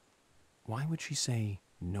 Why would she say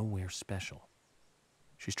nowhere special?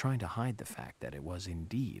 She's trying to hide the fact that it was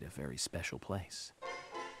indeed a very special place.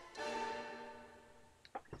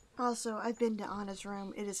 Also, I've been to Anna's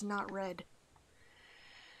room. It is not red.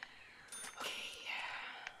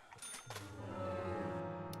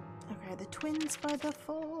 Okay, the twins by the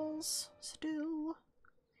falls still.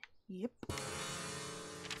 Yep.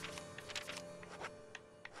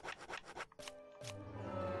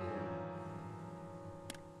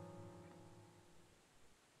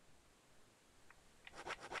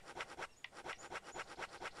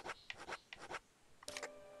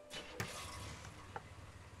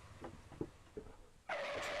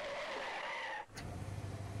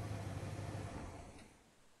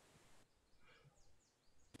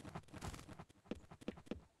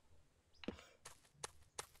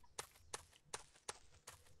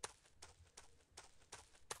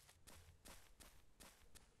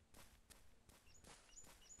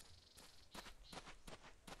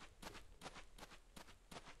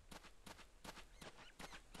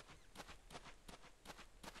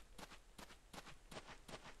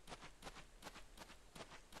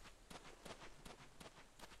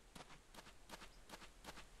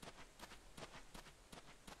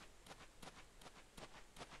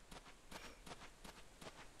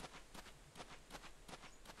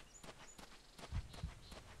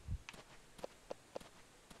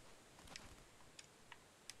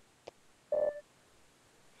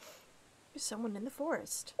 There's someone in the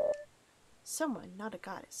forest. Someone, not a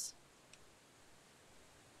goddess.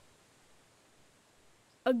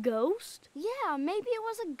 A ghost? Yeah, maybe it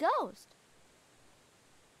was a ghost.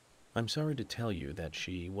 I'm sorry to tell you that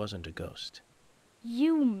she wasn't a ghost.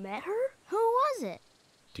 You met her? Who was it?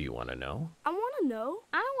 Do you want to know? I want to know.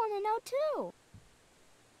 I want to know too.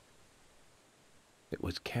 It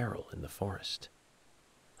was Carol in the forest.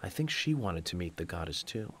 I think she wanted to meet the goddess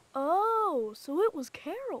too. Oh, so it was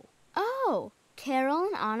Carol. Oh, Carol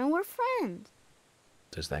and Anna were friends.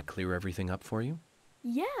 Does that clear everything up for you?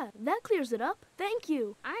 Yeah, that clears it up. Thank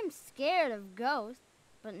you. I'm scared of ghosts,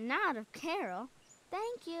 but not of Carol.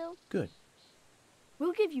 Thank you. Good.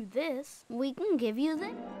 We'll give you this. We can give you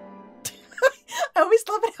this. I always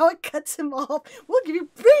love it how it cuts him off. We'll give you...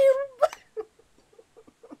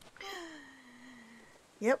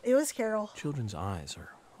 Yep, it was Carol. Children's eyes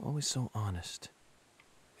are always so honest.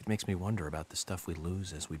 It makes me wonder about the stuff we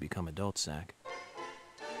lose as we become adults, Zach.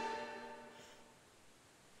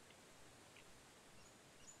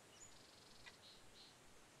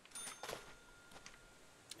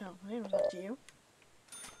 Oh, I didn't talk to you.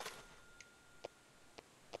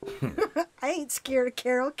 I ain't scared of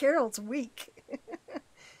Carol. Carol's weak.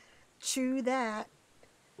 Chew that.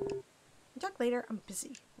 We'll talk later. I'm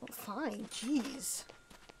busy. Well, fine. Jeez.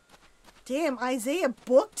 Damn, Isaiah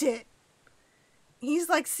booked it. He's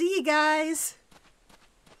like, see you guys.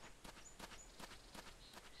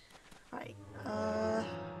 Alright.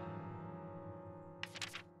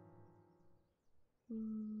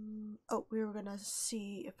 Oh, we were gonna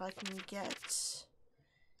see if I can get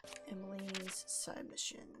Emily's side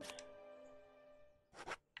mission.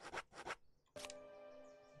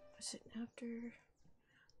 Was it after?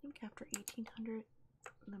 I think after 1800.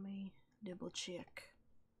 Let me double check.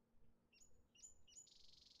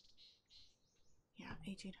 Yeah,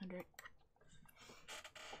 1800.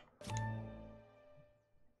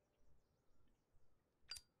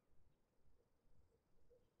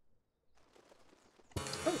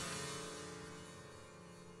 Oh.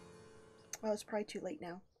 Well, it's probably too late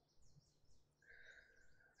now.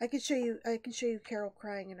 I can show you Carol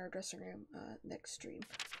crying in our dressing room next stream.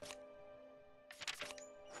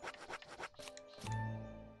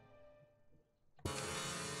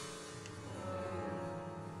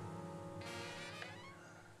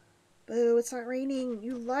 Boo, it's not raining.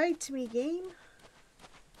 You lied to me, game.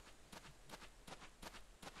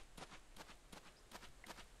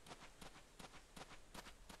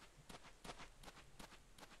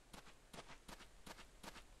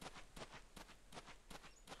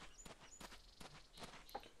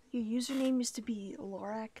 Your username used to be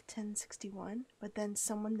Lorak1061, but then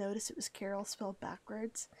someone noticed it was Carol spelled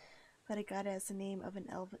backwards, but it got it as the name of an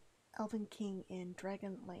elven king in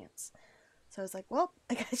Dragonlance. So I was like, well,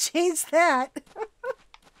 I gotta change that.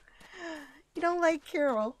 You don't like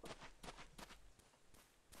Carol.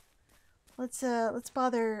 Let's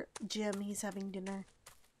bother Jim. He's having dinner.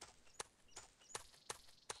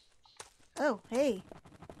 Oh, hey.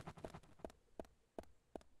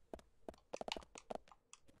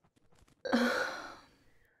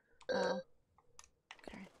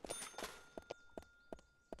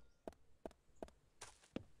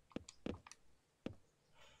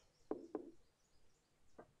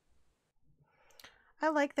 I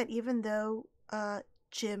like that even though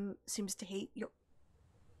Jim seems to hate your...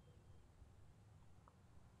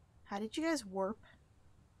 How did you guys warp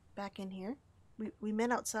back in here? We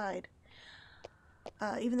met outside.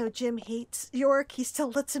 Even though Jim hates York, he still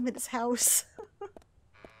lets him in his house.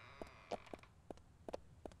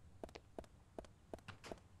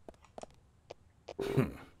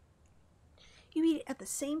 You eat at the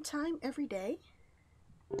same time every day?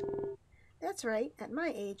 That's right. At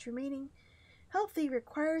my age, remaining healthy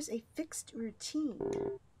requires a fixed routine.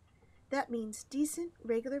 That means decent,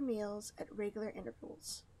 regular meals at regular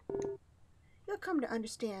intervals. You'll come to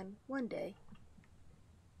understand one day.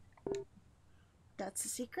 That's the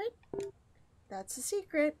secret? That's the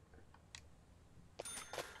secret.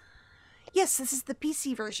 Yes, this is the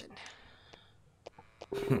PC version.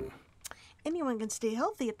 Anyone can stay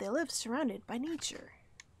healthy if they live surrounded by nature.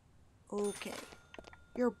 Okay.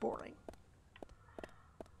 You're boring.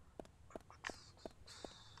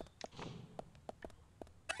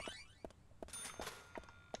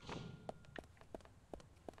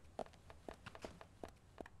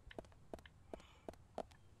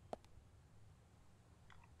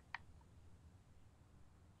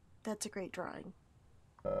 That's a great drawing.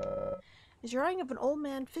 A drawing of an old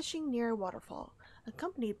man fishing near a waterfall,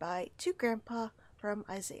 accompanied by two grandpa from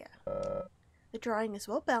Isaiah. The drawing is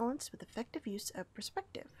well balanced with effective use of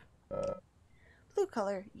perspective. Blue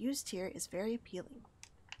color used here is very appealing.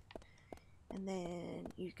 And then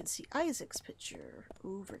you can see Isaac's picture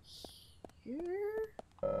over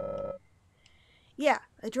here. Yeah,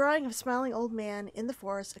 a drawing of a smiling old man in the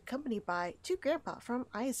forest accompanied by two grandpa from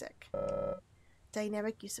Isaac.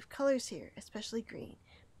 Dynamic use of colors here, especially green.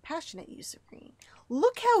 Passionate use of green.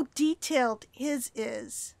 Look how detailed his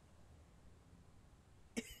is.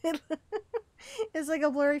 It's like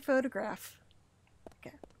a blurry photograph.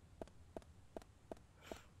 Okay.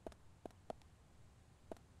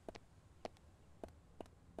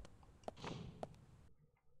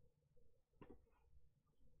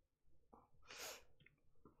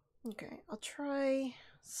 Okay, I'll try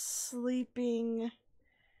sleeping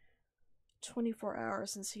 24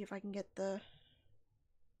 hours and see if I can get the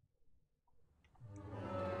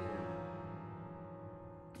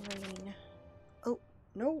rain. Oh,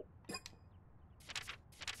 no.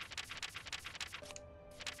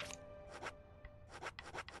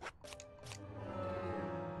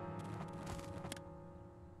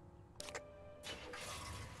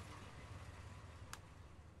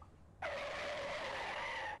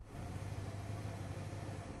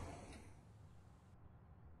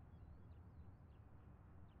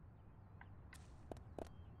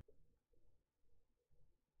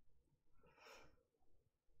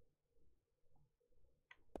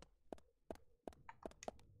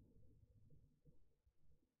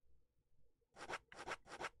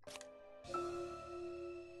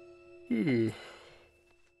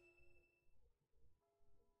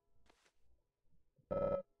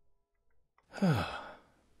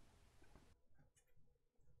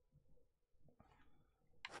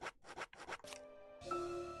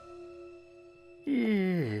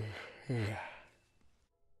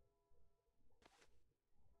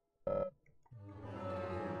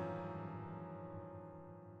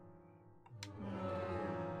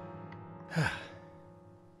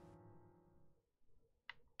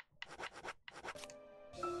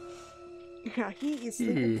 Yeah, he is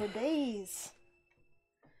sleeping for days.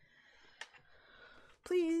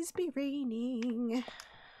 Please be raining.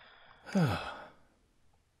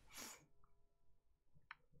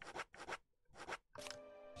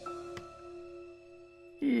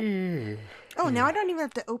 Oh, now I don't even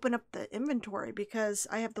have to open up the inventory because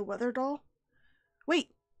I have the weather doll. Wait.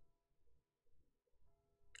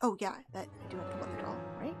 Oh, yeah, that I do have the weather doll,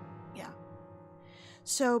 right? Yeah.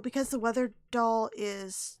 So, because the weather doll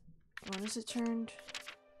is... When is it turned?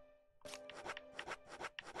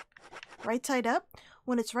 Right side up.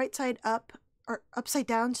 When it's right side up, or upside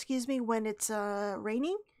down, excuse me, when it's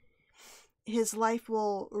raining, his life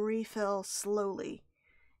will refill slowly.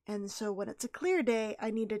 And so when it's a clear day, I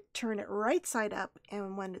need to turn it right side up.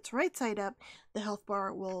 And when it's right side up, the health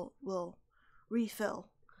bar will refill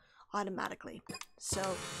automatically. So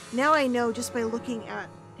now I know just by looking at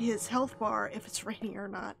his health bar if it's raining or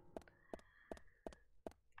not.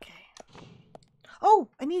 Okay. Oh,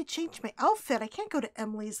 I need to change my outfit. I can't go to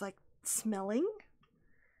Emily's like smelling.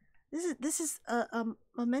 This is a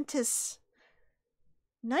momentous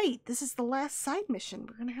night. This is the last side mission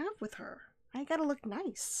we're gonna have with her. I gotta look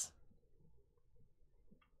nice.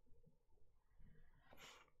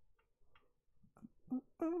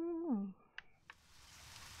 At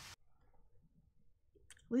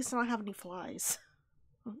least I don't have any flies.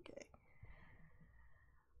 Okay.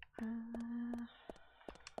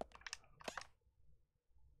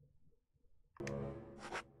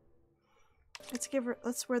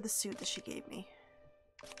 Let's wear the suit that she gave me.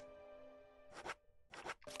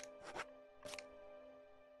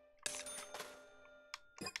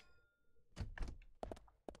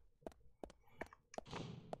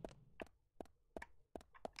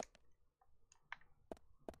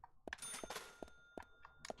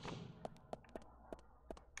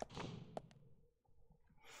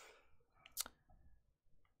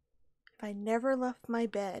 If I never left my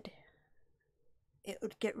bed, it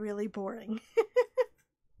would get really boring.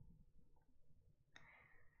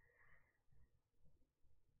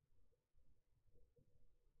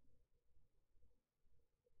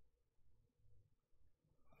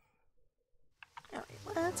 Alright,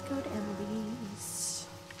 let's go to Emily's.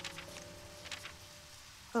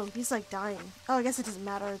 Oh, he's like dying. Oh, I guess it doesn't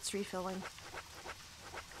matter, it's refilling.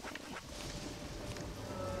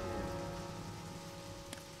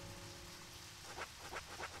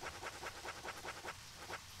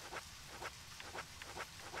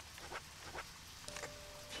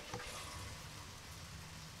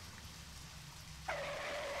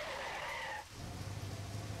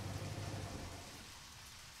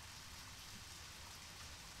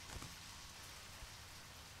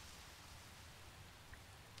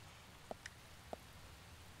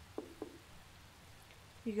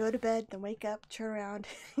 You go to bed, then wake up, turn around,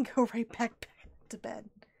 and go right back to bed.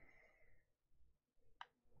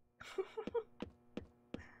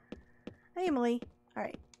 Hey, Emily.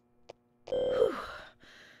 Alright.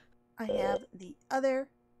 I have the other...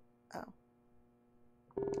 Oh.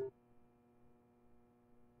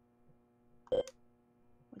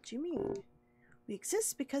 What do you mean? We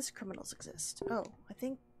exist because criminals exist. Oh, I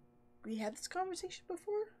think we had this conversation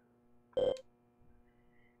before?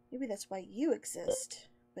 Maybe that's why you exist,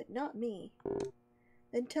 but not me.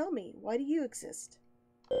 Then tell me, why do you exist?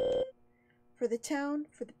 For the town,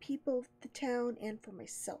 for the people of the town, and for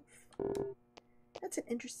myself. That's an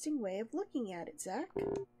interesting way of looking at it, Zach.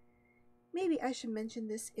 Maybe I should mention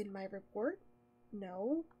this in my report?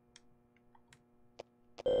 No.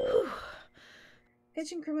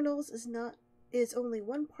 Catching criminals is only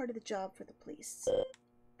one part of the job for the police.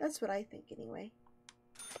 That's what I think, anyway.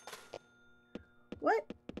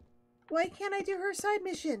 What? Why can't I do her side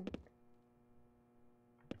mission?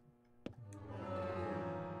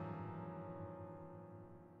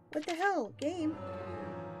 What the hell? Game?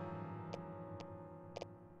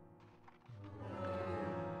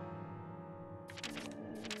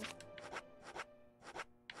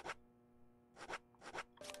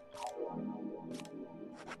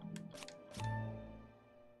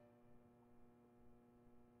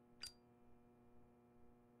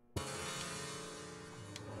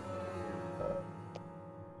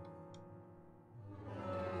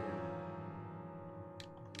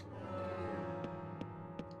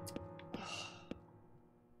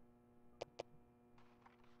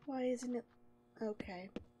 Why isn't it? Okay.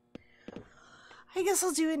 I guess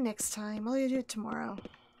I'll do it next time. I'll do it tomorrow.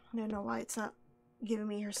 I don't know why it's not giving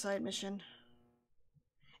me her side mission.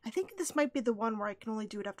 I think this might be the one where I can only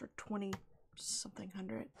do it after 20-something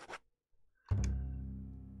hundred.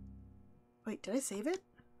 Wait, did I save it?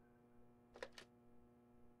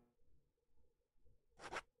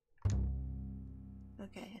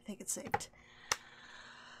 Okay, I think it's saved.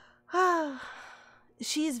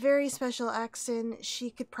 She is very special, Axton. She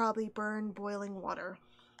could probably burn boiling water.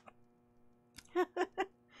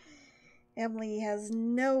 Emily has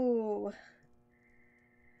no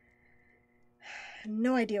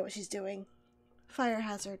idea what she's doing. Fire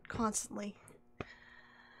hazard, constantly.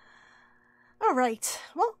 Alright,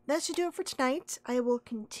 well, that should do it for tonight. I will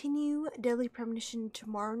continue Deadly Premonition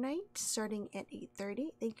tomorrow night, starting at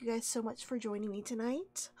 8:30. Thank you guys so much for joining me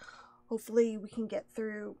tonight. Hopefully we can get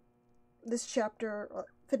through this chapter, or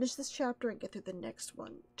finish this chapter and get through the next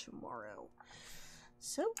one tomorrow.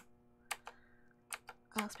 So,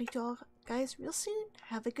 I'll speak to all guys real soon.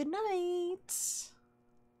 Have a good night.